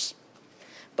those R's.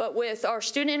 But with our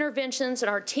student interventions and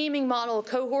our teaming model,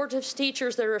 cohort of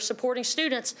teachers that are supporting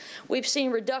students, we've seen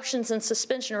reductions in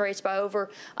suspension rates by over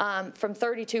from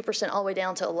 32% all the way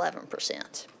down to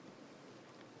 11%.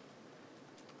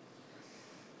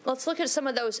 Let's look at some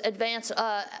of those advanced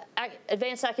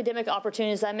academic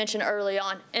opportunities that I mentioned early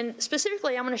on. And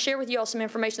specifically, I'm going to share with you all some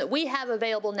information that we have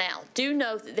available now. Do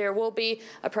note that there will be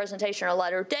a presentation or a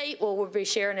later date where we'll be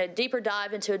sharing a deeper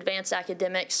dive into advanced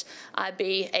academics,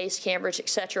 IB, ACE, Cambridge, et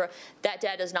cetera. That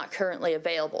data is not currently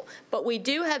available. But we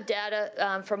do have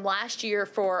data from last year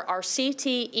for our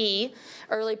CTE,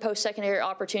 early post-secondary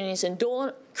opportunities in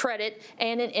dual credit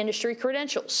and in industry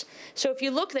credentials. So if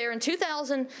you look there, in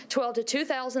 2012 to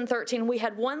 2013, we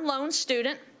had one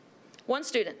student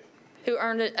who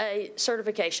earned a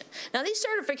certification. Now, these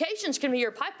certifications can be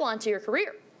your pipeline to your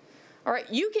career. All right,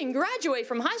 you can graduate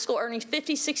from high school earning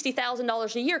 $50,000,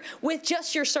 $60,000 a year with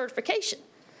just your certification.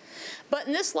 But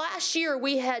in this last year,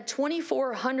 we had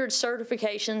 2,400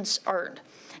 certifications earned.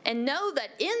 And know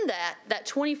that in that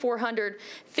 2,400,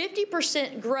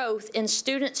 50% growth in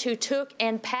students who took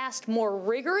and passed more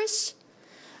rigorous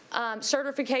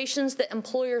certifications that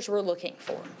employers were looking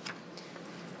for.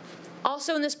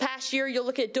 Also in this past year, you'll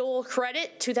look at dual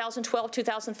credit, 2012,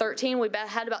 2013, we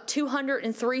had about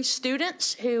 203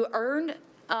 students who earned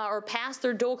or passed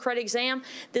their dual credit exam.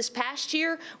 This past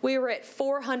year, we were at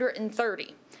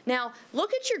 430. Now,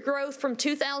 look at your growth from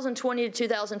 2020 to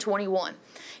 2021.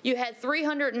 You had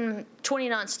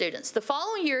 329 students. The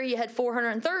following year, you had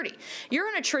 430. You're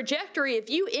on a trajectory. If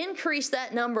you increase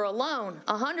that number alone,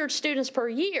 100 students per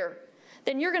year,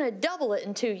 then you're going to double it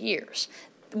in 2 years.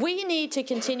 We need to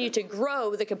continue to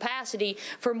grow the capacity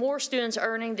for more students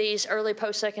earning these early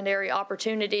post-secondary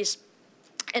opportunities.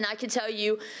 And I can tell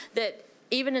you that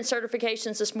even in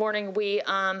certifications this morning, we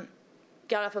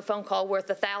got off a phone call with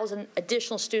 1,000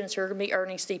 additional students who are going to be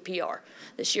earning CPR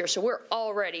this year. So we're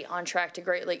already on track to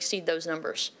greatly exceed those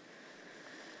numbers.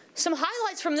 Some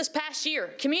highlights from this past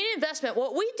year. Community investment.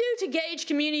 What we do to gauge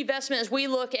community investment is we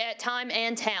look at time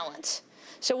and talent.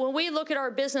 So when we look at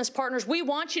our business partners, we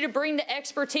want you to bring the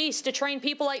expertise to train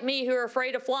people like me who are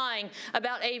afraid of flying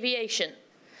about aviation.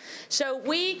 So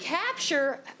we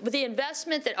capture the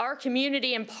investment that our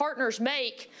community and partners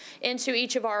make into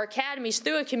each of our academies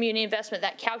through a community investment,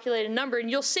 that calculated number,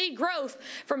 and you'll see growth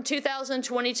from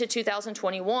 2020 to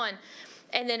 2021.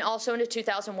 And then also into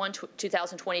 2001 to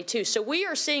 2022. So we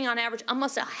are seeing on average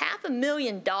almost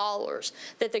 $500,000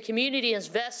 that the community is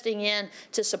investing in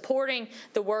to supporting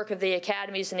the work of the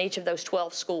academies in each of those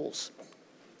 12 schools.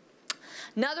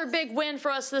 Another big win for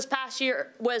us this past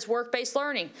year was work-based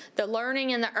learning, the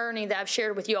learning and the earning that I've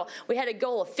shared with you all. We had a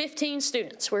goal of 15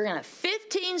 students. We're going to have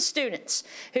 15 students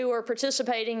who are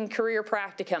participating in career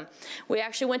practicum. We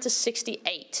actually went to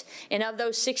 68, and of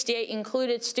those 68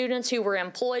 included students who were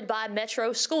employed by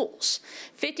metro schools.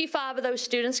 55 of those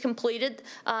students completed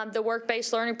the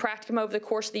work-based learning practicum over the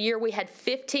course of the year. We had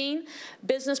 15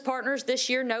 business partners. This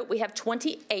year, note, we have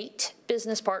 28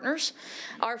 business partners.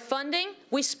 Our funding,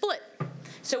 we split.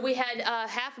 So we had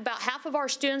about half of our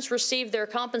students received their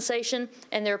compensation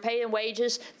and their pay and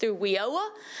wages through WIOA,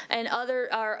 and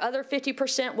our other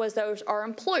 50% was our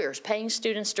employers paying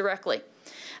students directly.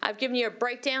 I've given you a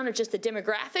breakdown of just the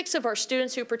demographics of our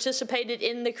students who participated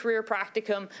in the career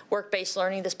practicum work-based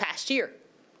learning this past year.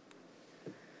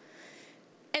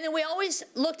 And then we always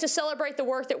look to celebrate the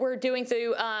work that we're doing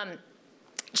through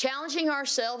challenging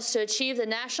ourselves to achieve the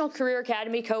National Career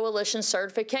Academy Coalition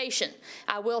certification.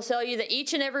 I will tell you that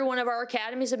each and every one of our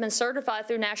academies have been certified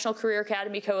through National Career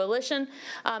Academy Coalition.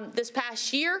 This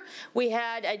past year, we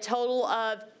had a total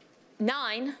of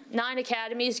nine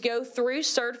academies go through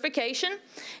certification,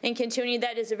 and continuing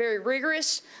that is a very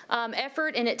rigorous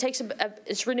effort, and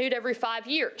it's renewed every 5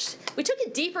 years. We took a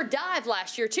deeper dive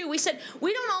last year too. We said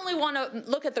we don't only want to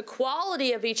look at the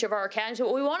quality of each of our academies,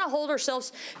 but we want to hold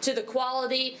ourselves to the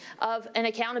quality of and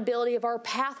accountability of our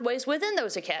pathways within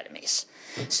those academies.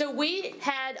 So we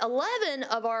had 11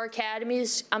 of our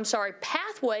pathways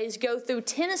go through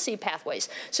Tennessee pathways.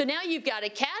 So now you've got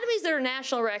academies that are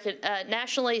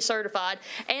nationally certified,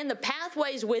 and the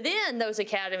pathways within those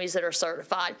academies that are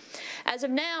certified. As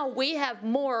of now, we have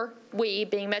more, we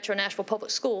being Metro Nashville Public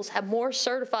Schools, have more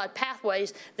certified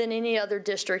pathways than any other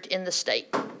district in the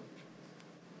state.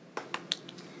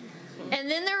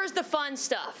 And then there is the fun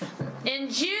stuff.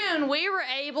 In June, we were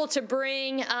able to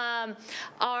bring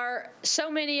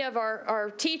so many of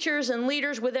our teachers and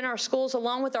leaders within our schools,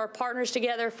 along with our partners,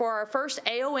 together for our first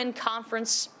AON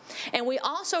conference. And we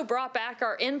also brought back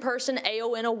our in-person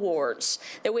AON awards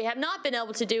that we have not been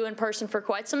able to do in person for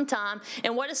quite some time.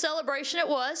 And what a celebration it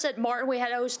was. At Martin, we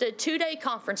had hosted a 2-day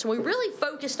conference, and we really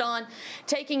focused on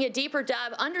taking a deeper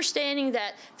dive, understanding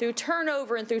that through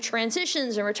turnover and through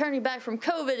transitions and returning back from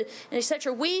COVID and et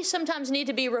cetera, we sometimes need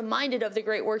to be reminded of the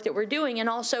great work that we're doing, and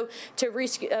also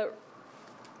to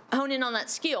hone in on that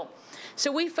skill.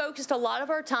 So we focused a lot of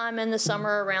our time in the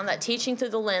summer around that teaching through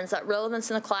the lens, that relevance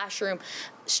in the classroom,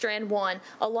 strand 1,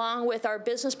 along with our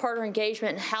business partner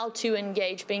engagement and how to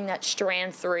engage being that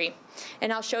strand 3.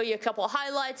 And I'll show you a couple of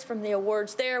highlights from the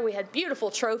awards there. We had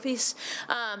beautiful trophies,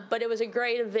 but it was a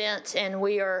great event, and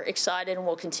we are excited and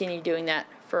we'll continue doing that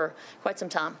for quite some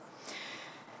time.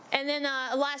 And then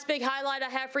a last big highlight I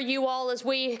have for you all is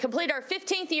we completed our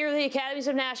 15th year of the Academies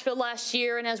of Nashville last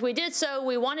year, and as we did so,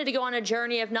 we wanted to go on a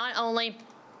journey of not only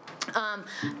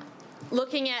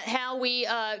looking at how we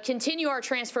continue our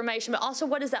transformation, but also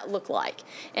what does that look like.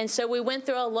 And so we went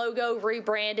through a logo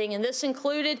rebranding, and this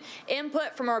included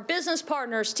input from our business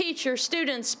partners, teachers,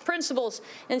 students, principals,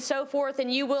 and so forth. And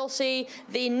you will see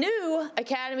the new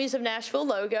Academies of Nashville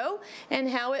logo and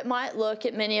how it might look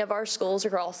at many of our schools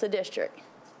across the district.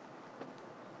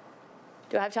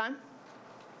 Do I have time?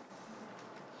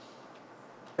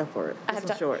 Go for it. I have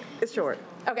time. Short. It's short.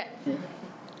 Okay.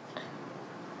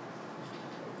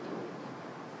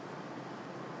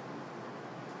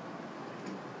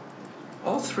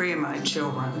 All 3 of my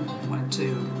children went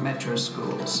to metro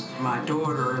schools. My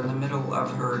daughter, in the middle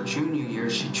of her junior year,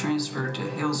 she transferred to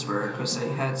Hillsborough because they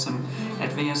had some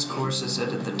advanced courses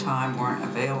that at the time weren't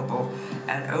available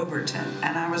at Overton.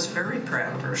 And I was very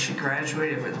proud of her. She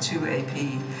graduated with 2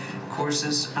 AP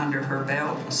courses under her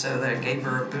belt, so that gave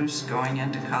her a boost going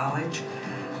into college.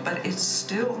 But it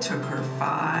still took her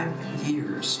 5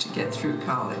 years to get through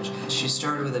college. She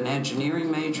started with an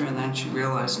engineering major, and then she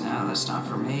realized, no, that's not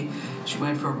for me. She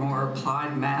went for a more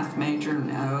applied math major.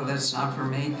 No, that's not for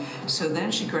me. So then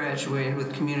she graduated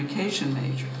with communication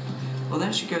major. Well,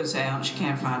 then she goes out and she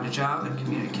can't find a job in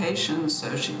communications,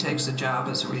 so she takes a job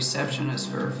as a receptionist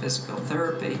for a physical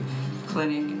therapy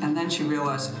clinic, and then she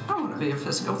realized, I want to be a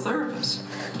physical therapist.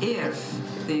 If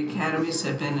the academies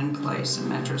had been in place in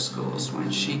metro schools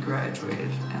when she graduated,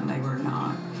 and they were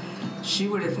not, she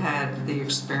would have had the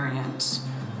experience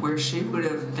where she would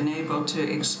have been able to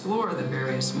explore the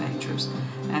various majors.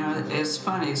 And it's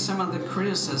funny, some of the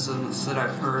criticisms that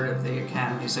I've heard of the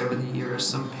academies over the years,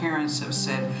 some parents have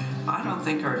said, I don't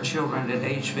think our children at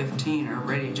age 15 are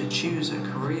ready to choose a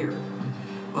career.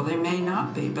 Well, they may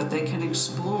not be, but they can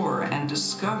explore and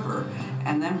discover,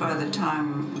 and then by the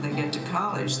time they get to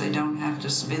college, they don't have to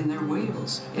spin their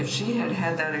wheels. If she had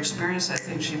had that experience, I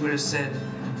think she would have said,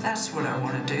 that's what I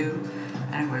want to do,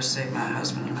 and it would have saved my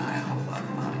husband and I a whole lot of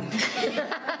money.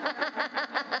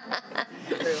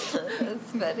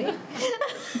 That's funny. I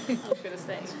was going to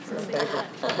say.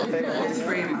 All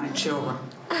 3 of my children.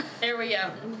 There we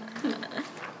go.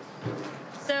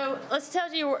 So let's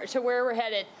tell you to where we're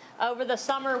headed. Over the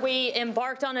summer, we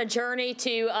embarked on a journey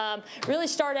to really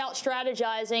start out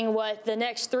strategizing what the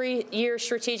next 3-year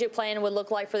strategic plan would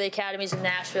look like for the Academies of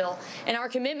Nashville, and our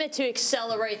commitment to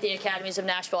accelerate the Academies of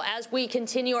Nashville as we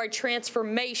continue our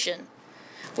transformation.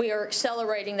 We are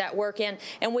accelerating that work in.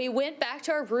 And we went back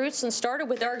to our roots and started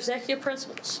with our executive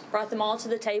principals, brought them all to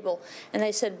the table. And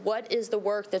they said, what is the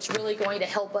work that's really going to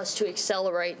help us to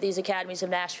accelerate these Academies of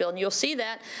Nashville? And you'll see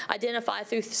that identified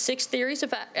through 6 theories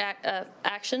of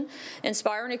action: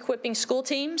 inspiring and equipping school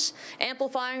teams,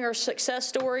 amplifying our success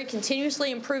story,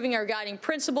 continuously improving our guiding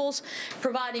principles,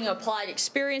 providing applied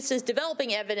experiences,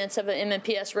 developing evidence of an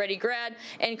MNPS ready grad,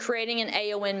 and creating an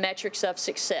AON metrics of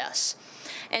success.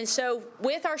 And so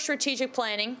with our strategic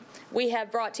planning, we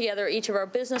have brought together each of our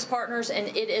business partners, and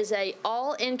it is a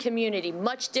all-in community,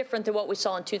 much different than what we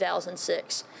saw in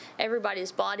 2006. Everybody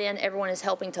is bought in. Everyone is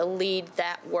helping to lead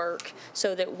that work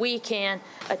so that we can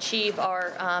achieve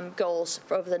our goals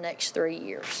for over the next 3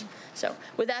 years. So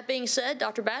with that being said,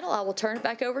 Dr. Battle, I will turn it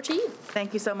back over to you.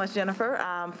 Thank you so much, Jennifer,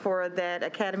 for that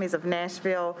Academies of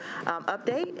Nashville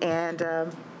update. And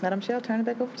Madam Chair, I'll turn it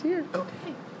back over to you.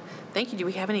 Okay. Thank you. Do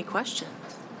we have any questions?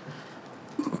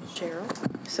 Cheryl?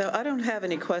 So I don't have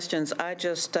any questions. I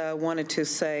just wanted to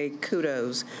say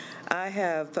kudos.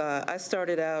 I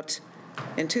started out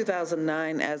in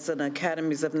 2009 as an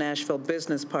Academies of Nashville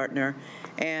business partner,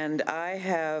 and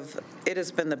it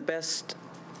has been the best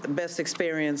best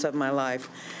experience of my life.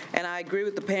 And I agree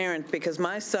with the parent because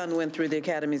my son went through the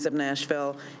academies of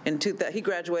Nashville. He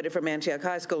graduated from Antioch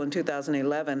High School in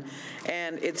 2011,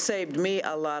 and it saved me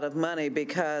a lot of money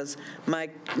because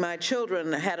my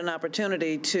children had an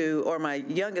opportunity to, or my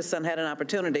youngest son had an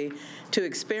opportunity to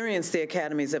experience the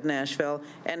academies of Nashville,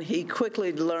 and he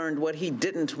quickly learned what he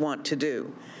didn't want to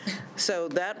do. So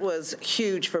that was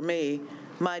huge for me.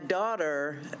 My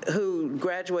daughter, who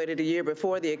graduated a year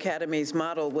before the Academy's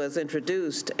model was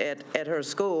introduced at her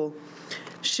school,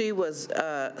 she was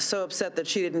so upset that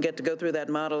she didn't get to go through that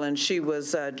model, and she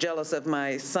was jealous of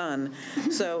my son.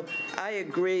 So I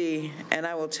agree, and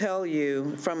I will tell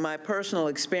you from my personal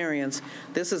experience,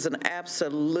 this is an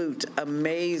absolute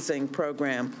amazing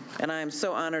program, and I am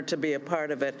so honored to be a part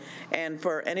of it. And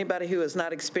for anybody who has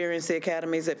not experienced the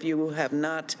academies, if you have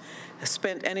not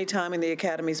spent any time in the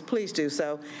academies, please do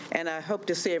so. And I hope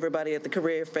to see everybody at the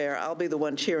career fair. I'll be the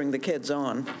one cheering the kids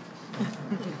on.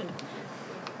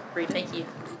 Great, thank you.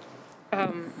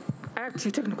 I have two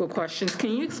technical questions.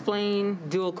 Can you explain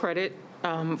dual credit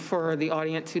for the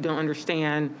audience who don't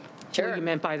understand what you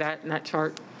meant by that in that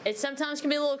chart? It sometimes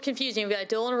can be a little confusing. We've got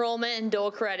dual enrollment and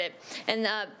dual credit. And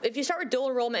if you start with dual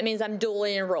enrollment, it means I'm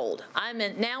dually enrolled. I'm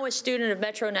now a student of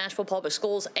Metro Nashville Public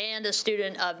Schools and a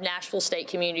student of Nashville State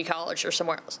Community College or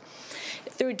somewhere else.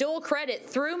 Through dual credit,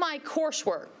 through my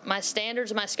coursework, my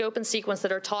standards, my scope and sequence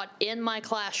that are taught in my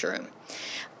classroom,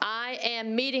 I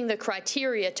am meeting the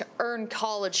criteria to earn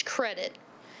college credit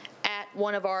at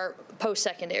one of our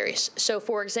post-secondaries. So,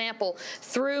 for example,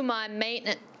 through my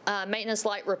maintenance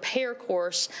light repair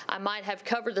course, I might have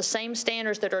covered the same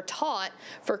standards that are taught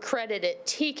for credit at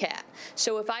TCAT.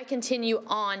 So if I continue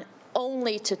on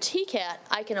only to TCAT,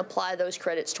 I can apply those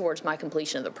credits towards my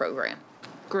completion of the program.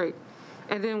 Great.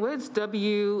 And then what's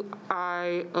WIOA?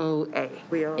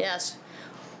 Yes.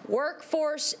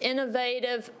 Workforce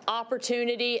Innovative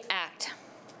Opportunity Act.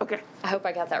 Okay. I hope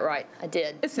I got that right. I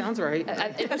did. It sounds right. You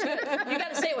got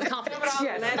to say it with confidence.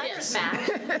 Yes.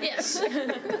 Yes.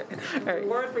 All right.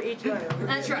 Word for each letter.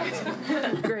 That's right.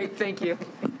 Great. Thank you.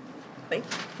 Thank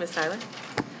you. Ms. Tyler?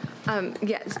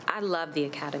 Yes, I love the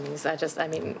academies. I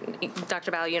mean,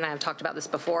 Dr. Battle, you and I have talked about this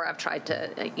before. I've tried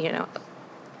to,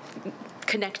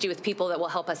 connect you with people that will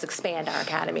help us expand our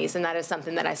academies, and that is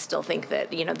something that I still think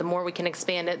that, the more we can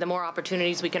expand it, the more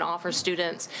opportunities we can offer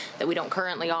students that we don't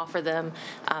currently offer them,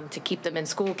 to keep them in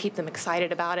school, keep them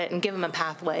excited about it, and give them a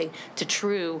pathway to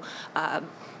true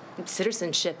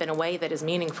citizenship in a way that is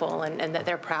meaningful and that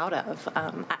they're proud of.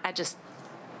 I just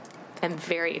am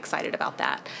very excited about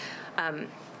that.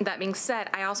 That being said,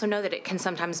 I also know that it can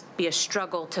sometimes be a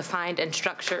struggle to find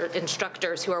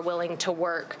instructors who are willing to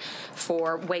work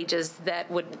for wages that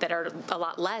are a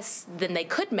lot less than they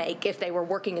could make if they were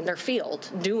working in their field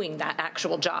doing that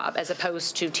actual job, as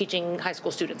opposed to teaching high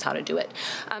school students how to do it.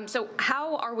 So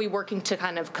how are we working to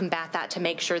kind of combat that, to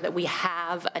make sure that we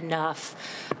have enough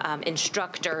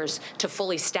instructors to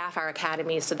fully staff our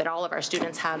academies so that all of our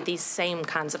students have these same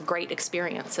kinds of great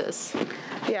experiences?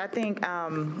 Yeah, I think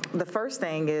the first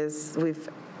thing is we've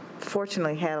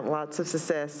fortunately had lots of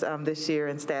success this year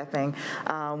in staffing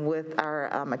with our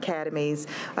academies.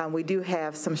 We do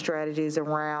have some strategies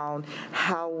around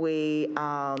how we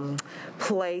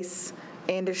place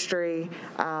industry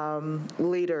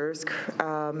leaders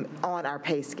on our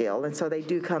pay scale, and so they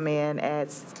do come in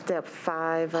at step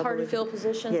 5. Hard to fill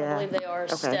positions, I believe they are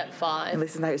step 5. And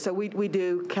listen, so we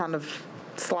do kind of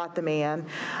slot them in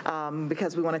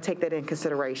because we want to take that in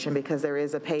consideration, because there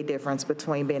is a pay difference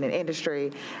between being in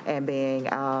industry and being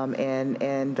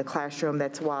in the classroom.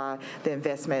 That's why the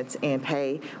investments in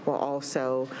pay will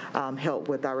also help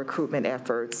with our recruitment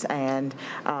efforts. And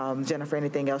Jennifer,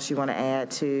 anything else you want to add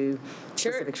to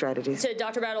specific strategies? To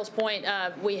Dr. Battle's point,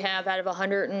 we have out of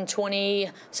 120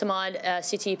 some odd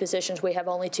CTE positions, we have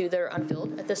only 2 that are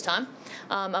unfilled at this time.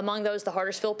 Among those, the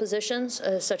hardest filled positions,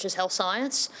 such as health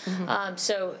science.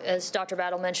 So as Dr.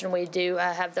 Battle mentioned, we do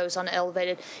have those on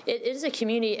elevated. It is a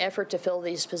community effort to fill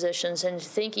these positions, and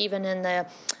think even in the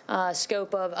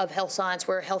scope of health science,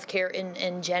 where healthcare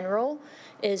in general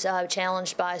is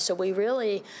challenged by. So we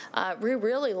really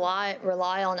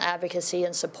rely on advocacy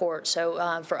and support.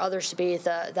 So for others to be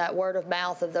that word of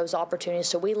mouth of those opportunities.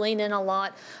 So we lean in a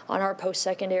lot on our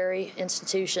post-secondary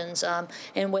institutions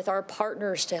and with our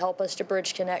partners to help us to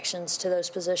bridge connections to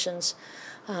those positions.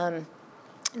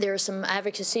 There's some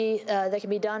advocacy that can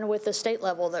be done with the state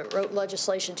level that wrote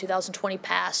legislation 2020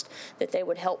 passed that they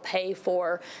would help pay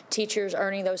for teachers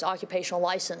earning those occupational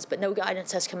license, but no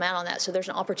guidance has come out on that. So there's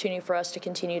an opportunity for us to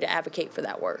continue to advocate for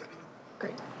that work.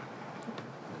 Great.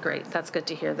 Great. That's good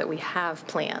to hear that we have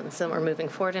plans and we're moving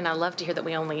forward. And I love to hear that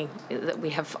we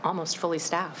have almost fully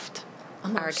staffed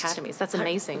our academies. That's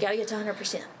amazing. You got to get to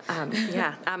 100%.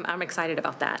 Yeah, I'm excited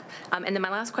about that. And then my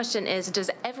last question is,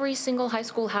 does every single high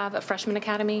school have a freshman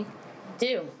academy?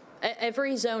 Do.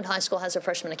 Every zoned high school has a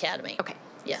freshman academy. Okay.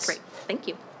 Yes. Great. Thank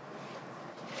you.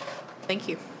 Thank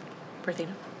you.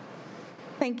 Berthina?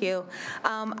 Thank you.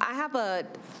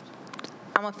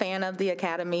 I'm a fan of the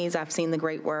academies. I've seen the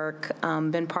great work,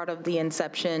 been part of the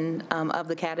inception of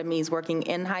the academies working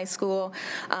in high school.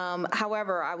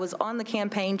 However, I was on the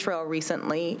campaign trail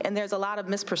recently, and there's a lot of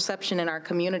misperception in our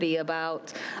community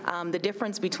about the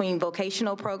difference between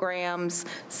vocational programs,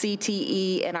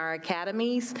 CTE, and our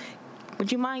academies.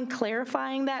 Would you mind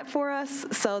clarifying that for us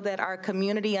so that our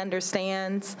community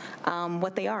understands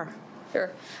what they are?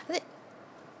 Sure.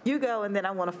 You go, and then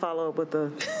I want to follow up with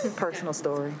a personal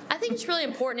story. I think it's really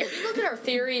important. If you look at our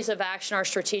theories of action, our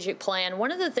strategic plan,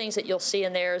 one of the things that you'll see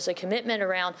in there is a commitment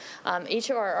around each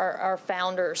of our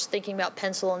founders thinking about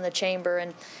pencil in the chamber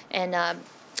and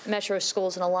Metro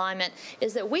Schools in Alignment,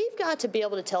 is that we've got to be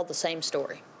able to tell the same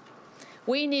story.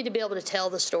 We need to be able to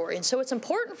tell the story. And so it's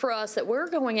important for us that we're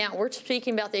going out, we're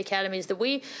speaking about the academies, that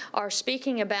we are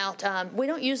speaking about, we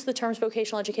don't use the terms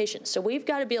vocational education. So we've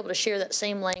got to be able to share that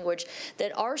same language,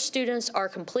 that our students are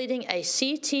completing a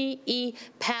CTE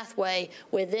pathway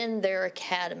within their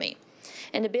academy.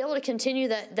 And to be able to continue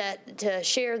to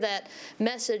share that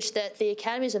message that the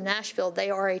academies of Nashville, they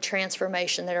are a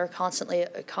transformation that are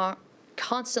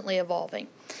constantly evolving.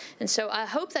 And so I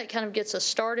hope that kind of gets us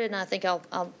started, and I think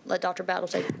I'll let Dr. Battle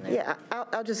take it from there. Yeah,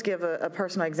 I'll just give a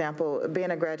personal example.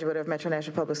 Being a graduate of Metro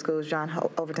Nashville Public Schools, John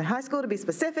Overton High School to be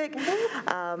specific.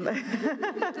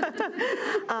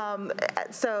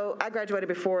 So I graduated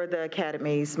before the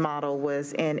Academy's model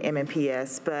was in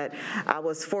MNPS, but I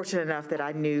was fortunate enough that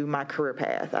I knew my career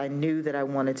path. I knew that I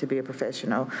wanted to be a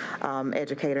professional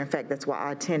educator. In fact, that's why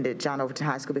I attended John Overton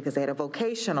High School, because they had a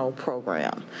vocational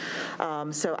program.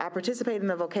 So I participated in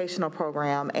the vocational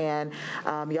program, and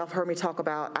y'all have heard me talk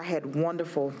about, I had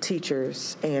wonderful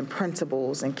teachers and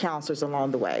principals and counselors along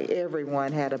the way.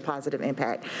 Everyone had a positive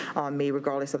impact on me,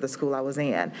 regardless of the school I was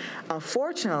in.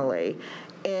 Unfortunately,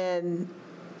 in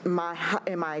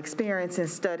my experience in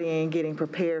studying, getting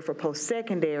prepared for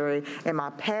post-secondary, and my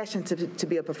passion to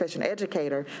be a professional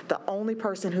educator, the only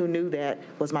person who knew that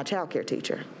was my child care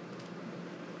teacher.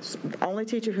 The only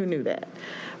teacher who knew that,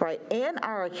 right? In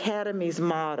our academies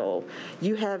model,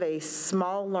 you have a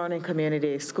small learning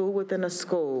community, a school within a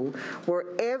school, where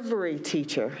every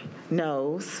teacher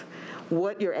knows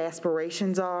what your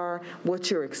aspirations are, what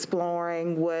you're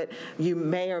exploring, what you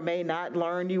may or may not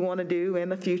learn you want to do in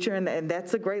the future. And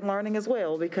that's a great learning as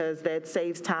well, because that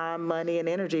saves time, money, and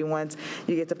energy once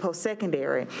you get to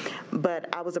post-secondary.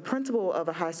 But I was a principal of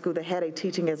a high school that had a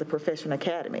teaching as a professional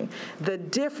academy. The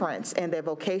difference in their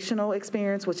vocational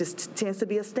experience, which tends to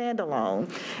be a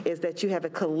standalone, is that you have a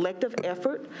collective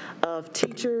effort of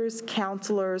teachers,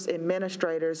 counselors,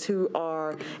 administrators who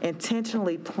are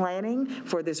intentionally planning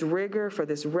for this rigor, for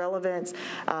this relevance,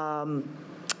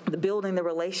 building the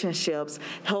relationships,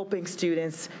 helping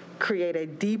students create a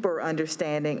deeper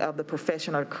understanding of the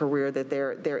professional career that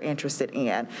they're interested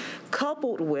in,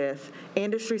 coupled with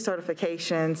industry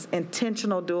certifications,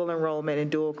 intentional dual enrollment,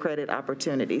 and dual credit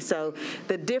opportunities. So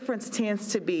the difference tends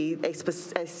to be a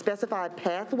specified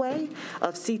pathway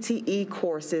of CTE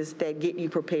courses that get you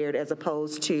prepared, as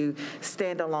opposed to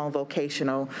standalone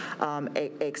vocational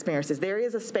experiences. There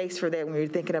is a space for that when you're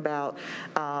thinking about,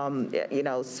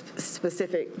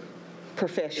 specific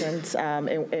professions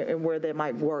and where they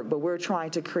might work, but we're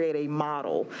trying to create a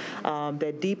model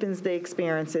that deepens the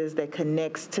experiences, that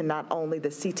connects to not only the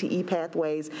CTE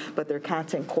pathways, but their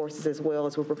content courses, as well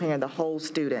as we're preparing the whole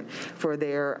student for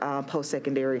their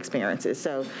post-secondary experiences.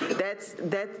 So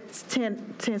that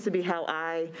tends to be how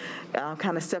I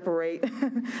kind of separate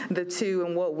the two,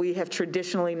 and what we have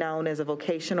traditionally known as a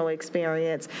vocational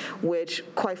experience, which,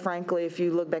 quite frankly, if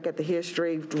you look back at the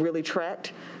history, really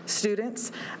tracked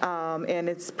students, and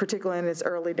it's particularly in its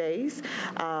early days,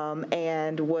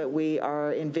 and what we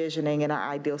are envisioning in our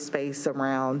ideal space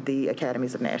around the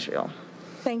academies of Nashville.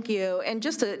 Thank you. And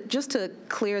just to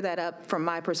clear that up from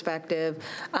my perspective,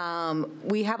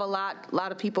 we have a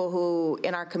lot of people who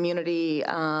in our community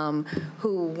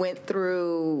who went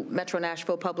through Metro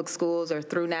Nashville Public Schools or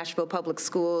through Nashville Public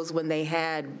Schools when they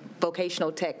had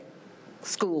vocational tech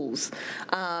schools.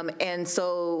 And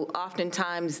so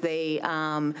oftentimes they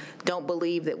don't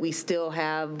believe that we still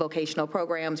have vocational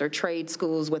programs or trade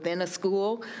schools within a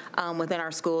school, within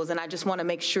our schools. And I just want to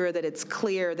make sure that it's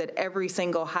clear that every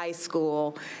single high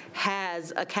school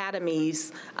has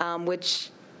academies,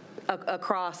 which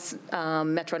across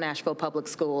Metro Nashville Public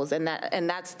Schools, and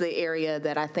that's the area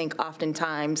that I think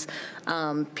oftentimes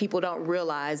people don't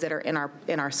realize that are in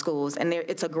our schools. And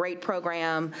it's a great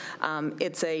program.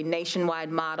 It's a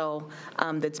nationwide model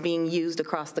that's being used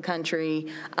across the country,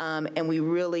 and we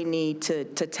really need to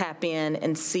tap in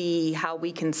and see how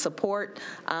we can support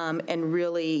and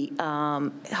really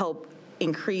help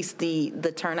increase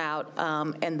the turnout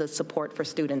and the support for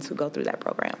students who go through that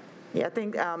program. Yeah, I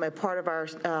think a part of our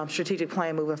strategic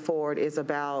plan moving forward is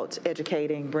about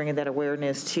educating, bringing that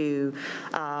awareness to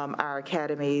our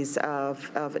academies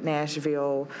of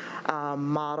Nashville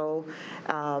model.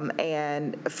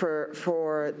 And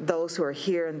for those who are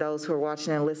here and those who are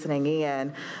watching and listening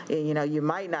in, you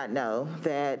might not know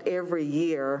that every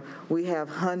year we have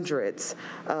hundreds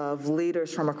of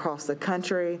leaders from across the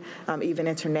country, even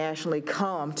internationally,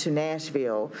 come to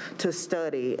Nashville to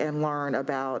study and learn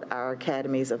about our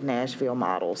academies of Nashville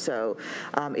model. So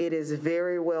it is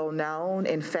very well known.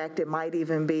 In fact, it might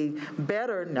even be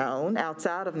better known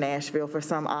outside of Nashville for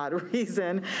some odd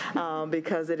reason,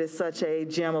 because it is such a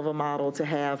gem of a model to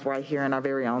have right here in our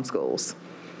very own schools.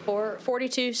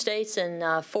 42 states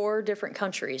and 4 different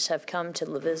countries have come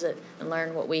to visit and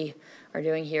learn what we are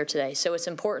doing here today. So it's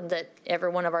important that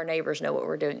every one of our neighbors know what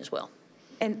we're doing as well.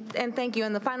 And thank you.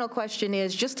 And the final question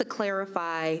is just to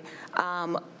clarify,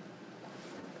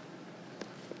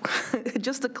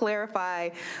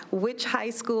 which high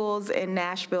schools in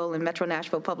Nashville and Metro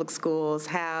Nashville Public Schools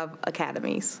have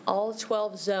academies? All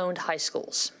 12 zoned high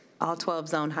schools. All 12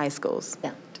 zoned high schools.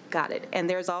 Yeah. Got it. And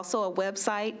there's also a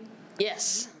website?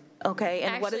 Yes. Okay,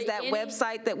 and what is that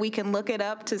website that we can look it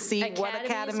up to see what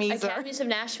academies are? Academies of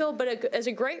Nashville, but as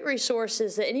a great resource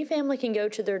is that any family can go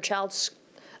to their child's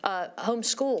home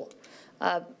school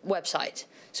website.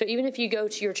 So even if you go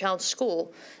to your child's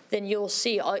school, then you'll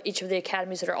see each of the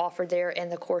academies that are offered there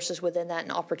and the courses within that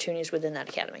and opportunities within that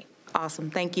academy.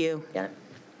 Awesome, thank you. Yeah.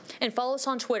 And follow us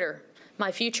on Twitter,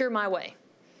 My Future, My Way.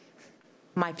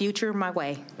 My Future, My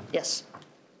Way. Yes.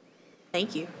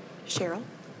 Thank you. Cheryl?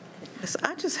 Yes,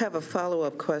 I just have a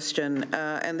follow-up question,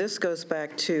 and this goes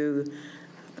back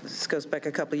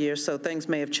a couple of years, so things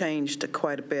may have changed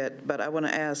quite a bit, but I want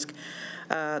to ask,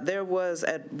 there was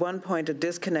at one point a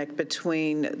disconnect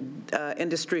between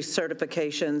industry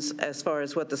certifications as far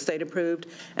as what the state approved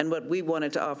and what we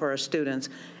wanted to offer our students.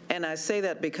 And I say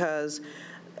that because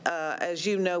as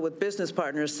you know, with business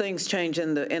partners, things change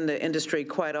in the industry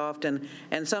quite often,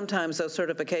 and sometimes those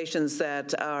certifications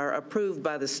that are approved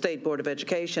by the State Board of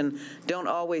Education don't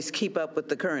always keep up with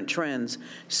the current trends.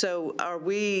 So are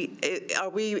we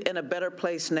in a better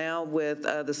place now with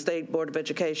the State Board of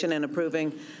Education in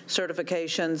approving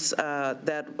certifications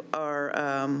that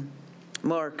are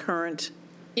more current?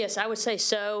 Yes, I would say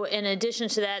so. In addition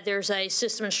to that, there's a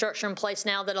system and structure in place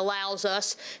now that allows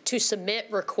us to submit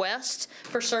requests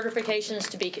for certifications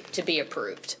to be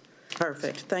approved.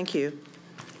 Perfect. Thank you.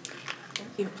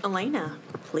 Thank you. Elena,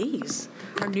 please,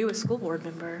 our newest school board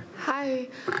member. Hi.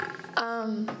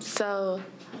 So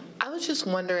I was just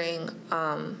wondering,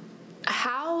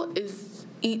 how is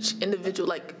each individual,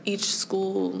 like each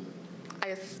school, I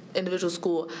guess individual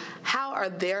school, how are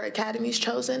their academies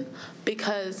chosen?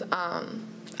 Because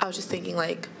I was just thinking,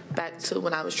 like, back to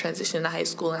when I was transitioning to high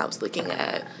school and I was looking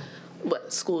at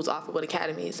what schools offer, what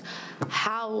academies.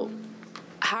 How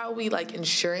are we, like,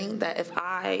 ensuring that if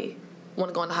I want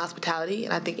to go into hospitality,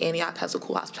 and I think Antioch has a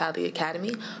cool hospitality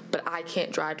academy, but I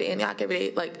can't drive to Antioch every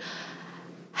day, like,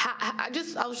 I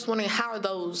was just wondering, how are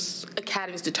those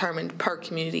academies determined per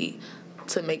community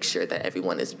to make sure that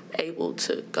everyone is able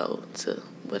to go to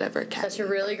whatever academy? That's a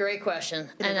really great question.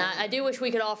 And I do wish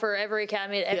we could offer every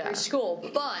academy at every school,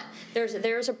 but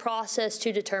there's a process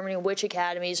to determining which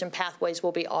academies and pathways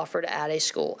will be offered at a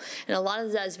school. And a lot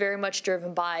of that is very much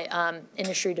driven by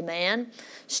industry demand,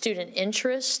 student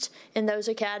interest in those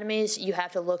academies. You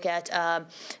have to look at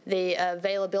the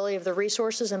availability of the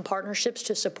resources and partnerships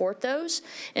to support those.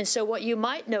 And so what you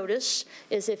might notice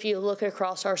is if you look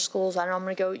across our schools, I'm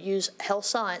going to go use health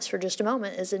science for just a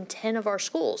moment, is in 10 of our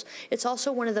schools. It's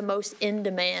also one of the most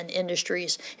in-demand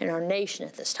industries in our nation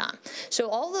at this time. So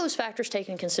all those factors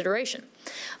taken in consideration.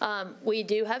 We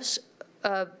do have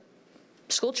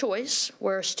school choice,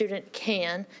 where a student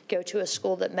can go to a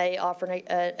school that may offer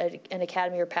an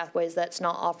academy or pathways that's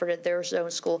not offered at their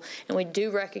own school. And we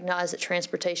do recognize that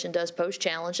transportation does pose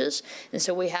challenges. And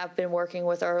so we have been working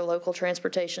with our local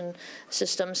transportation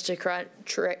systems to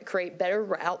create better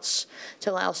routes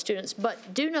to allow students.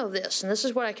 But do know this, and this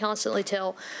is what I constantly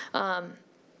tell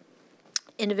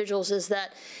individuals, is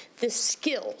that the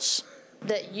skills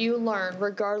that you learn,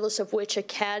 regardless of which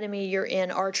academy you're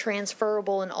in, are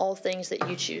transferable in all things that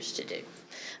you choose to do.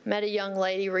 met a young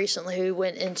lady recently who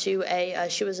went into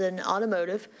she was in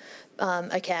automotive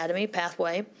academy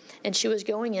pathway, and she was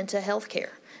going into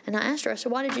healthcare. And I asked her, I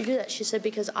said, why did you do that? She said,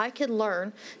 because I could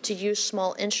learn to use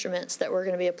small instruments that were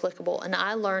going to be applicable, and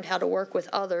I learned how to work with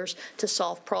others to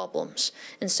solve problems.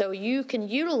 And so you can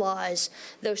utilize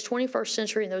those 21st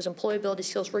century and those employability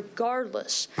skills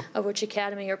regardless of which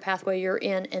academy or pathway you're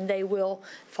in, and they will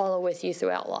follow with you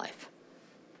throughout life.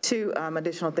 Two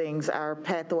additional things. Our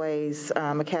pathways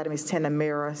academies tend to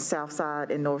mirror South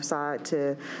Side and North Side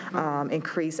to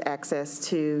increase access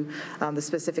to the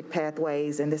specific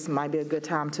pathways, and this might be a good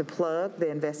time to plug the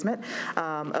investment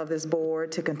of this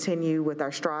board to continue with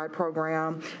our STRIDE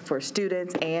program for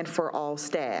students and for all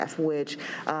staff, which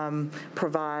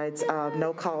provides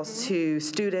no cost to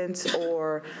students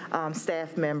or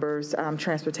staff members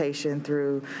transportation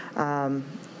through the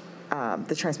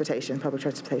public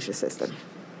transportation system.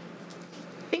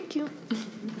 Thank you.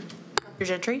 Dr.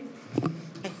 Gentry?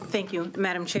 Thank you,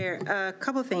 Madam Chair. A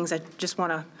couple of things I just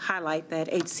want to highlight that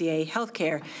HCA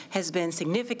Healthcare has been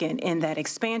significant in that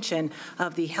expansion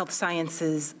of the Health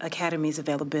Sciences Academy's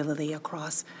availability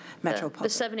across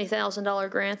Metropolitan. The $70,000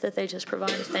 grant that they just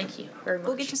provided. Thank you very much.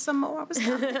 We'll get you some more.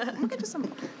 We'll get you some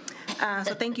more.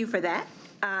 So thank you for that.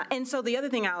 And so the other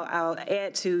thing I'll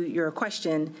add to your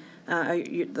question,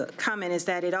 the comment, is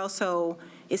that it also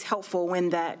is helpful when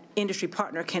that industry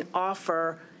partner can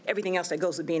offer everything else that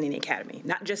goes with being in the academy,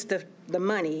 not just the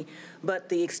money, but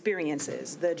the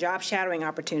experiences, the job shadowing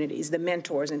opportunities, the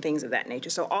mentors, and things of that nature.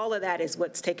 So all of that is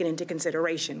what's taken into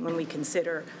consideration when we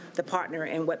consider the partner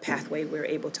and what pathway we're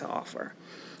able to offer.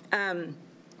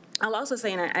 I'll also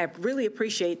say, and I really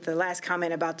appreciate the last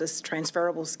comment about this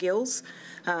transferable skills.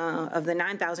 Of the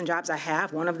 9,000 jobs I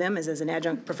have, one of them is as an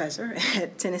adjunct professor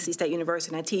at Tennessee State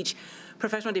University, and I teach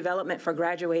professional development for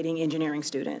graduating engineering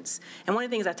students. And one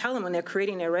of the things I tell them when they're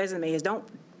creating their resume is don't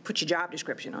put your job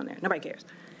description on there. Nobody cares.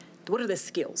 What are the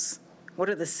skills?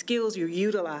 What are the skills you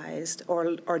utilized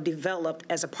or developed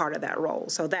as a part of that role?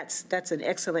 So that's an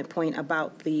excellent point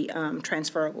about the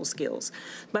transferable skills.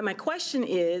 But my question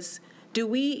is, do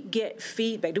we get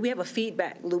feedback? Do we have a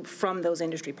feedback loop from those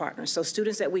industry partners? So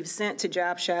students that we've sent to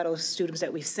job shadow, students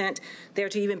that we've sent there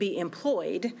to even be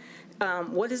employed,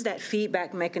 what is that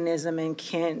feedback mechanism,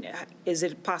 and is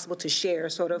it possible to share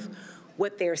sort of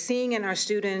what they're seeing in our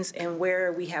students and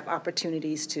where we have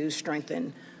opportunities to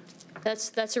strengthen?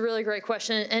 That's a really great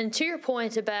question. And to your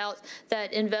point about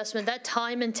that investment, that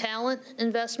time and talent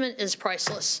investment is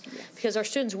priceless, because our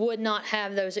students would not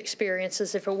have those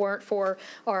experiences if it weren't for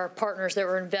our partners that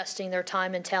were investing their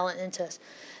time and talent into us.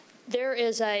 There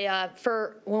is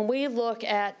when we look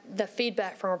at the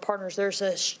feedback from our partners, there's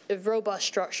a robust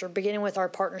structure beginning with our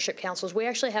partnership councils. We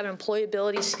actually have an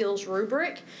employability skills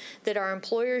rubric that our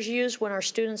employers use when our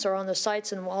students are on the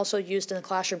sites, and also used in the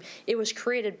classroom. It was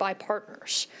created by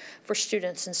partners for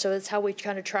students, and so that's how we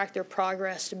kind of track their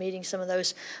progress to meeting some of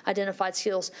those identified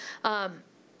skills.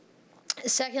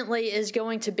 Secondly is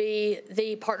going to be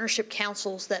the partnership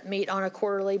councils that meet on a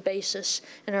quarterly basis,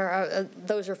 and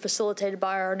those are facilitated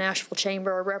by our Nashville chamber,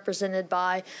 are represented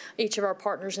by each of our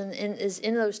partners, and is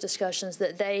in those discussions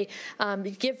that they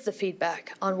give the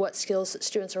feedback on what skills that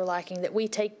students are lacking, that we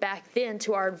take back then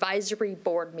to our advisory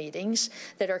board meetings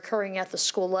that are occurring at the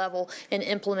school level, and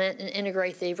implement and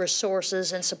integrate the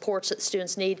resources and supports that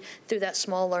students need through that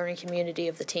small learning community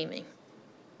of the teaming.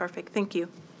 Perfect. Thank you.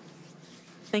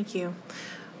 Thank you.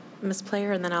 Ms.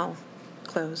 Player, and then I'll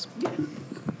close.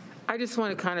 I just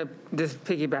want to kind of just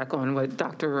piggyback on what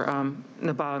Dr.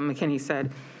 Nabal McKinney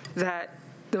said, that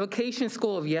the vocation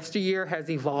school of yesteryear has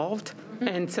evolved.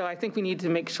 And so I think we need to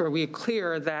make sure we're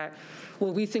clear that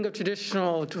when we think of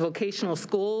traditional vocational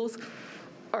schools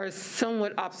are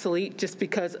somewhat obsolete just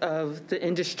because of the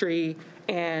industry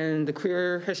and the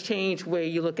career has changed. Where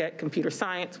you look at computer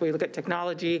science, where you look at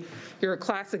technology, your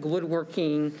classic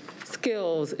woodworking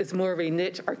skills is more of a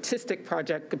niche artistic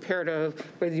project compared to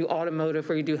whether you do automotive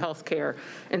or you do healthcare.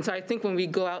 And so I think when we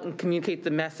go out and communicate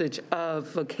the message of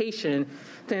vocation,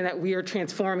 then that we are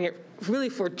transforming it really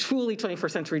for truly 21st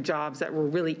century jobs that we're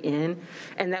really in,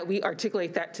 and that we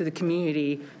articulate that to the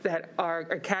community, that our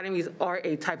academies are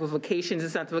a type of vocation.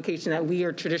 It's not the vocation that we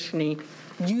are traditionally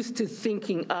used to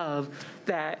thinking of,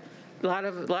 that a lot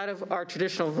of our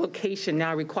traditional vocation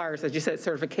now requires, as you said,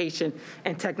 certification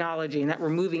and technology, and that we're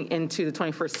moving into the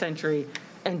 21st century,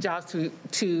 and jobs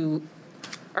to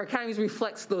our academies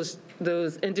reflects those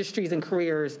industries and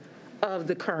careers of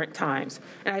the current times.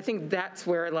 And I think that's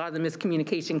where a lot of the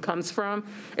miscommunication comes from,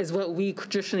 is what we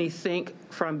traditionally think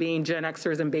from being Gen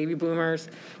Xers and baby boomers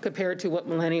compared to what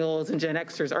millennials and Gen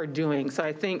Xers are doing. So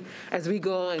I think as we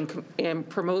go and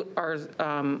promote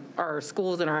our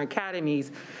schools and our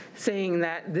academies, saying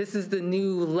that this is the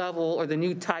new level or the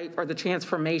new type or the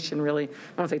transformation, really, I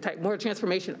don't want to say type, more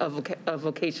transformation of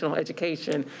vocational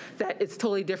education, that it's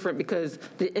totally different because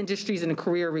the industries and the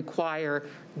career require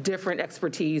different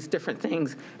expertise, different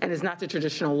things, and it's not the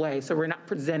traditional way. So we're not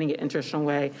presenting it in a traditional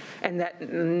way. And that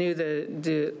new,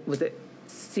 was it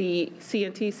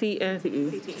CTE,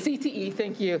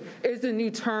 thank you, is the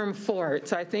new term for it.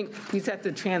 So I think we just have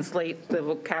to translate the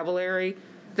vocabulary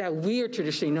that we are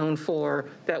traditionally known for,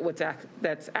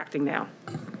 that's acting now.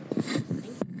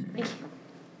 Thank you.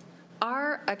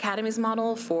 Our academies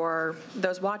model, for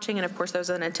those watching and of course those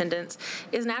in attendance,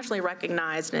 is nationally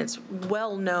recognized and it's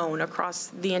well known across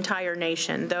the entire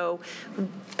nation, though,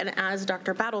 and as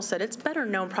Dr. Battle said, it's better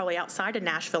known probably outside of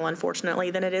Nashville, unfortunately,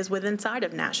 than it is within inside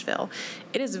of Nashville.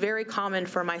 It is very common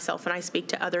for myself when I speak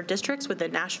to other districts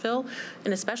within Nashville,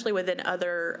 and especially within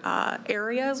other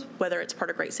areas, whether it's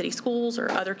part of Great City Schools or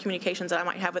other communications that I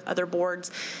might have with other boards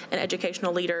and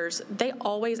educational leaders, they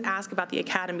always ask about the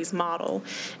academies model,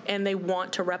 and they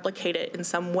want to replicate it in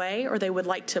some way, or they would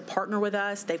like to partner with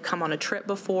us. They've come on a trip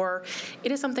before.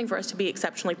 It is something for us to be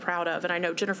exceptionally proud of. And I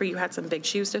know, Jennifer, you had some big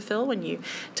shoes to fill when you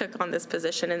took on this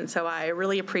position. And so I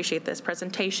really appreciate this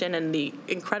presentation and the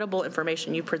incredible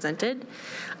information you presented.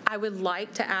 I would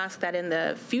like to ask that in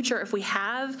the future, if we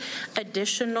have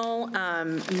additional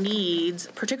needs,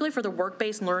 particularly for the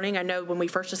work-based learning, I know when we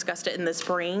first discussed it in the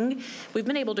spring, we've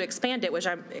been able to expand it, which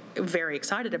I'm very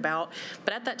excited about.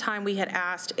 But at that time, we had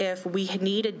asked if we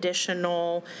need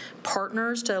additional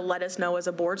partners to let us know as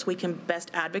a board so we can best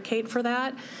advocate for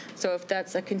that. So if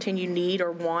that's a continued need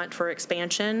or want for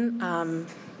expansion,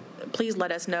 please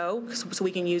let us know so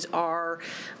we can use our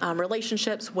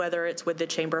relationships, whether it's with the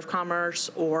Chamber of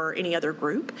Commerce or any other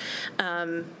group,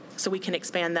 so we can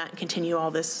expand that and continue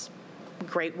all this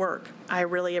great work. I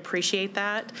really appreciate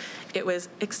that. It was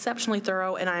exceptionally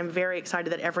thorough, and I'm very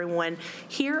excited that everyone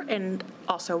here and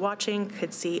also watching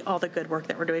could see all the good work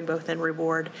that we're doing both in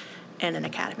Reward and in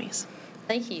academies.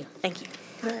 Thank you. Thank you.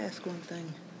 Could I ask one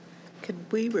thing?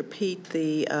 Could we repeat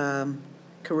the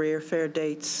career fair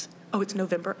dates? Oh, it's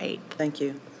November 8th. Thank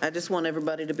you. I just want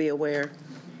everybody to be aware.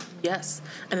 Yes,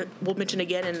 and we'll mention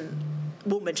again, and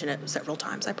we'll mention it several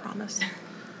times, I promise.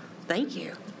 Thank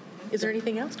you. Is there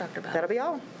anything else, Dr. Bell? That'll be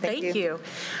all. Thank you.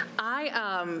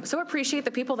 I so appreciate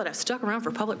the people that have stuck around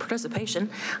for public participation.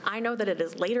 I know that it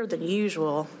is later than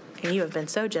usual, and you have been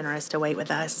so generous to wait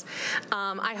with us.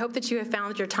 I hope that you have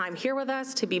found your time here with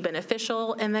us to be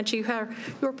beneficial, and that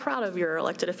you're proud of your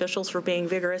elected officials for being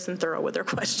vigorous and thorough with their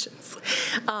questions.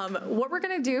 What we're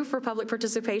going to do for public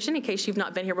participation, in case you've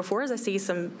not been here before, as I see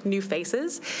some new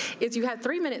faces, is you have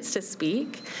 3 minutes to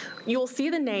speak. You'll see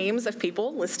the names of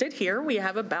people listed here. We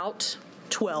have about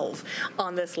 12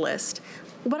 on this list.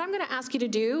 What I'm going to ask you to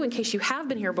do, in case you have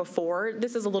been here before,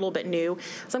 this is a little bit new,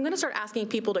 so I'm going to start asking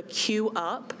people to queue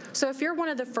up. So if you're one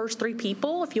of the first 3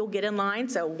 people, if you'll get in line,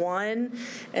 so 1,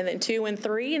 and then 2 and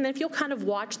 3, and then if you'll kind of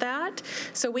watch that,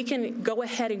 so we can go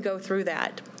ahead and go through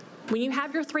that. When you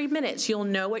have your 3 minutes, you'll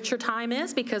know what your time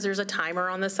is because there's a timer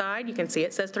on the side. You can see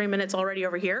it says 3 minutes already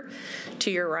over here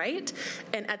to your right.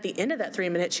 And at the end of that 3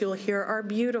 minutes, you'll hear our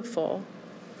beautiful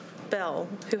bell.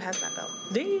 Who has that bell?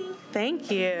 Ding.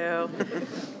 Thank you.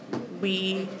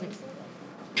 We're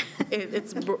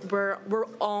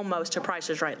almost to Price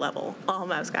is Right level.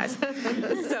 Almost, guys.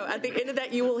 So at the end of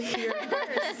that, you will hear.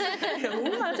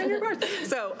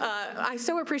 So I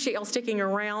so appreciate y'all sticking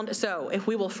around. So if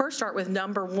we will first start with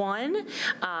number 1,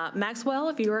 Maxwell,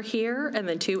 if you are here, and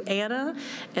then 2, Anna,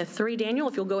 and 3, Daniel,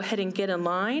 if you'll go ahead and get in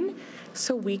line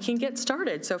so we can get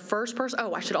started. So first person,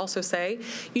 oh, I should also say,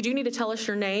 you do need to tell us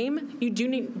your name. You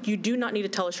do not need to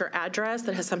tell us your address.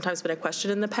 That has sometimes been a question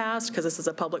in the past because this is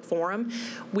a public forum.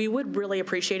 We would really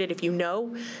appreciate it if you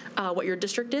know what your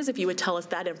district is, if you would tell us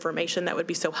that information. That would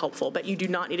be so helpful. But you do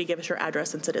not need to give us your address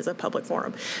since it is a public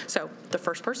forum. So the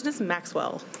first person is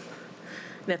Maxwell.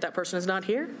 And if that person is not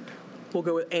here, we'll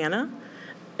go with Anna.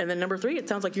 And then number 3, it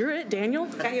sounds like you're it, Daniel.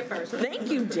 Got you first.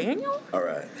 Thank you, Daniel. All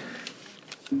right.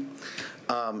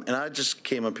 And I just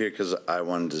came up here because I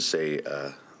wanted to say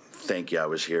thank you. I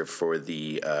was here for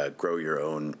the Grow Your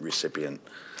Own recipient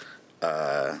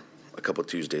a couple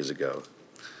Tuesdays ago.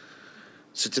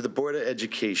 So to the Board of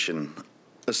Education,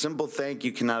 a simple thank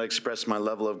you cannot express my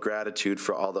level of gratitude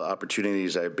for all the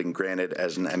opportunities I've been granted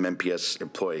as an MNPS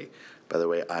employee. By the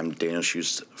way, I'm Daniel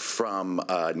Schust from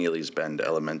Neely's Bend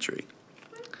Elementary.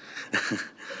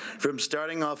 From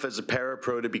starting off as a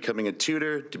parapro to becoming a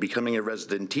tutor, to becoming a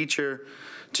resident teacher,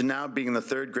 to now being the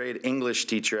third grade English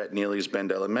teacher at Neely's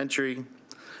Bend Elementary,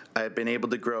 I have been able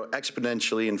to grow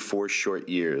exponentially in 4 short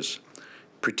years.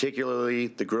 Particularly,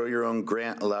 the Grow Your Own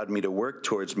grant allowed me to work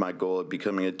towards my goal of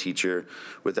becoming a teacher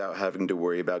without having to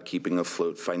worry about keeping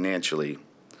afloat financially.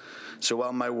 So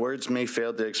while my words may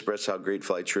fail to express how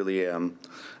grateful I truly am,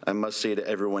 I must say to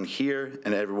everyone here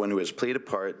and everyone who has played a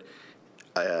part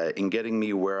in getting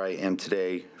me where I am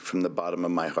today, from the bottom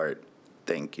of my heart,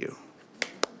 thank you.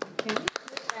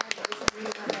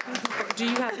 Do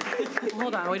you have,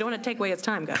 hold on, we don't want to take away his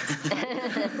time, guys.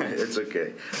 It's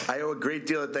okay. I owe a great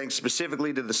deal of thanks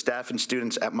specifically to the staff and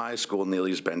students at my school,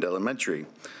 Neely's Bend Elementary.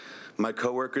 My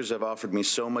coworkers have offered me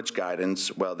so much guidance,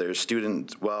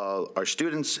 while our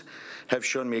students have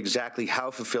shown me exactly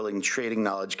how fulfilling trading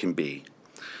knowledge can be.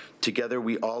 Together,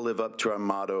 we all live up to our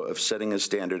motto of setting a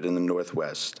standard in the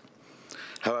Northwest.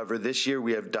 However, this year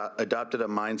we have adopted a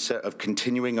mindset of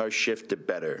continuing our shift to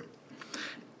better.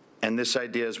 And this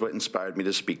idea is what inspired me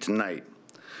to speak tonight.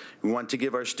 We want to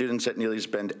give our students at Neely's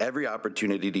Bend every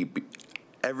opportunity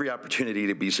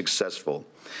to be successful,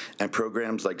 and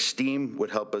programs like STEAM would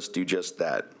help us do just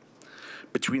that.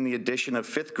 Between the addition of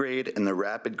 5th grade and the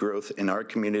rapid growth in our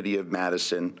community of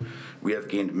Madison, we have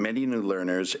gained many new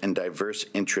learners and diverse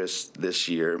interests this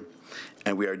year,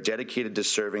 and we are dedicated to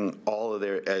serving all of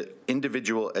their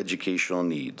individual educational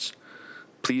needs.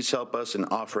 Please help us in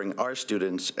offering our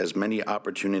students as many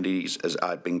opportunities as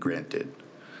I've been granted.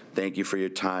 Thank you for your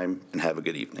time, and have a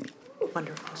good evening.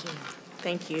 Wonderful.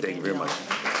 Thank you. Thank you very much.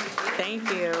 Thank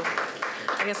you.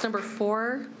 I guess number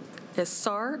 4 is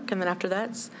Sark, and then after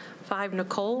that's 5,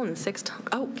 Nicole, and 6,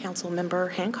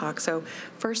 Councilmember Hancock. So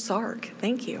first, Sark.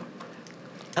 Thank you.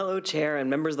 Hello, Chair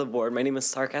and members of the board. My name is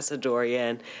Sark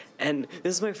Asadorian, and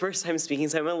this is my first time speaking,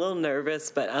 so I'm a little nervous,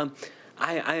 but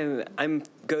I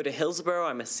go to Hillsborough,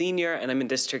 I'm a senior, and I'm in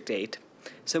District 8.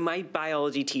 So my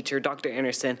biology teacher, Dr.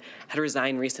 Anderson, had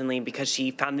resigned recently because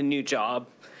she found a new job.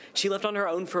 She left on her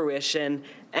own fruition,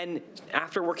 and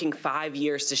after working 5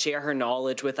 years to share her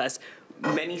knowledge with us,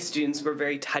 many students were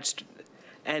very touched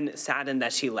and saddened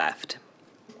that she left.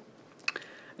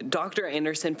 Dr.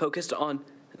 Anderson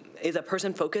is a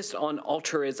person focused on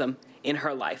altruism in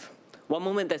her life. One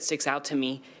moment that sticks out to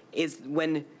me is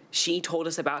when she told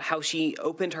us about how she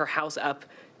opened her house up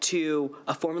to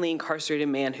a formerly incarcerated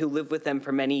man who lived with them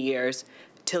for many years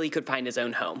till he could find his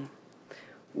own home.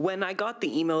 When I got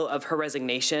the email of her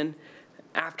resignation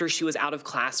after she was out of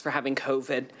class for having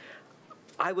COVID,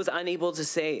 I was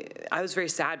very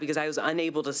sad because I was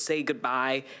unable to say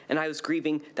goodbye, and I was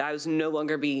grieving that I was no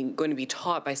longer going to be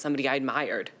taught by somebody I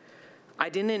admired. I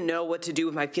didn't know what to do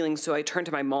with my feelings, so I turned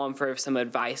to my mom for some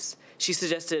advice. She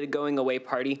suggested a going away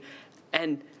party,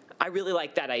 and I really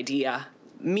liked that idea.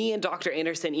 Me and Dr.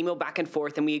 Anderson emailed back and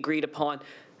forth, and we agreed upon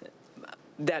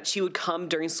that she would come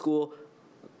during school,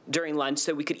 during lunch,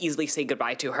 so we could easily say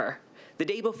goodbye to her. The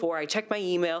day before, I checked my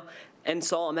email and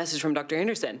saw a message from Dr.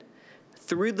 Anderson.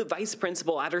 Through the vice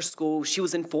principal at her school, she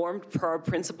was informed per our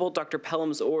principal, Dr.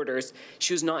 Pelham's orders,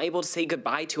 she was not able to say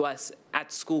goodbye to us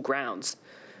at school grounds.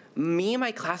 Me and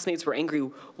my classmates were angry.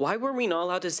 Why were we not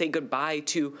allowed to say goodbye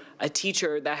to a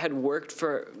teacher that had worked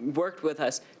with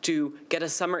us to get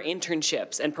us summer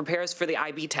internships and prepare us for the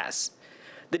IB tests?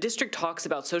 The district talks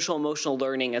about social emotional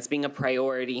learning as being a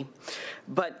priority,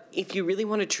 but if you really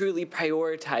want to truly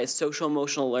prioritize social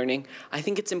emotional learning, I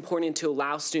think it's important to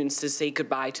allow students to say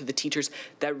goodbye to the teachers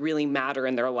that really matter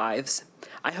in their lives.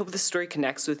 I hope this story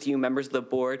connects with you, members of the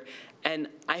board, and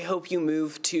I hope you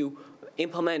move to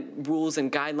implement rules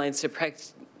and guidelines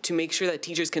to make sure that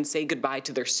teachers can say goodbye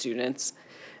to their students.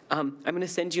 I'm going to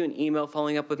send you an email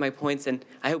following up with my points, and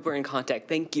I hope we're in contact.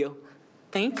 Thank you.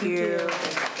 Thank you.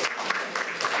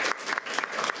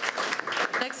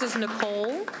 Next is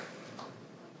Nicole.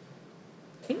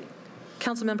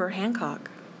 Councilmember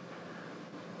Hancock.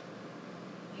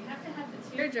 You have to have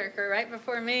the tearjerker right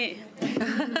before me.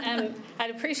 I'd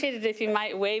appreciate it if you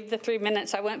might waive the 3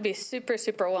 minutes. I won't be super,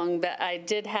 super long, but I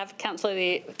did have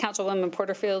Councilwoman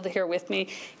Porterfield here with me.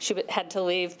 She had to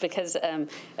leave because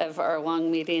of our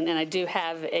long meeting, and I do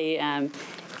have a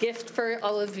gift for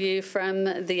all of you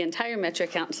from the entire Metro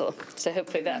Council. So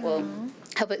hopefully that will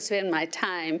help expand my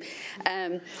time.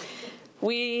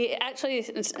 We actually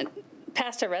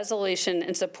passed a resolution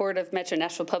in support of Metro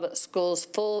Nashville Public Schools'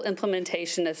 full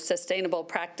implementation of sustainable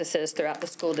practices throughout the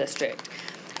school district.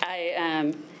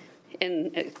 I,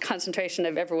 in concentration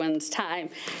of everyone's time,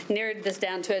 narrowed this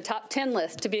down to a top 10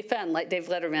 list to be fun, like Dave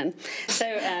Letterman.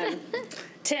 So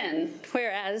 10,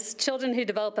 whereas children who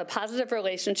develop a positive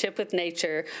relationship with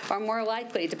nature are more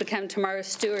likely to become tomorrow's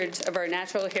stewards of our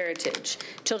natural heritage.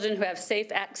 Children who have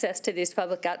safe access to these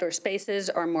public outdoor spaces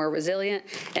are more resilient,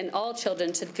 and all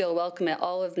children should feel welcome at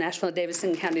all of Nashville and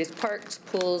Davidson County's parks,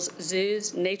 pools,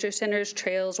 zoos, nature centers,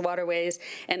 trails, waterways,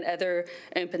 and other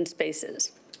open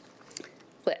spaces.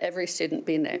 Let every student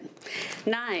be known.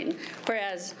 9,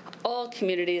 whereas all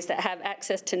communities that have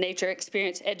access to nature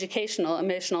experience educational,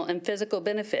 emotional, and physical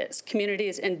benefits.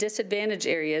 Communities in disadvantaged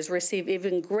areas receive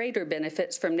even greater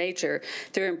benefits from nature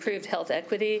through improved health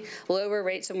equity, lower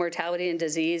rates of mortality and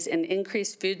disease, and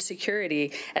increased food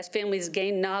security as families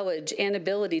gain knowledge and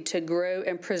ability to grow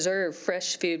and preserve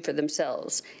fresh food for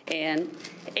themselves. And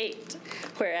 8,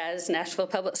 whereas Nashville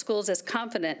Public Schools is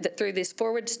confident that through these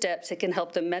forward steps, it can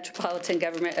help the Metropolitan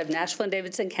Government of Nashville and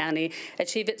Davidson County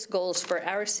achieve its goals for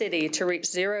our city to reach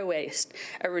zero waste,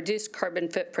 a reduced carbon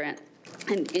footprint,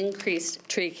 and increased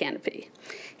tree canopy.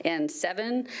 And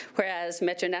 7, whereas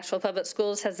Metro Nashville Public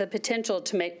Schools has the potential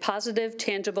to make positive,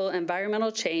 tangible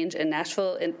environmental change in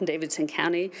Nashville and Davidson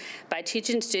County by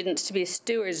teaching students to be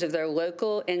stewards of their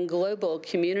local and global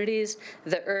communities,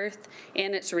 the earth,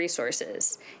 and its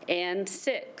resources. And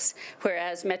 6,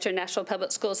 whereas Metro Nashville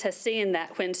Public Schools has seen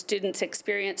that when students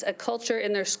experience a culture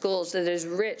in their schools that is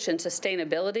rich in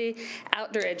sustainability,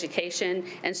 outdoor education,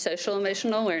 and social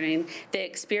emotional learning, they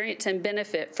experience and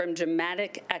benefit from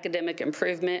dramatic academic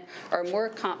improvement, are more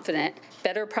confident,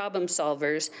 better problem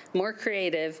solvers, more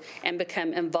creative, and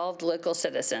become involved local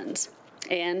citizens.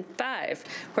 And 5,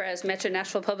 whereas Metro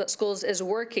Nashville Public Schools is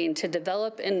working to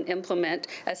develop and implement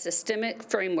a systemic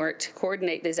framework to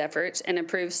coordinate these efforts and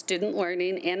improve student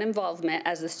learning and involvement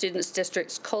as the students'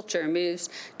 district's culture moves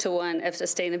to one of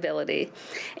sustainability.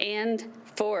 And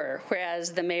 4,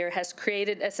 whereas the mayor has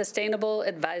created a sustainable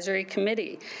advisory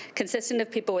committee consisting of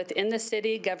people within the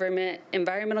city, government,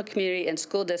 environmental community, and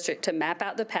school district to map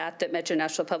out the path that Metro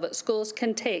Nashville Public Schools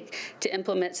can take to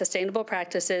implement sustainable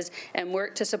practices and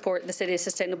work to support the city's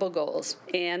sustainable goals.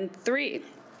 And 3,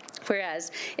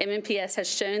 whereas MNPS has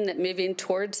shown that moving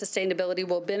towards sustainability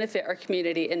will benefit our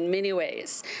community in many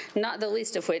ways, not the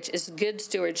least of which is good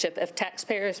stewardship of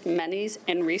taxpayers' monies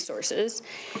and resources.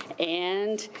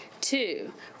 And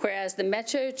 2, whereas the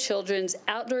Metro Children's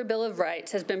Outdoor Bill of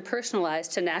Rights has been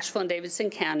personalized to Nashville and Davidson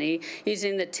County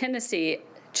using the Tennessee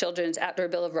Children's Outdoor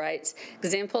Bill of Rights,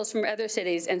 examples from other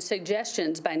cities, and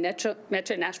suggestions by Metro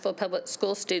Nashville Public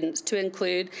School students to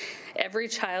include every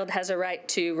child has a right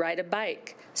to ride a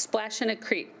bike, splash in a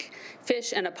creek,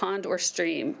 fish in a pond or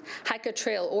stream, hike a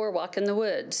trail or walk in the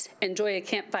woods, enjoy a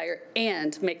campfire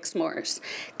and make s'mores,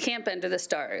 camp under the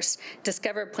stars,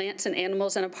 discover plants and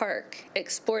animals in a park,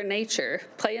 explore nature,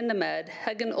 play in the mud,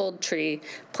 hug an old tree,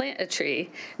 plant a tree,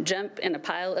 jump in a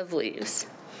pile of leaves.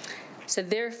 So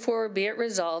therefore, be it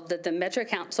resolved that the Metro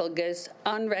Council goes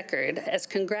on record as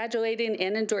congratulating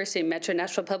and endorsing Metro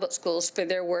Nashville Public Schools for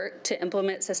their work to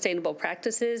implement sustainable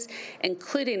practices,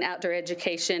 including outdoor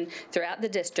education throughout the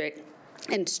district,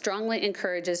 and strongly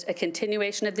encourages a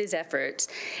continuation of these efforts.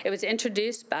 It was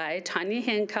introduced by Tanya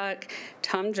Hancock,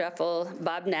 Tom Dreffel,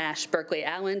 Bob Nash, Berkeley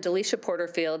Allen, Delisha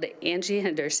Porterfield, Angie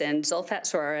Henderson, Zulfat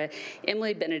Sorara,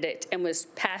 Emily Benedict, and was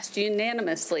passed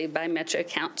unanimously by Metro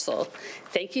Council.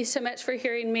 Thank you so much for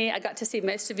hearing me. I got to see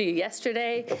most of you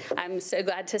yesterday. I'm so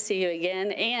glad to see you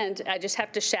again. And I just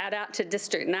have to shout out to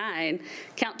District 9,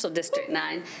 Council District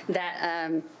 9,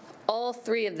 that all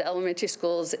 3 of the elementary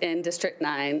schools in District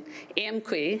 9,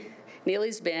 Amqui,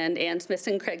 Neely's Bend, and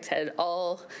Smithson Craighead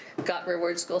all got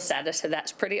reward school status, so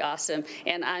that's pretty awesome.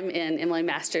 And I'm in Emily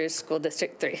Masters School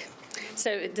District 3.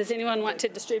 So does anyone want to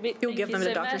distribute? You'll give them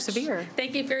to Dr. Sabir.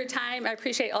 Thank you for your time. I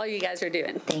appreciate all you guys are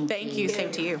doing. Thank you.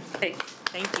 Same to you. Thanks.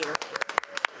 Thank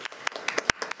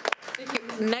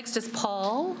you. Next is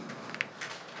Paul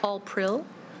Prill.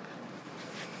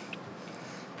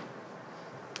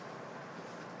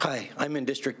 Hi, I'm in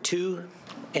District 2,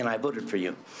 and I voted for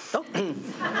you. Oh.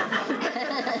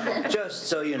 Just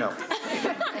so you know.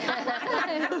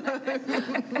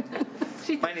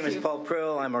 My name is Paul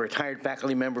Prill. I'm a retired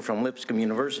faculty member from Lipscomb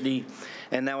University,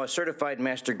 and now a certified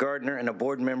master gardener and a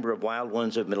board member of Wild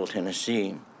Ones of Middle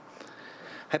Tennessee.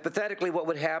 Hypothetically, what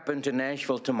would happen to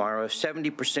Nashville tomorrow if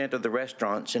 70% of the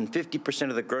restaurants and 50%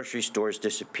 of the grocery stores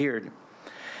disappeared?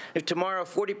 If tomorrow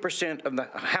 40% of the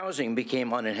housing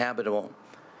became uninhabitable?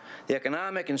 The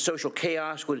economic and social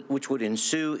chaos which would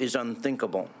ensue is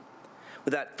unthinkable.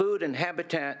 Without food and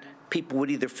habitat, people would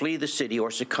either flee the city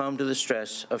or succumb to the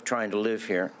stress of trying to live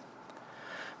here.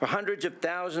 For hundreds of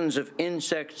thousands of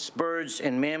insects, birds,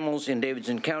 and mammals in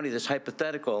Davidson County, this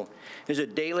hypothetical is a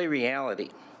daily reality.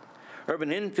 Urban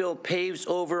infill paves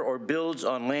over or builds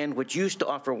on land which used to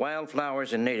offer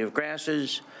wildflowers and native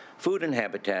grasses, food and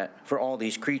habitat for all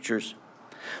these creatures.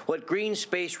 What green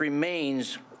space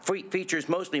remains features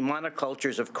mostly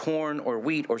monocultures of corn or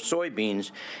wheat or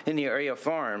soybeans in the area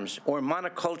farms, or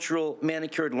monocultural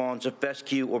manicured lawns of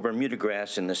fescue or Bermuda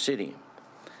grass in the city.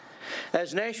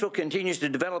 As Nashville continues to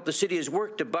develop, the city has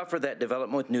worked to buffer that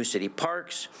development with new city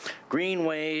parks,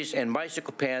 greenways, and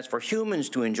bicycle paths for humans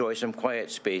to enjoy some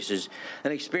quiet spaces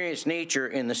and experience nature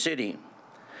in the city.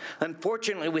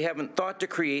 Unfortunately, we haven't thought to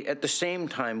create at the same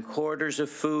time corridors of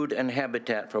food and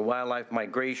habitat for wildlife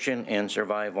migration and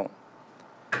survival.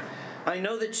 I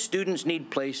know that students need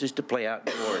places to play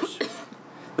outdoors,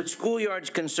 but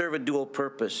schoolyards can serve a dual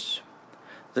purpose.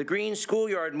 The Green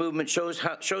Schoolyard movement shows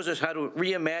us how to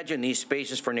reimagine these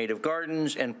spaces for native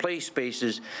gardens and play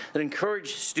spaces that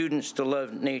encourage students to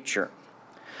love nature.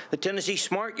 The Tennessee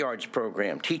Smart Yards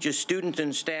program teaches students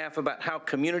and staff about how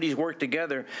communities work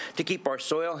together to keep our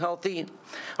soil healthy,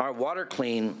 our water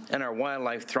clean, and our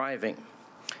wildlife thriving.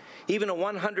 Even a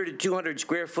 100 to 200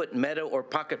 square foot meadow or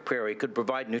pocket prairie could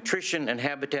provide nutrition and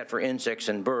habitat for insects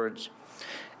and birds.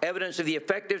 Evidence of the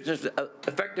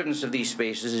effectiveness of these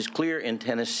spaces is clear in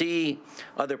Tennessee,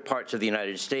 other parts of the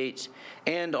United States,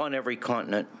 and on every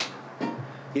continent.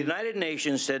 The United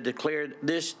Nations declared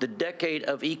this the decade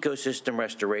of ecosystem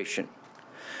restoration.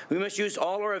 We must use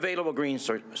all our available green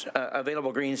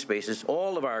spaces,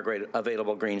 all of our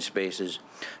available green spaces,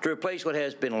 to replace what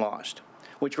has been lost,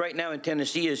 which right now in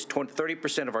Tennessee is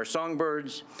 30% of our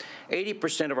songbirds,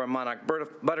 80% of our monarch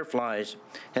butterflies,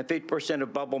 and 50%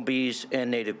 of bumblebees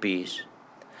and native bees.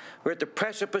 We're at the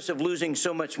precipice of losing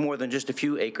so much more than just a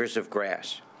few acres of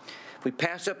grass. We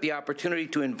pass up the opportunity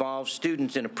to involve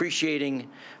students in appreciating,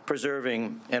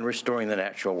 preserving, and restoring the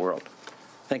natural world.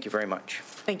 Thank you very much.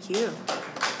 Thank you.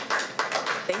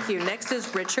 Thank you. Next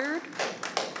is Richard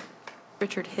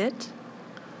Hitt.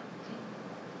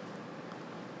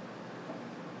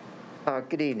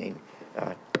 Good evening,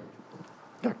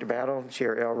 Dr. Battle,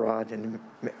 Chair Elrod, and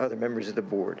other members of the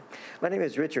board. My name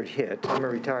is Richard Hitt. I'm a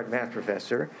retired math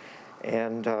professor,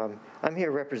 and I'm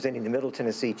here representing the Middle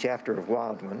Tennessee chapter of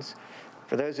Wild Ones.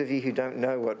 For those of you who don't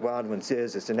know what Wild Ones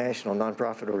is, it's a national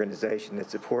nonprofit organization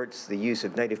that supports the use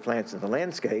of native plants in the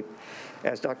landscape,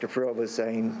 as Dr. Pearl was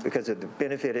saying, because of the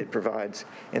benefit it provides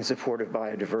in support of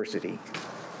biodiversity.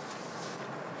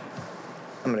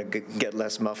 I'm going to get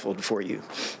less muffled for you.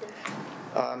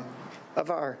 Of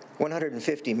our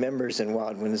 150 members in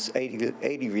Wild Ones,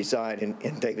 80 reside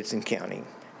in Davidson County.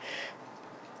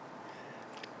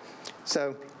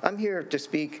 So I'm here to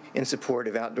speak in support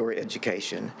of outdoor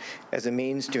education as a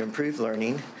means to improve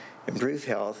learning, improve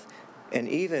health, and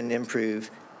even improve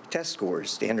test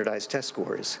scores, standardized test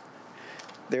scores.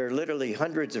 There are literally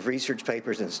hundreds of research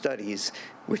papers and studies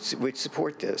which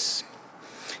support this.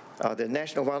 The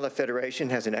National Wildlife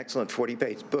Federation has an excellent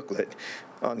 40-page booklet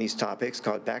on these topics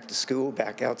called Back to School,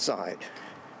 Back Outside.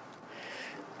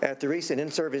 At the recent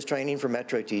in-service training for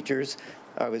Metro teachers,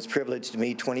 I was privileged to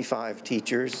meet 25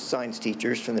 teachers, science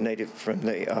teachers from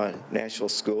the Nashville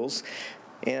schools,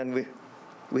 and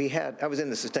I was in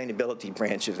the sustainability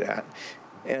branch of that,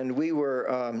 and we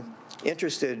were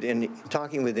interested in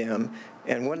talking with them,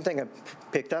 and one thing I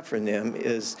picked up from them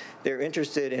is they're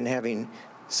interested in having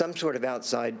some sort of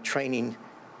outside training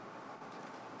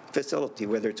facility,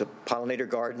 whether it's a pollinator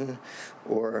garden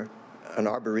or an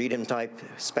arboretum type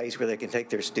space where they can take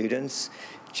their students,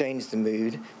 change the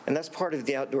mood, and that's part of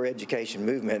the outdoor education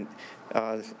movement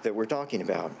that we're talking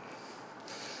about.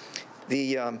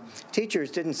 The teachers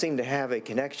didn't seem to have a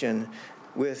connection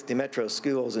with the Metro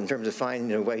schools in terms of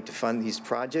finding a way to fund these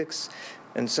projects.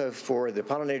 And so for the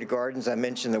pollinator gardens, I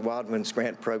mentioned the Wild Ones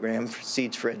Grant Program,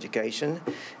 Seeds for Education,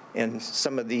 and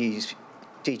some of these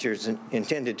teachers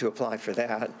intended to apply for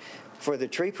that. For the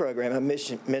tree program, I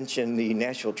mentioned the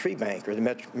Nashville Tree Bank, or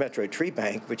the Metro Tree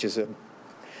Bank, which is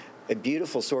a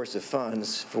beautiful source of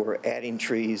funds for adding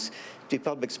trees to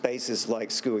public spaces like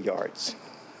schoolyards.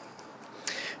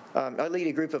 I lead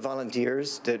a group of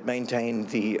volunteers that maintain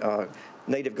the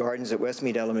native gardens at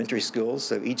Westmead Elementary School,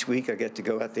 so each week I get to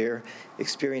go out there,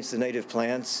 experience the native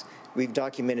plants. We've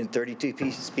documented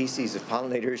 32 species of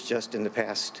pollinators just in the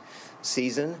past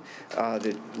season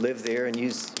that live there and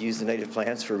use the native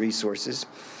plants for resources.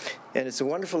 And it's a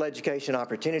wonderful education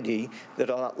opportunity that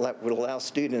would allow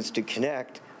students to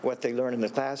connect what they learn in the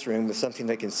classroom with something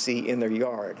they can see in their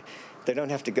yard. They don't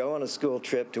have to go on a school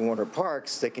trip to Warner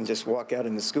Parks. They can just walk out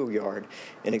in the schoolyard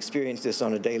and experience this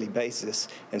on a daily basis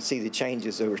and see the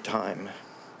changes over time.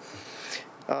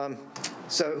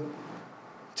 So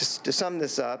just to sum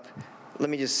this up, let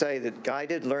me just say that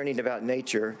guided learning about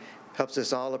nature helps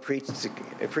us all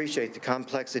appreciate the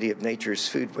complexity of nature's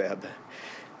food web.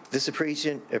 This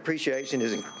appreciation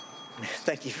is,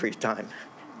 thank you for your time.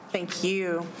 Thank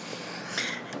you.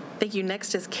 Thank you.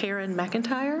 Next is Karen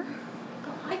McIntyre.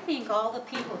 I think all the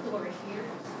people who are here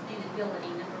for sustainability,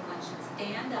 number one, should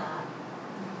stand up.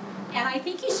 And I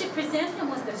think you should present them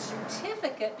with a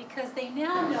certificate because they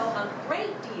now know a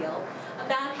great deal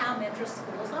about how Metro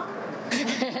schools operate.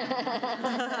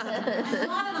 A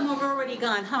lot of them have already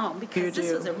gone home because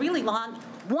this was a really long,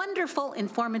 wonderful,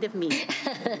 informative meeting.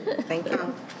 Thank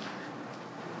you.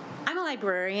 I'm a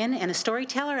librarian and a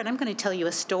storyteller, and I'm going to tell you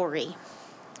a story.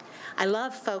 I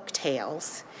love folk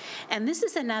tales, and this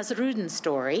is a Nasruddin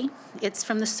story. It's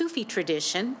from the Sufi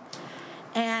tradition,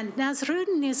 and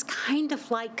Nasruddin is kind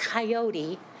of like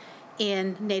Coyote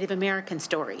in Native American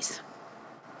stories.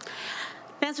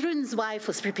 Nasruddin's wife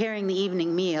was preparing the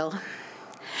evening meal,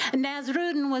 and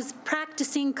Nasruddin was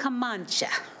practicing Comanche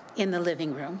in the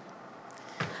living room.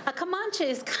 A Comanche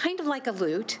is kind of like a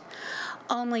lute,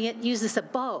 only it uses a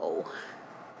bow.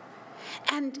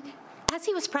 And as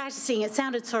he was practicing, it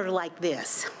sounded sort of like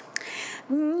this.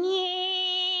 And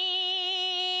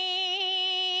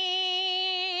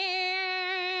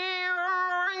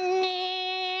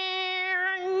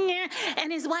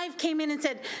his wife came in and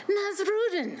said,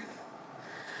 Nasruddin,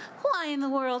 why in the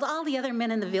world all the other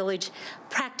men in the village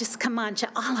practice Comanche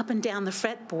all up and down the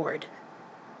fretboard?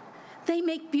 They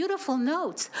make beautiful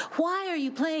notes. Why are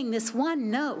you playing this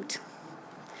one note?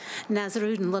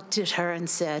 Nasruddin looked at her and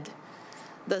said,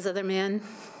 those other men,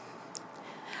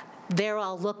 they're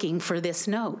all looking for this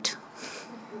note.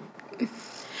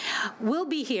 We'll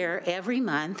be here every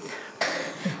month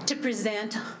to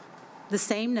present the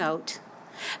same note,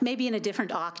 maybe in a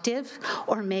different octave,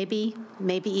 or maybe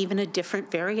even a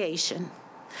different variation.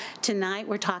 Tonight,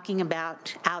 we're talking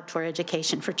about outdoor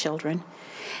education for children.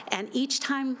 And each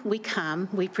time we come,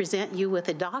 we present you with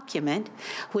a document,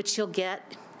 which you'll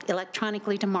get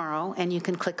electronically tomorrow, and you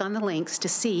can click on the links to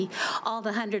see all the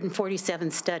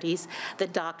 147 studies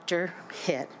that Dr.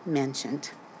 Hitt mentioned.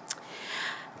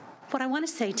 What I want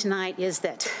to say tonight is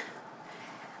that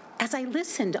as I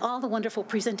listened to all the wonderful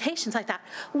presentations, I thought,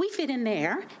 we fit in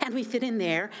there, and we fit in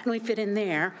there, and we fit in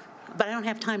there, but I don't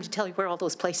have time to tell you where all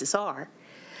those places are.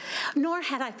 Nor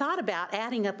had I thought about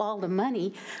adding up all the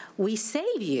money we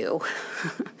save you.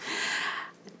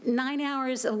 9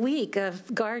 hours a week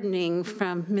of gardening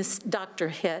from Dr.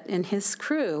 Hitt and his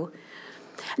crew,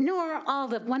 nor all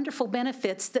the wonderful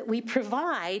benefits that we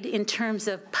provide in terms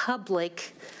of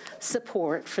public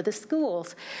support for the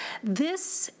schools.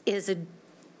 This is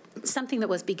something that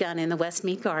was begun in the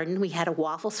Westmead Garden. We had a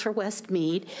Waffles for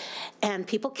Westmead, and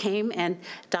people came, and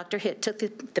Dr. Hitt took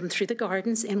them through the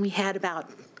gardens, and we had about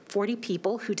 40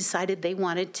 people who decided they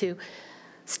wanted to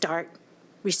start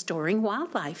restoring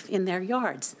wildlife in their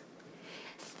yards.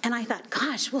 And I thought,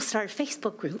 gosh, we'll start a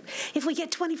Facebook group. If we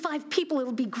get 25 people,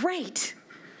 it'll be great.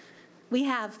 We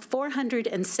have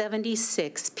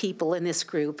 476 people in this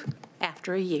group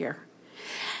after a year.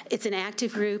 It's an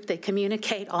active group. They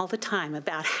communicate all the time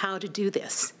about how to do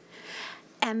this.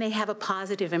 And they have a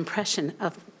positive impression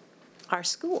of our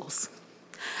schools.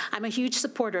 I'm a huge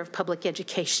supporter of public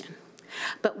education,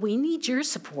 but we need your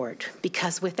support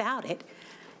because without it,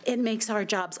 it makes our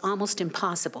jobs almost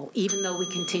impossible, even though we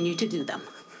continue to do them.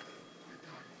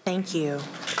 Thank you.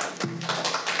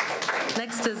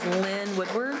 Next is Lynn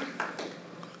Woodward.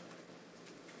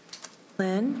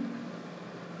 Lynn?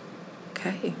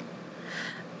 Okay.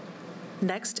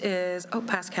 Next is,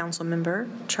 past council member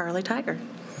Charlie Tiger.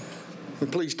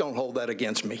 Please don't hold that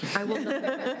against me. I will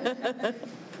not.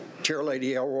 Chair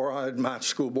Lady Elrod, my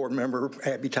school board member,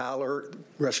 Abby Tyler,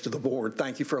 rest of the board,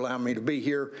 thank you for allowing me to be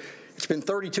here. It's been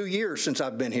 32 years since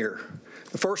I've been here.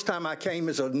 The first time I came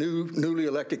as a newly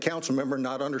elected council member,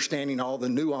 not understanding all the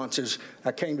nuances,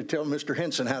 I came to tell Mr.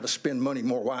 Henson how to spend money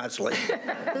more wisely.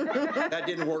 That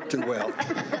didn't work too well.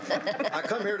 I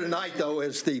come here tonight, though,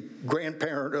 as the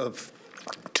grandparent of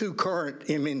 2 current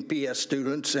MNPS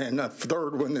students and a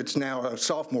third one that's now a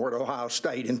sophomore at Ohio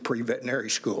State in pre-veterinary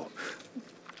school,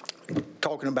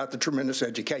 talking about the tremendous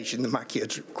education that my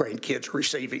grandkids are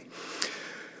receiving.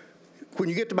 When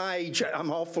you get to my age,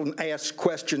 I'm often asked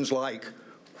questions like,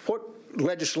 what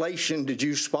legislation did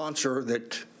you sponsor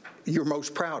that you're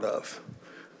most proud of?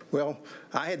 Well,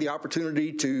 I had the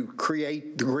opportunity to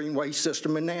create the Greenway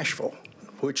system in Nashville,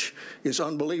 which is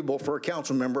unbelievable for a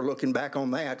council member looking back on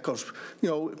that because,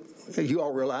 you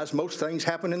all realize most things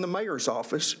happen in the mayor's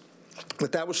office,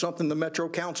 but that was something the Metro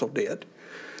Council did.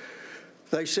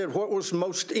 They said, what was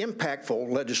most impactful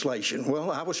legislation?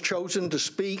 Well, I was chosen to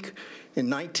speak in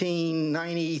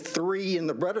 1993 in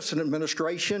the Davidson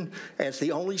administration as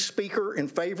the only speaker in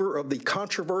favor of the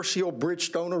controversial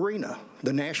Bridgestone Arena,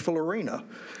 the Nashville Arena.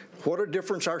 What a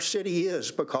difference our city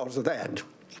is because of that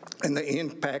and the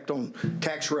impact on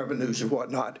tax revenues and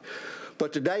whatnot.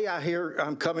 But today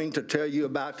I'm coming to tell you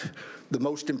about the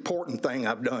most important thing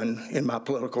I've done in my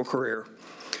political career,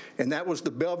 and that was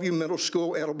the Bellevue Middle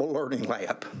School Edible Learning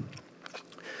Lab.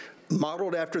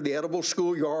 Modeled after the Edible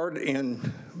Schoolyard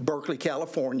in Berkeley,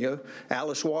 California,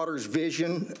 Alice Waters'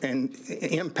 vision and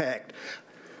impact.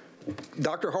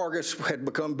 Dr. Hargis had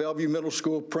become Bellevue Middle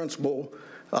School principal.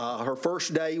 Her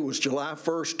first day was July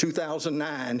 1st,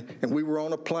 2009, and we were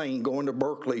on a plane going to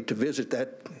Berkeley to visit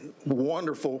that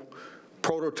wonderful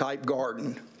prototype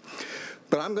garden.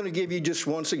 But I'm going to give you just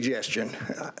one suggestion,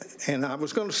 and I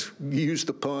was going to use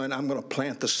the pun, I'm going to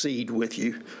plant the seed with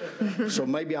you. So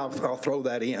maybe I'll throw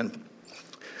that in.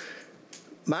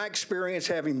 My experience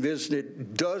having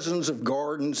visited dozens of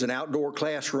gardens and outdoor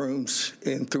classrooms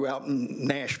throughout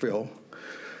Nashville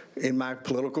in my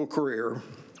political career,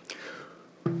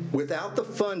 without the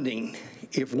funding,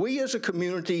 if we as a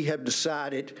community have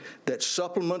decided that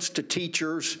supplements to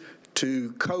teachers,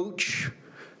 to coach,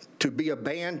 to be a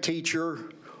band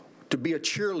teacher, to be a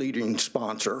cheerleading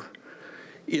sponsor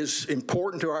is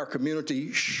important to our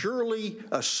community, surely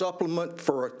a supplement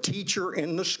for a teacher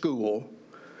in the school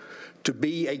to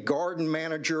be a garden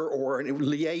manager or a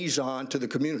liaison to the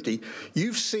community.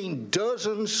 You've seen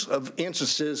dozens of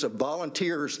instances of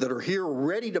volunteers that are here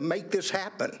ready to make this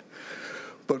happen.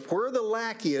 But where the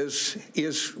lack is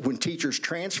when teachers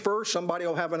transfer, somebody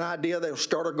will have an idea, they'll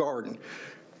start a garden.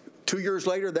 2 years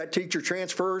later, that teacher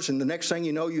transfers, and the next thing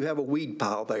you know, you have a weed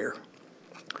pile there.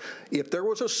 If there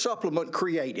was a supplement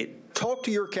created, talk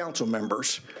to your council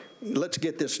members. Let's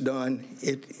get this done.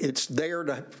 It's there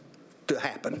to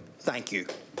happen. Thank you.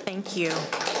 Thank you.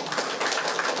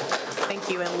 Thank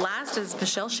you. And last is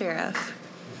Michelle Sheriff.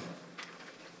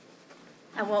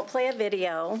 I won't play a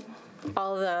video,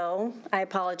 although I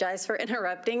apologize for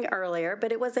interrupting earlier,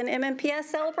 but it was an MNPS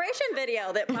celebration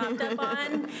video that popped up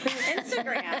on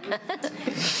Instagram.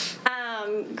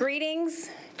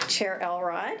 Greetings, Chair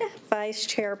Elrod, Vice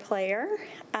Chair Player,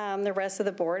 the rest of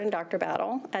the board, and Dr.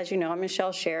 Battle. As you know, I'm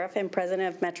Michelle Sheriff and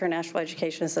President of Metro Nashville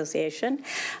Education Association.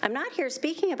 I'm not here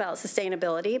speaking about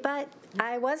sustainability, but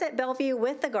I was at Bellevue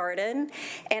with the garden,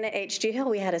 and at HG Hill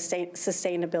we had a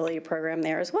sustainability program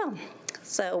there as well.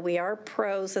 So we are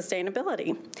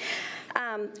pro-sustainability.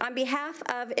 On behalf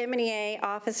of MNEA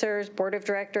officers, board of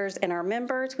directors, and our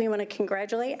members, we want to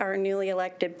congratulate our newly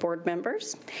elected board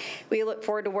members. We look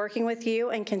forward to working with you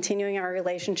and continuing our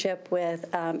relationship with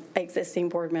existing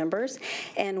board members.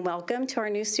 And welcome to our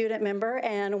new student member,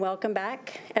 and welcome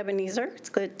back, Ebenezer. It's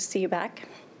good to see you back.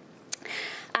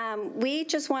 We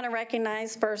just want to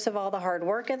recognize, first of all, the hard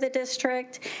work of the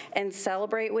district and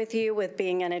celebrate with you with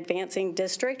being an advancing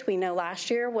district. We know last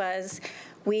year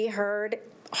we heard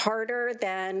harder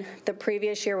than the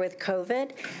previous year with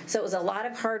COVID. So it was a lot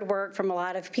of hard work from a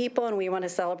lot of people, and we want to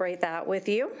celebrate that with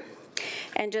you.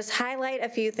 And just highlight a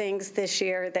few things this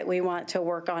year that we want to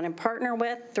work on and partner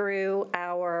with through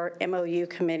our MOU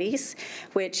committees,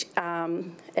 which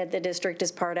the district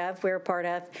is part of, we're part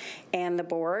of, and the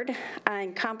board.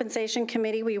 And compensation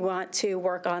committee, we want to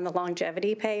work on the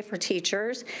longevity pay for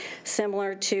teachers,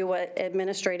 similar to what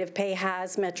administrative pay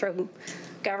has, Metro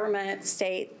government,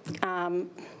 state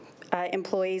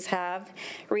employees have.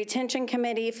 Retention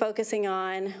committee, focusing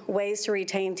on ways to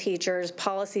retain teachers,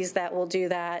 policies that will do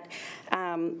that.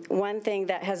 One thing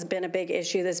that has been a big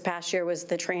issue this past year was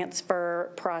the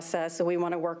transfer process, so we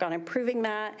want to work on improving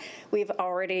that. We've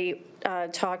already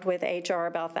talked with HR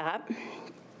about that,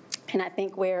 and I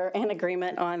think we're in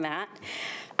agreement on that.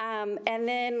 And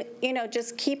then,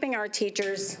 just keeping our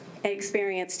teachers,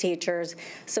 experienced teachers,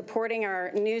 supporting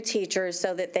our new teachers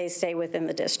so that they stay within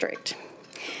the district.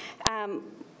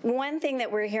 One thing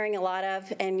that we're hearing a lot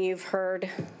of, and you've heard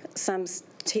some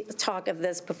talk of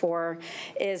this before,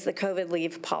 is the COVID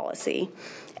leave policy.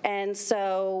 And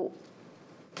so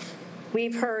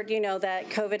we've heard, that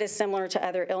COVID is similar to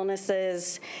other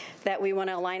illnesses, that we want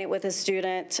to align it with a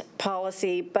student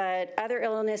policy, but other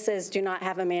illnesses do not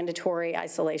have a mandatory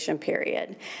isolation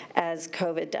period as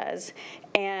COVID does.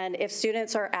 And if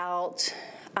students are out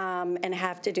and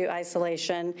have to do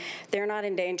isolation, they're not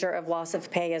in danger of loss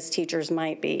of pay as teachers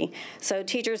might be. So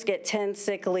teachers get 10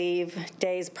 sick leave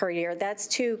days per year. That's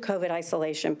 2 COVID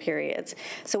isolation periods.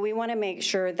 So we want to make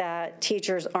sure that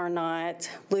teachers are not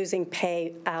losing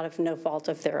pay out of no fault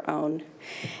of their own.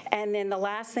 And then the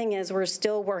last thing is we're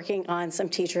still working on some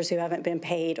teachers who haven't been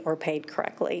paid or paid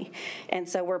correctly. And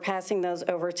so we're passing those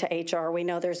over to HR. We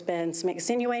know there's been some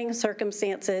extenuating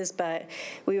circumstances, but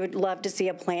we would love to see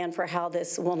a plan for how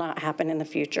this will not happen in the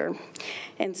future.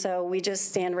 And so we just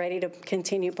stand ready to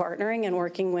continue partnering and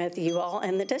working with you all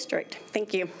and the district.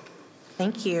 Thank you.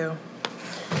 Thank you.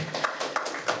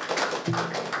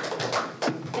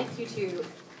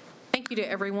 Thank you to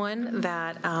everyone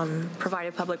that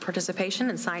provided public participation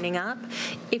and signing up.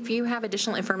 If you have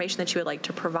additional information that you would like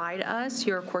to provide us,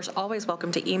 you're of course always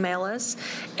welcome to email us.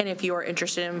 And if you are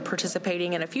interested in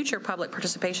participating in a future public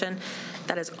participation,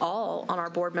 that is all on our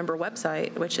board member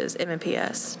website, which is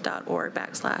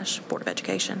MNPS.org/Board of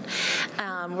Education,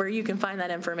 where you can find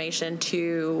that information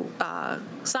to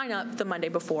sign up the Monday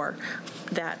before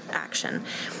that action.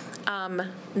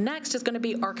 Next is going to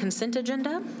be our consent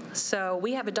agenda. So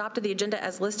we have adopted the agenda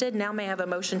as listed. Now may I have a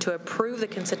motion to approve the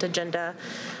consent agenda?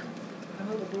 I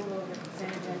move approval of the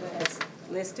consent agenda as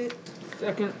listed.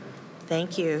 Second.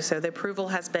 Thank you. So the approval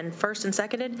has been first and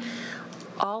seconded.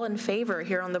 All in favor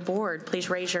here on the board, please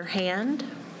raise your hand.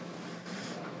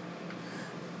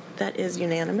 That is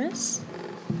unanimous.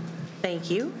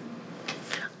 Thank you.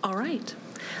 All right.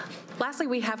 Lastly,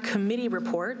 we have committee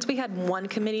reports. We had one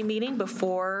committee meeting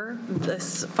before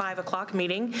this 5 o'clock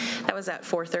meeting. That was at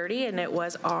 4:30, and it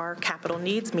was our capital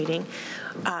needs meeting.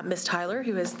 Ms. Tyler,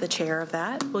 who is the chair of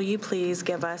that, will you please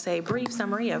give us a brief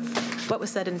summary of what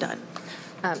was said and done?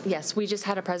 Yes, we just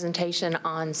had a presentation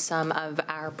on some of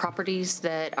our properties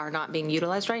that are not being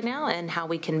utilized right now and how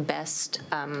we can best,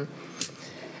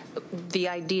 the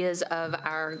ideas of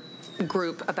our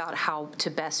group about how to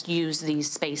best use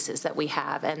these spaces that we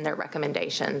have and their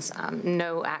recommendations.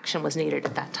 No action was needed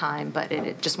at that time, but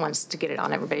it just wants to get it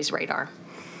on everybody's radar.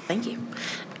 Thank you.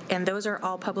 And those are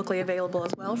all publicly available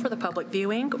as well for the public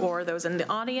viewing or those in the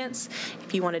audience.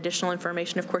 If you want additional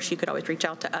information, of course, you could always reach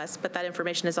out to us, but that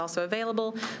information is also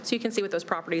available so you can see what those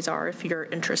properties are if you're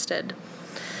interested.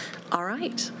 All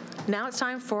right. Now it's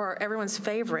time for everyone's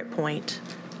favorite point,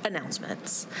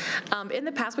 announcements. In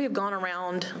the past, we have gone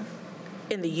around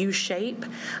in the U shape.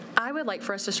 I would like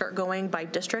for us to start going by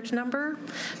district number.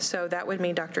 So that would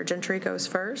mean Dr. Gentry goes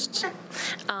first.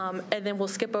 And then we'll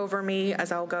skip over me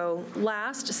as I'll go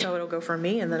last. So it'll go from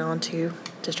me and then on to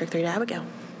District 3 to Abigail.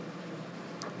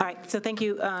 All right, so thank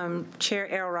you,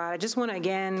 Chair Elrod. I just want to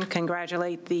again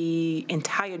congratulate the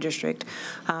entire district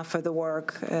for the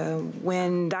work.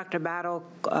 When Dr. Battle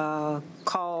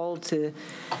called to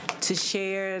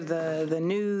share the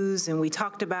news, and we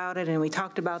talked about it, and we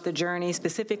talked about the journey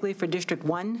specifically for District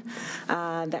 1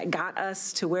 that got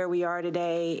us to where we are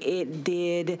today, it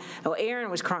did. Oh, Aaron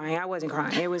was crying. I wasn't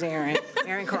crying. It was Aaron.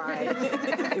 Aaron cried.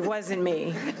 It wasn't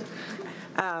me.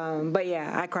 But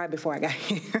yeah, I cried before I got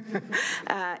here.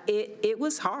 It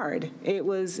was hard. It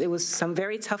was some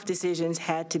very tough decisions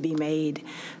had to be made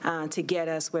to get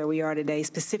us where we are today.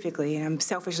 Specifically, and I'm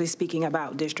selfishly speaking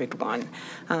about District 1.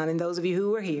 And those of you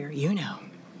who were here, you know.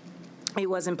 It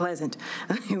wasn't pleasant.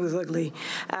 It was ugly.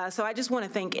 So I just want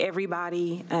to thank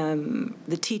everybody,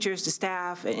 the teachers, the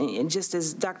staff, and just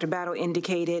as Dr. Battle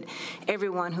indicated,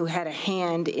 everyone who had a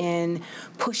hand in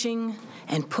pushing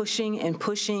and pushing and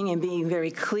pushing and being very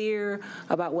clear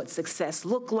about what success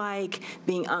looked like,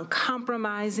 being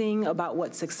uncompromising about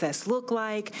what success looked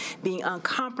like, being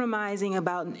uncompromising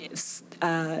about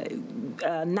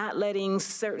not letting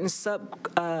certain student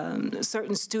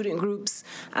groups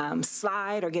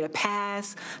slide or get a pass,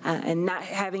 and not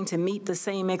having to meet the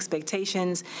same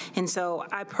expectations. And so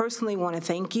I personally want to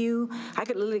thank you. I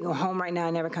could literally go home right now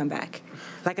and never come back.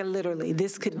 Like literally,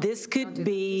 this could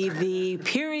be the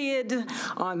period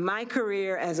on my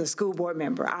career as a school board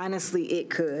member. Honestly, it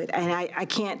could. And I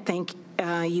can't thank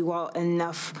you all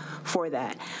enough for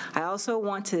that. I also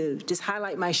want to just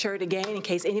highlight my shirt again in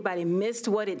case anybody missed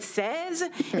what it says.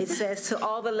 It says to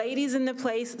all the ladies in the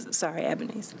place, sorry,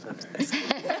 Ebony's.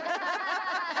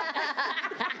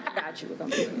 Got you.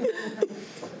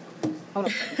 Hold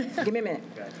on a second. Give me a minute.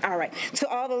 All right. To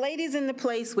all the ladies in the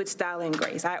place with style and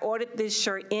grace, I ordered this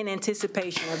shirt in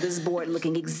anticipation of this board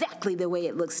looking exactly the way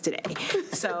it looks today.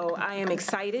 So I am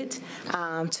excited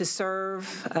to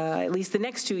serve at least the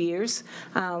next 2 years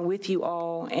with you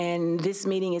all, and this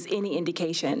meeting is any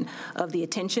indication of the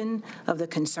attention, of the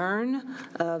concern,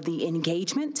 of the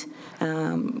engagement.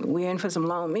 We're in for some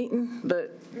long meeting,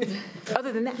 but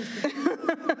other than that,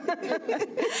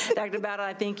 Dr. Battle,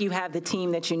 I think you have the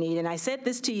team that you need. And I said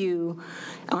this to you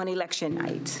on election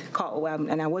night,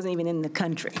 and I wasn't even in the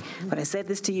country, but I said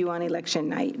this to you on election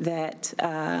night that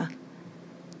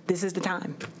this is the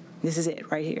time. This is it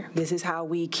right here. This is how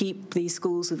we keep these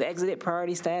schools who've exited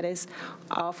priority status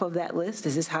off of that list.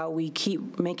 This is how we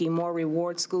keep making more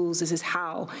reward schools. This is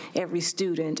how every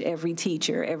student, every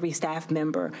teacher, every staff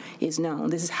member is known.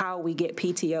 This is how we get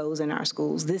PTOs in our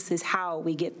schools. This is how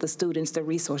we get the students the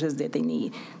resources that they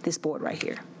need. This board right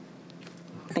here.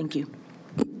 Thank you.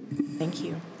 Thank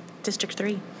you. District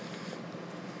 3.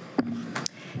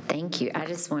 Thank you. I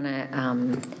just want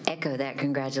to echo that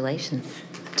congratulations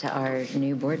to our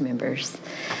new board members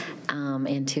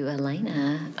and to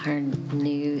Elena, our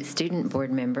new student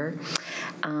board member.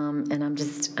 And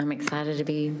I'm excited to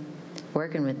be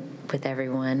working with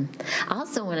everyone. I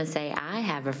also want to say I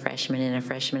have a freshman in a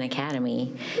freshman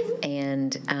academy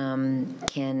and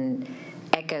can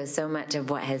echo so much of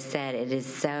what has said. It is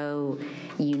so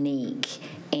unique,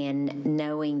 and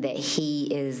knowing that he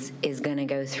is going to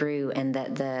go through and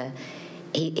that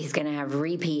he's going to have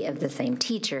repeat of the same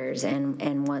teachers,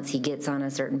 and once he gets on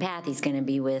a certain path, he's going to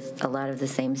be with a lot of the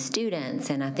same students.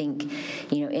 And I think,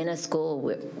 in a school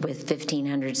with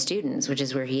 1,500 students, which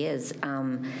is where he is,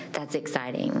 that's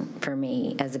exciting for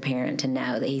me as a parent to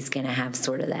know that he's going to have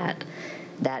sort of that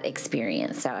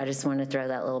experience. So I just want to throw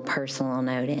that little personal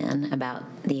note in about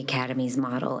the Academy's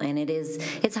model. And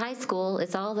it's high school.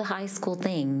 It's all the high school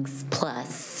things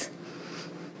plus.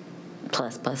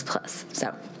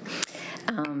 So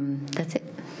that's it.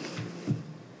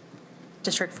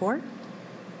 District 4.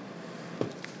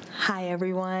 Hi,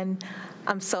 everyone.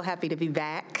 I'm so happy to be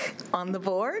back on the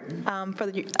board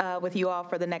with you all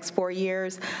for the next 4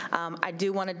 years. I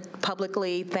do want to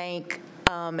publicly thank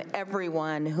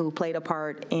everyone who played a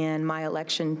part in my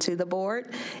election to the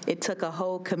board. It took a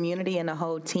whole community and a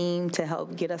whole team to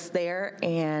help get us there,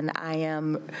 and I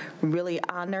am really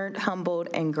honored, humbled,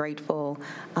 and grateful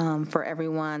for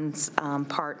everyone's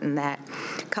part in that.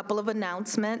 Couple of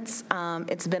announcements.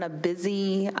 It's been a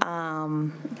busy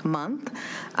month,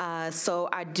 so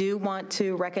I do want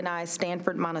to recognize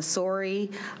Stanford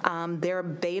Montessori. Their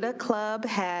Beta Club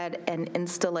had an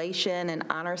installation and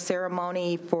honor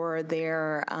ceremony for their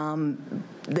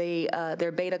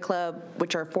Beta Club,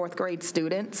 which are fourth grade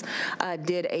students,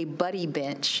 did a buddy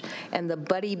bench, and the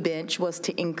buddy bench was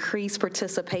to increase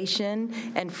participation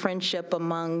and friendship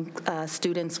among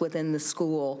students within the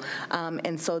school.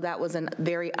 And so that was a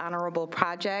very honorable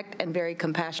project and very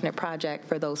compassionate project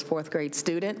for those fourth grade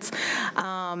students.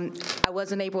 I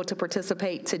wasn't able to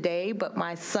participate today, but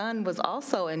my son was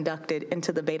also inducted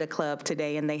into the Beta Club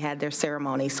today, and they had their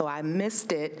ceremony, so I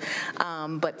missed it,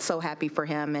 but so happy for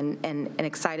him and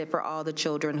excited for all the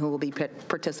children who will be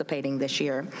participating this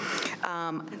year.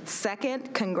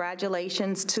 Second,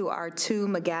 congratulations to our 2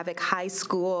 McGavick High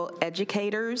School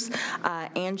educators,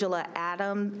 Angela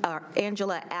Allen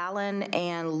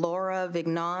and Laura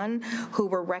Vignon, who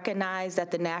were recognized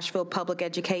at the Nashville Public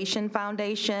Education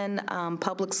Foundation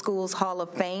Public Schools Hall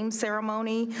of Fame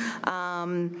ceremony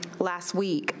last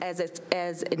week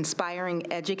as inspiring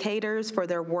educators for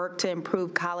their work to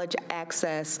improve college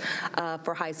access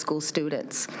for high school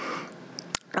students.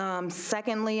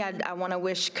 Secondly, I want to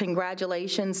wish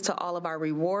congratulations to all of our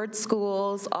reward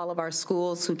schools, all of our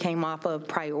schools who came off of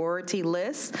priority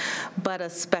lists, but a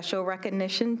special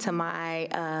recognition to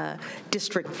my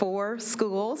District 4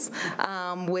 schools,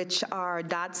 which are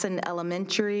Dodson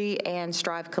Elementary and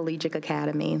Strive Collegiate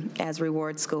Academy as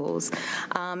reward schools.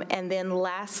 And then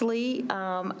lastly,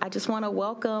 I just want to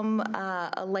welcome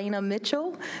Elena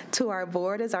Mitchell to our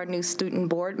board as our new student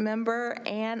board member,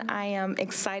 and I am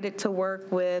excited to work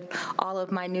with all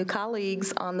of my new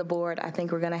colleagues on the board. I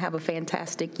think we're going to have a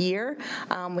fantastic year.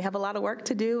 We have a lot of work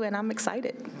to do, and I'm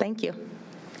excited. Thank you.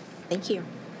 Thank you.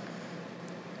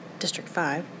 District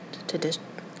 5 to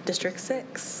District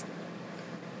 6.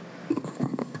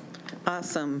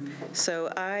 Awesome.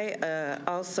 So I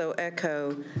also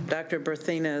echo Dr.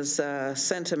 Berthina's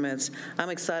sentiments.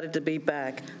 I'm excited to be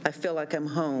back. I feel like I'm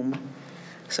home.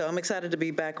 So I'm excited to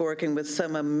be back working with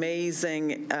some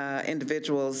amazing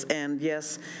individuals. And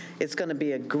yes, it's going to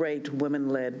be a great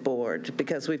women-led board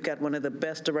because we've got one of the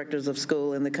best directors of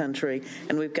school in the country,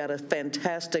 and we've got a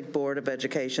fantastic board of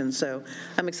education. So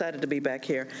I'm excited to be back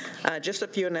here. Just a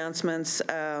few announcements.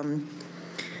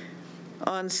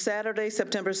 On Saturday,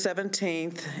 September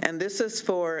 17th, and this is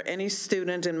for any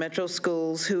student in Metro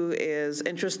schools who is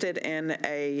interested in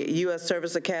a U.S.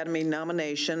 Service Academy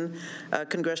nomination,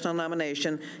 congressional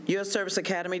nomination. U.S. Service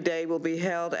Academy Day will be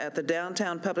held at the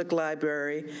Downtown Public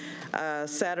Library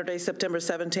Saturday, September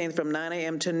 17th from 9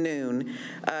 a.m. to noon.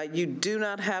 You do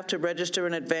not have to register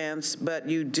in advance, but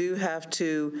you do have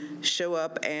to show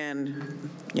up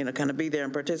and, kind of be there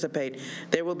and participate.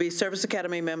 There will be Service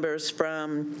Academy members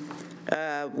from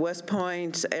West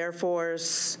Point, Air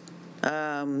Force,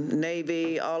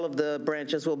 Navy, all of the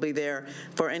branches will be there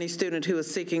for any student who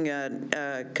is seeking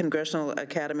a Congressional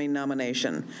Academy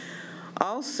nomination.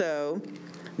 Also,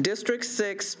 District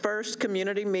 6 first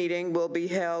community meeting will be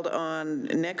held on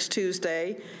next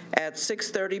Tuesday at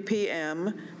 6:30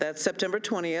 p.m. That's September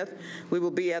 20th. We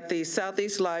will be at the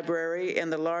Southeast Library in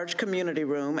the large community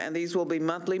room, and these will be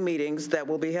monthly meetings that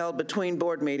will be held between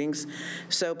board meetings,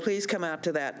 so please come out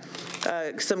to that.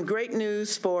 Some great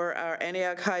news for our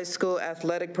Antioch High School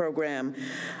athletic program.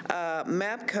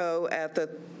 MAPCO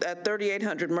at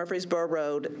 3800 Murfreesboro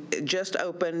Road just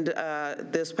opened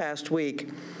this past week.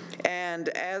 And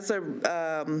as a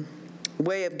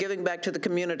way of giving back to the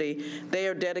community, they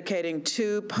are dedicating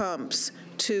 2 pumps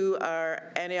to our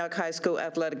Antioch High School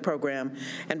athletic program.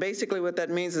 And basically what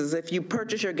that means is if you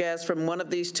purchase your gas from one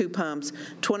of these 2 pumps,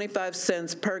 25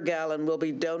 cents per gallon will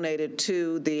be donated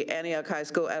to the Antioch High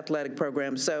School athletic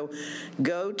program. So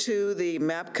go to the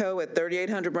MAPCO at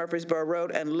 3800 Murfreesboro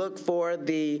Road and look for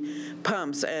the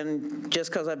pumps. And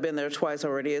just because I've been there twice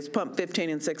already, it's pump 15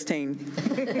 and 16.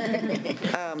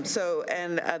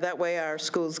 That way our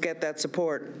schools get that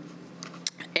support.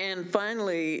 And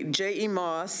finally, J.E.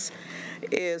 Moss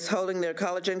is holding their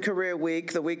College and Career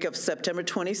Week, the week of September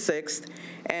 26th,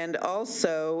 and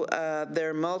also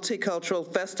their Multicultural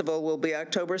Festival will be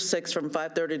October 6th from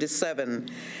 5:30 to 7.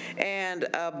 And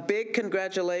a big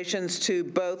congratulations to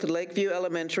both Lakeview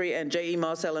Elementary and J.E.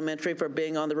 Moss Elementary for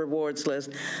being on the rewards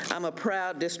list. I'm a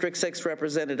proud District 6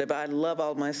 representative. I love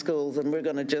all my schools, and we're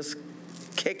going to just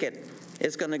kick it.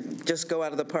 It's going to just go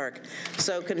out of the park.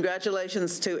 So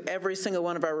congratulations to every single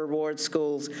one of our reward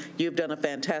schools. You've done a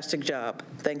fantastic job.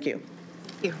 Thank you.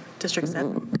 Thank you. District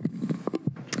 7.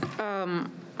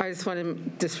 I just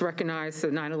want to recognize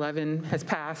that 9/11 has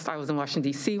passed. I was in Washington,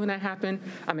 D.C. when that happened.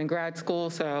 I'm in grad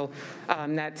school, so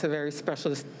that's a very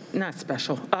special, not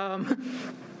special,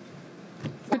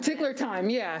 particular time,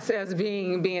 yes, as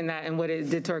being that and what it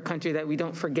did to our country, that we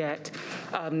don't forget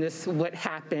what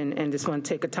happened, and just want to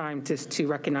take a time just to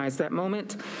recognize that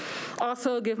moment.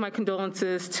 Also, give my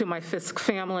condolences to my Fisk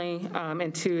family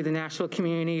and to the Nashville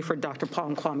community for Dr. Paul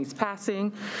and Kwame's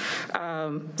passing.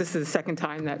 This is the second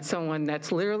time that someone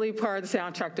that's literally part of the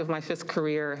soundtrack of my Fisk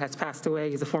career has passed away.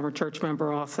 He's a former church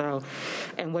member also,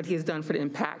 and what he's done for the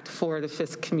impact for the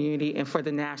Fisk community and for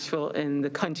the Nashville and the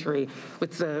country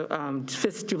with the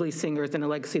Fisk Jubilee Singers and the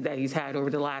legacy that he's had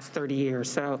over the last 30 years.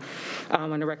 So I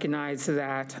want to recognize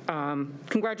that.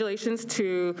 Congratulations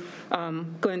to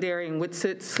Glendarry and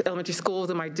Whitsett Elementary Schools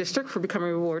in my district for becoming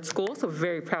reward schools. So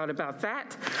very proud about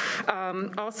that.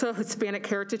 Also, Hispanic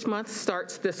Heritage Month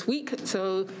starts this week.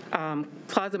 So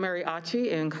Plaza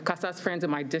Mariachi and Casas Friends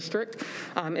in my district.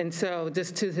 And so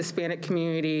just to the Hispanic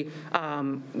community,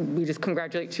 we just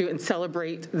congratulate you and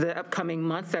celebrate the upcoming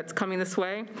month that's coming this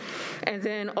way. And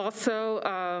then also,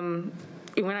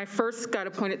 when I first got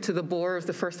appointed to the board, it was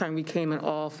the first time we came an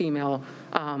all-female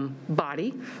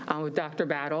body with Dr.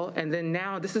 Battle, and then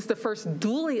now this is the first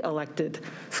duly elected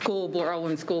school board,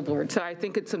 all-women school board. So I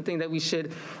think it's something that we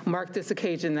should mark this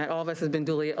occasion that all of us has been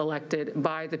duly elected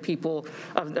by the people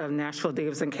of Nashville,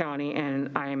 Davidson County,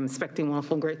 and I'm expecting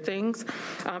wonderful, great things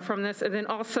from this. And then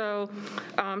also,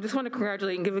 just want to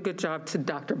congratulate and give a good job to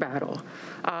Dr. Battle.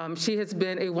 She has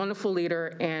been a wonderful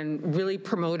leader and really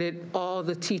promoted all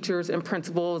the teachers and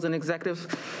principals and executive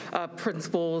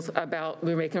principals about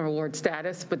making reward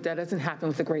status, but that doesn't happen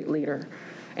with a great leader.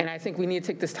 And I think we need to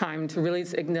take this time to really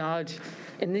acknowledge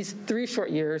in these 3 short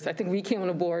years, I think we came on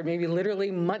the board maybe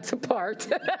literally months apart,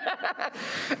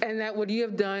 and that what you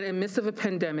have done in midst of a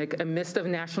pandemic, in midst of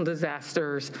national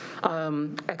disasters,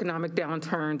 economic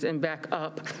downturns, and back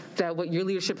up, that what your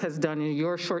leadership has done in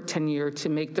your short tenure to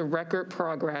make the record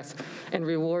progress and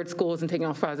reward schools and taking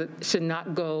off files should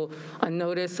not go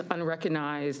unnoticed,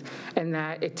 unrecognized, and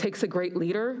that it takes a great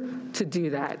leader to do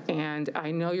that. And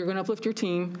I know you're going to uplift your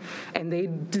team, and they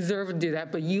deserve to do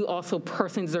that, but you also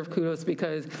personally deserve kudos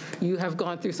because you have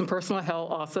gone through some personal hell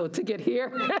also to get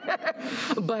here.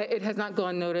 But it has not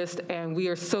gone noticed, and we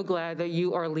are so glad that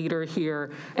you are a leader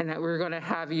here and that we're going to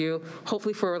have you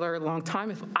hopefully for a very long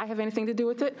time. If I have anything to do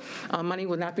with it, money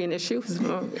would not be an issue.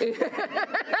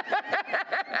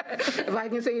 If I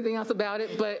can say anything else about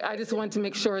it, but I just want to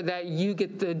make sure that you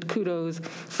get the kudos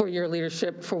for your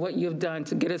leadership, for what you've done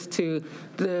to get us to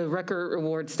the record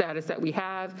reward status that we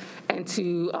have, and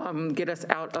to get us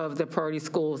out of the priority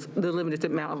schools, the limited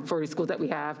amount of priority schools that we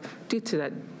have due to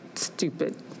that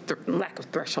stupid lack of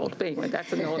threshold. But anyway,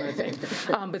 that's another thing.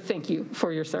 But thank you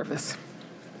for your service.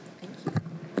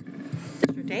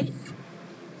 Mr. Date?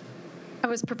 I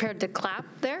was prepared to clap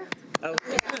there. Oh.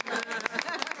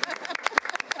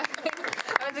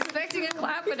 I was expecting a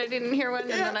clap, but I didn't hear one,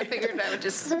 and then I figured I would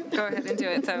just go ahead and do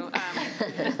it. So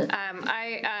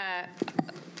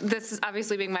this is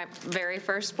obviously being my very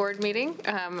first board meeting.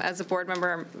 As a board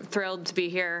member, I'm thrilled to be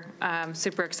here,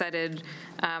 super excited.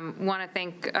 Want to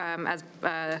thank, as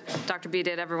Dr. B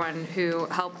did, everyone who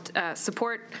helped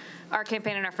support our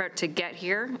campaign and effort to get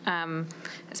here,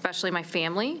 especially my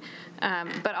family.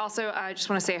 But also, I just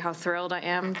want to say how thrilled I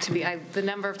am to be. The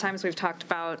number of times we've talked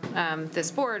about this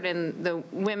board and the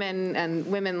women and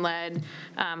women-led,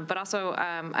 but also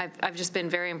I've just been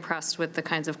very impressed with the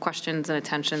kinds of questions and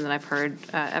attention that I've heard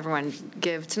everyone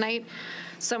give tonight.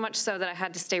 So much so that I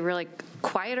had to stay really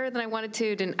quieter than I wanted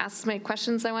to, didn't ask as many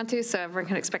questions as I want to, so everyone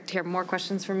can expect to hear more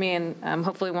questions from me, and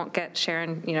hopefully won't get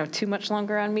Sharon, too much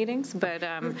longer on meetings. But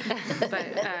I'm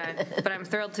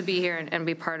thrilled to be here and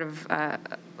be part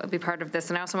of this.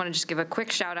 And I also want to just give a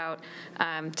quick shout out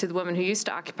to the woman who used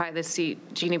to occupy this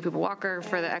seat, Jeannie Poopa-Walker,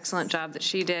 for the excellent job that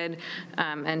she did,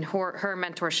 and her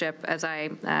mentorship as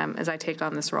I take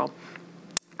on this role.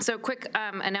 So quick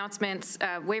announcements.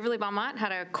 Waverly Belmont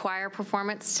had a choir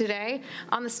performance today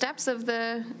on the steps of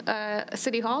the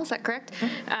City Hall, is that correct?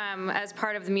 As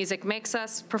part of the Music Makes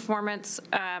Us performance.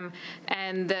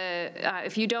 And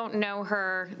if you don't know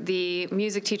her, the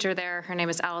music teacher there, her name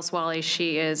is Alice Wally.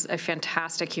 She is a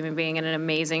fantastic human being and an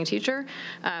amazing teacher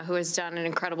who has done an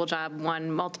incredible job,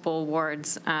 won multiple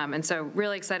awards. And so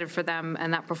really excited for them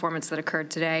and that performance that occurred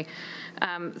today.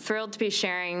 Thrilled to be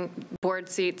sharing board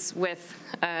seats with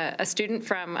a student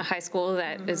from a high school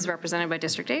that is represented by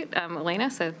District 8, Elena,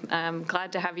 so I'm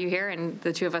glad to have you here, and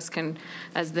the two of us can,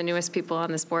 as the newest people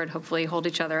on this board, hopefully hold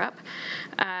each other up.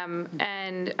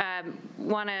 And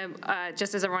want to,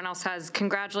 just as everyone else has,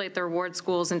 congratulate the reward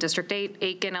schools in District 8,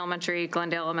 Aiken Elementary,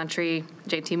 Glendale Elementary,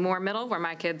 J.T. Moore Middle, where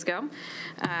my kids go,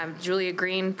 Julia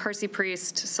Green, Percy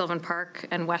Priest, Sylvan Park,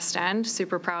 and West End.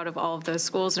 Super proud of all of those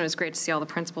schools, and it was great to see all the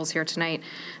principals here tonight.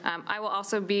 I will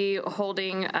also be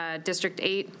holding District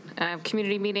 8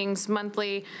 community meetings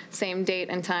monthly, same date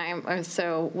and time,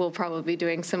 so we'll probably be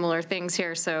doing similar things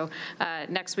here. So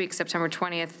next week, September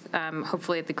 20th,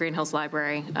 hopefully at the Green Hills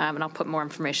Library, and I'll put more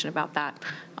information about that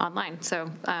online. So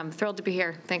thrilled to be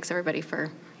here. Thanks, everybody, for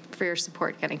your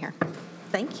support getting here.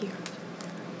 Thank you.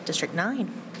 District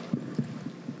 9.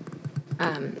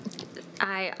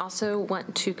 I also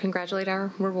want to congratulate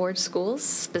our reward schools,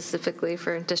 specifically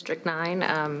for District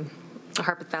 9,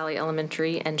 Harpeth Valley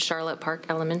Elementary and Charlotte Park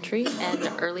Elementary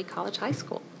and Early College High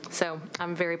School. So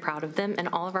I'm very proud of them and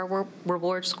all of our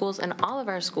reward schools and all of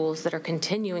our schools that are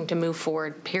continuing to move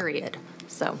forward, period.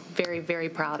 So very, very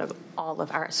proud of all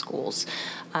of our schools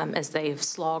as they've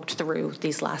slogged through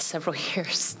these last several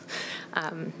years.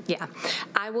 Yeah,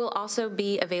 I will also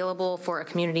be available for a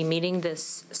community meeting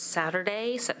this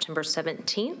Saturday, September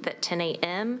 17th at 10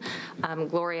 a.m.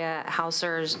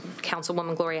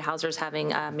 Councilwoman Gloria Hauser's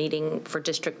having a meeting for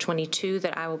District 22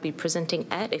 that I will be presenting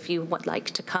at. If you would like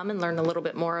to come and learn a little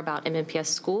bit more about MNPS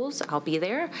schools, I'll be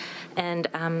there, and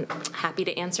I'm happy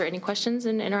to answer any questions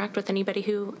and interact with anybody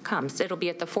who comes. It'll be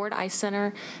at the Ford Ice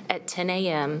Center at 10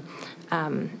 a.m.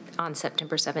 On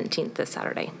September 17th this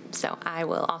Saturday. So I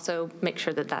will also make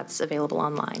sure that that's available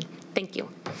online. Thank you.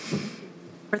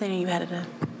 Everything you had to.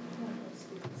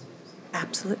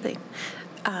 Absolutely.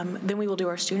 Then we will do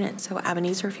our students. So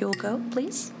Ebenezer, if you will go,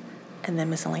 please. And then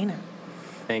Miss Elena.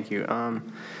 Thank you. I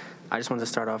just wanted to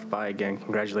start off by, again,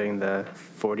 congratulating the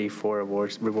 44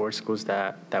 reward schools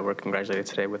that were congratulated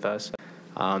today with us.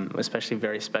 especially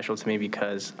very special to me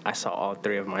because I saw all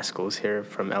 3 of my schools here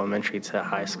from elementary to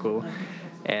high school.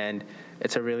 And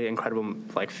it's a really incredible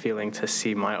feeling to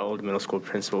see my old middle school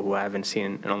principal, who I haven't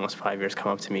seen in almost 5 years,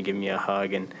 come up to me, give me a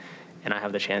hug, and I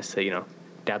have the chance to,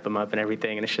 dap him up and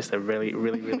everything, and it's just a really,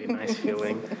 really, really nice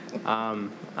feeling. I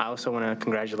also want to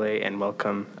congratulate and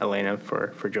welcome Elena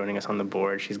for joining us on the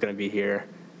board. She's going to be here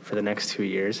for the next 2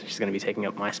 years. She's going to be taking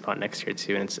up my spot next year,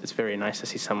 too, and it's very nice to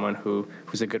see someone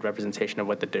who's a good representation of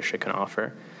what the district can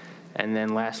offer. And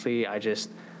then lastly, I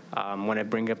just want to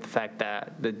bring up the fact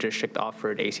that the district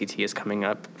offered ACT is coming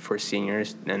up for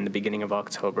seniors in the beginning of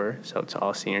October. So to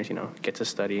all seniors, get to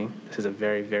study. This is a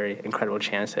very, very incredible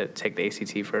chance to take the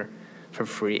ACT for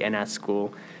free and at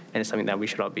school, and it's something that we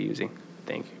should all be using.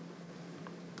 Thank you.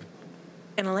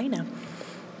 And Elena.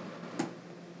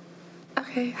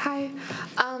 Okay, hi.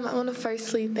 I want to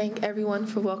firstly thank everyone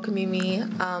for welcoming me.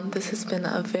 This has been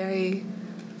a very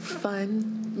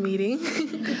fun meeting.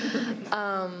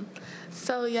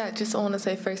 So yeah, just want to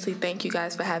say firstly thank you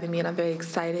guys for having me, and I'm very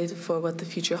excited for what the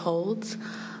future holds.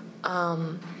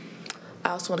 I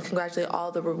also want to congratulate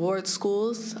all the reward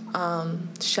schools.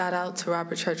 Shout out to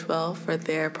Robert Churchwell for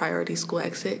their priority school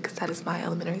exit, because that is my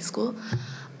elementary school.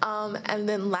 And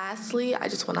then lastly, I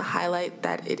just want to highlight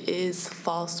that it is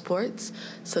fall sports,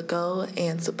 so go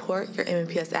and support your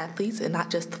MNPS athletes, and not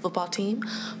just the football team,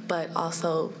 but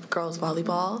also girls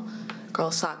volleyball,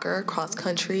 girls soccer, cross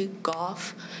country,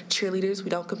 golf, cheerleaders.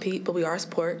 We don't compete, but we are a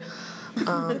sport.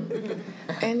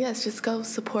 And yes, just go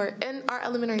support. And our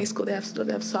elementary school, they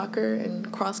have soccer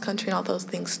and cross country and all those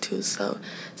things too. So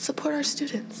support our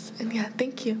students. And yeah,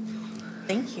 thank you.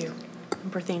 Thank you.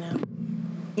 Berthina.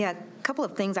 Yeah, a couple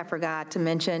of things I forgot to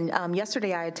mention.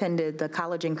 Yesterday I attended the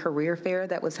College and Career Fair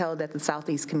that was held at the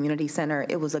Southeast Community Center.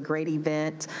 It was a great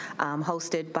event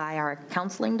hosted by our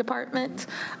counseling department.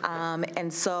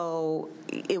 And so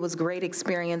it was a great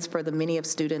experience for the many of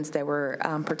students that were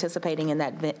participating in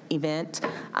that event.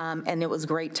 And it was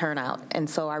great turnout. And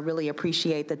so I really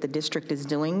appreciate that the district is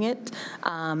doing it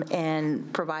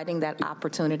and providing that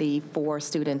opportunity for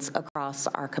students across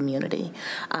our community.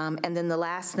 And then the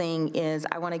last thing is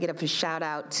I want to get a shout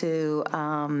out to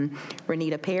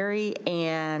Renita Perry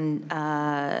and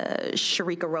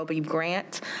Sharika Roby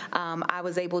Grant. I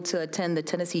was able to attend the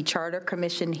Tennessee Charter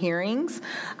Commission hearings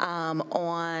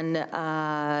on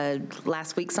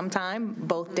last week sometime,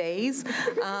 both days.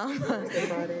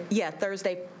 Yeah,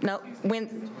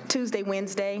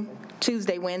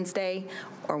 Tuesday, Wednesday,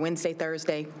 or Wednesday,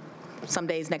 Thursday. Some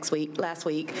days last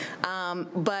week.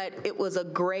 But it was a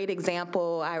great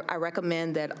example. I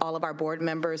recommend that all of our board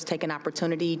members take an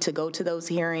opportunity to go to those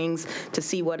hearings, to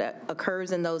see what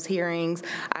occurs in those hearings.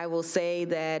 I will say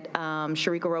that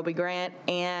Sharika Roby Grant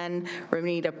and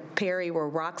Renita Perry were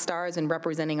rock stars in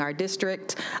representing our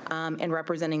district and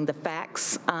representing the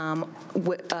facts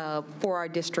for our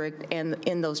district and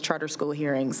in those charter school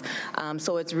hearings.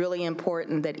 So it's really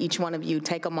important that each one of you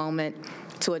take a moment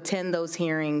to attend those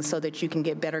hearings so that you can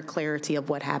get better clarity of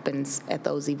what happens at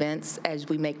those events as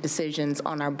we make decisions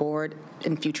on our board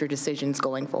and future decisions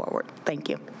going forward. Thank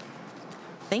you.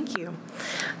 Thank you.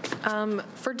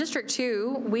 For District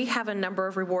 2, we have a number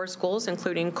of reward schools,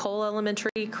 including Cole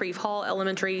Elementary, Creve Hall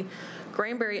Elementary,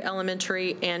 Granbury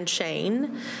Elementary, and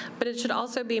Shane. But it should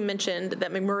also be mentioned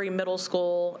that McMurray Middle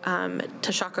School, Dr.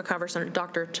 Tashaka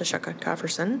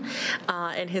Coverson,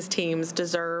 and his teams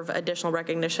deserve additional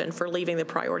recognition for leaving the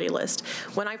priority list.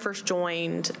 When I first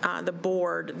joined the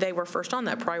board, they were first on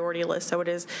that priority list, so it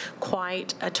is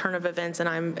quite a turn of events, and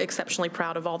I'm exceptionally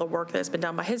proud of all the work that's been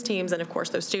done by his teams and, of course,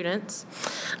 those students.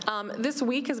 This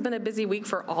week has been a busy week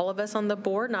for all of us on the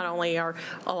board. Not only are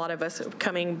a lot of us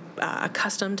becoming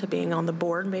accustomed to being on the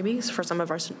board, maybe for some of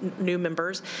our new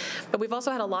members, but we've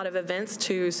also had a lot of events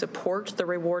to support the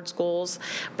reward schools,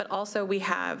 but also we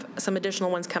have some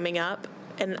additional ones coming up.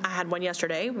 And I had one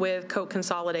yesterday with Coke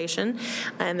Consolidation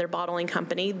and their bottling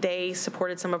company. They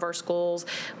supported some of our schools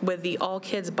with the All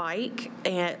Kids Bike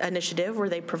initiative, where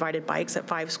they provided bikes at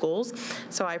 5 schools.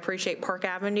 So I appreciate Park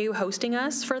Avenue hosting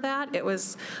us for that. It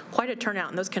was quite a turnout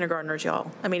in those kindergartners,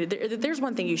 y'all. I mean, there's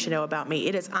one thing you should know about me.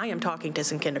 It is I am talking to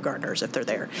some kindergartners if they're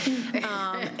there.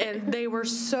 And they were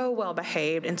so well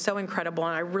behaved and so incredible,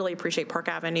 and I really appreciate Park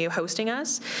Avenue hosting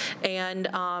us. And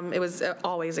it was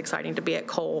always exciting to be at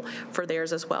Cole for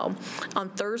theirs as well. On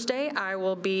Thursday, I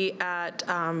will be at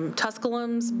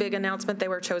Tusculum's big announcement. They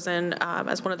were chosen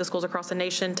as one of the schools across the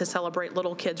nation to celebrate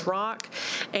Little Kids Rock.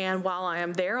 And while I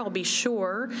am there, I'll be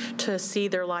sure to see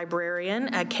their librarian,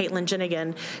 Caitlin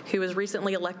Jennigan, who was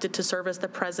recently elected to serve as the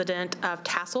president of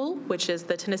TASL, which is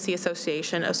the Tennessee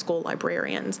Association of School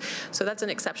Librarians. So that's an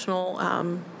exceptional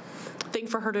thing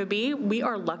for her to be. We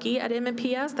are lucky at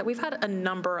MNPS that we've had a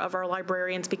number of our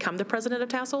librarians become the president of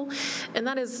Tassel, and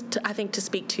that is, I think, to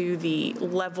speak to the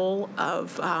level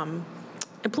of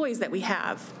employees that we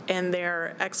have and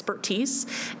their expertise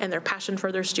and their passion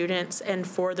for their students and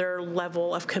for their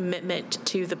level of commitment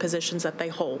to the positions that they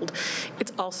hold.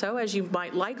 It's also, as you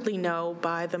might likely know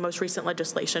by the most recent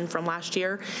legislation from last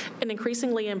year, an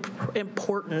increasingly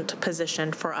important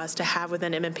position for us to have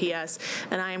within MNPS,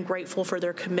 and I am grateful for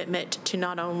their commitment to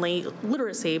not only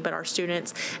literacy, but our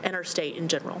students and our state in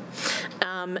general.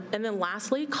 And then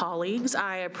lastly, colleagues,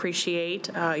 I appreciate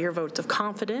your votes of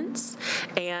confidence,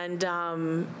 and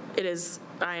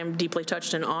I am deeply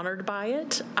touched and honored by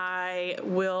it. I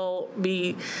will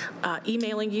be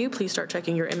emailing you. Please start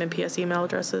checking your MNPS email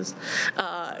addresses.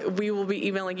 We will be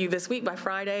emailing you this week by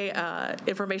Friday,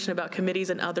 information about committees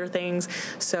and other things,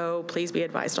 so please be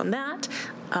advised on that.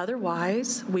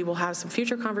 Otherwise, we will have some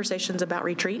future conversations about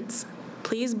retreats.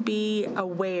 Please be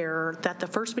aware that the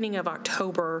first meeting of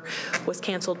October was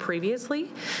canceled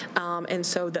previously, and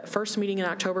so that first meeting in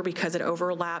October, because it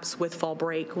overlaps with fall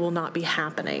break, will not be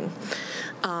happening.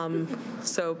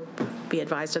 So be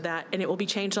advised of that, and it will be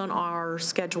changed on our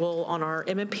schedule on our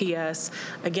MNPS,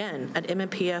 again, at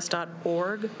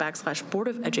mnps.org/Board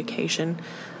of Education.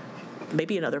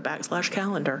 Maybe another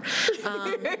 /calendar.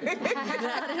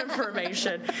 That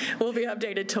information will be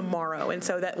updated tomorrow, and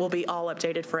so that will be all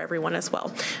updated for everyone as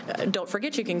well. Don't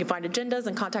forget, you can find agendas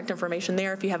and contact information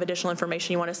there if you have additional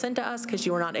information you want to send to us, because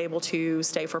you were not able to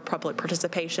stay for public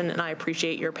participation, and I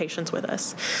appreciate your patience with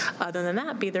us. Other than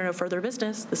that, be there no further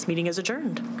business. This meeting is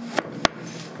adjourned.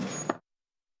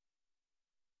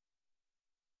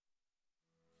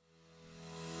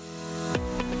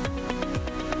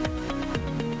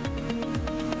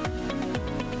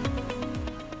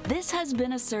 This has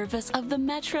been a service of the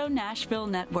Metro Nashville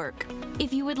Network.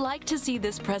 If you would like to see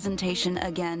this presentation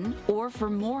again, or for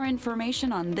more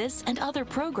information on this and other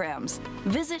programs,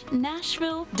 visit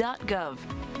nashville.gov.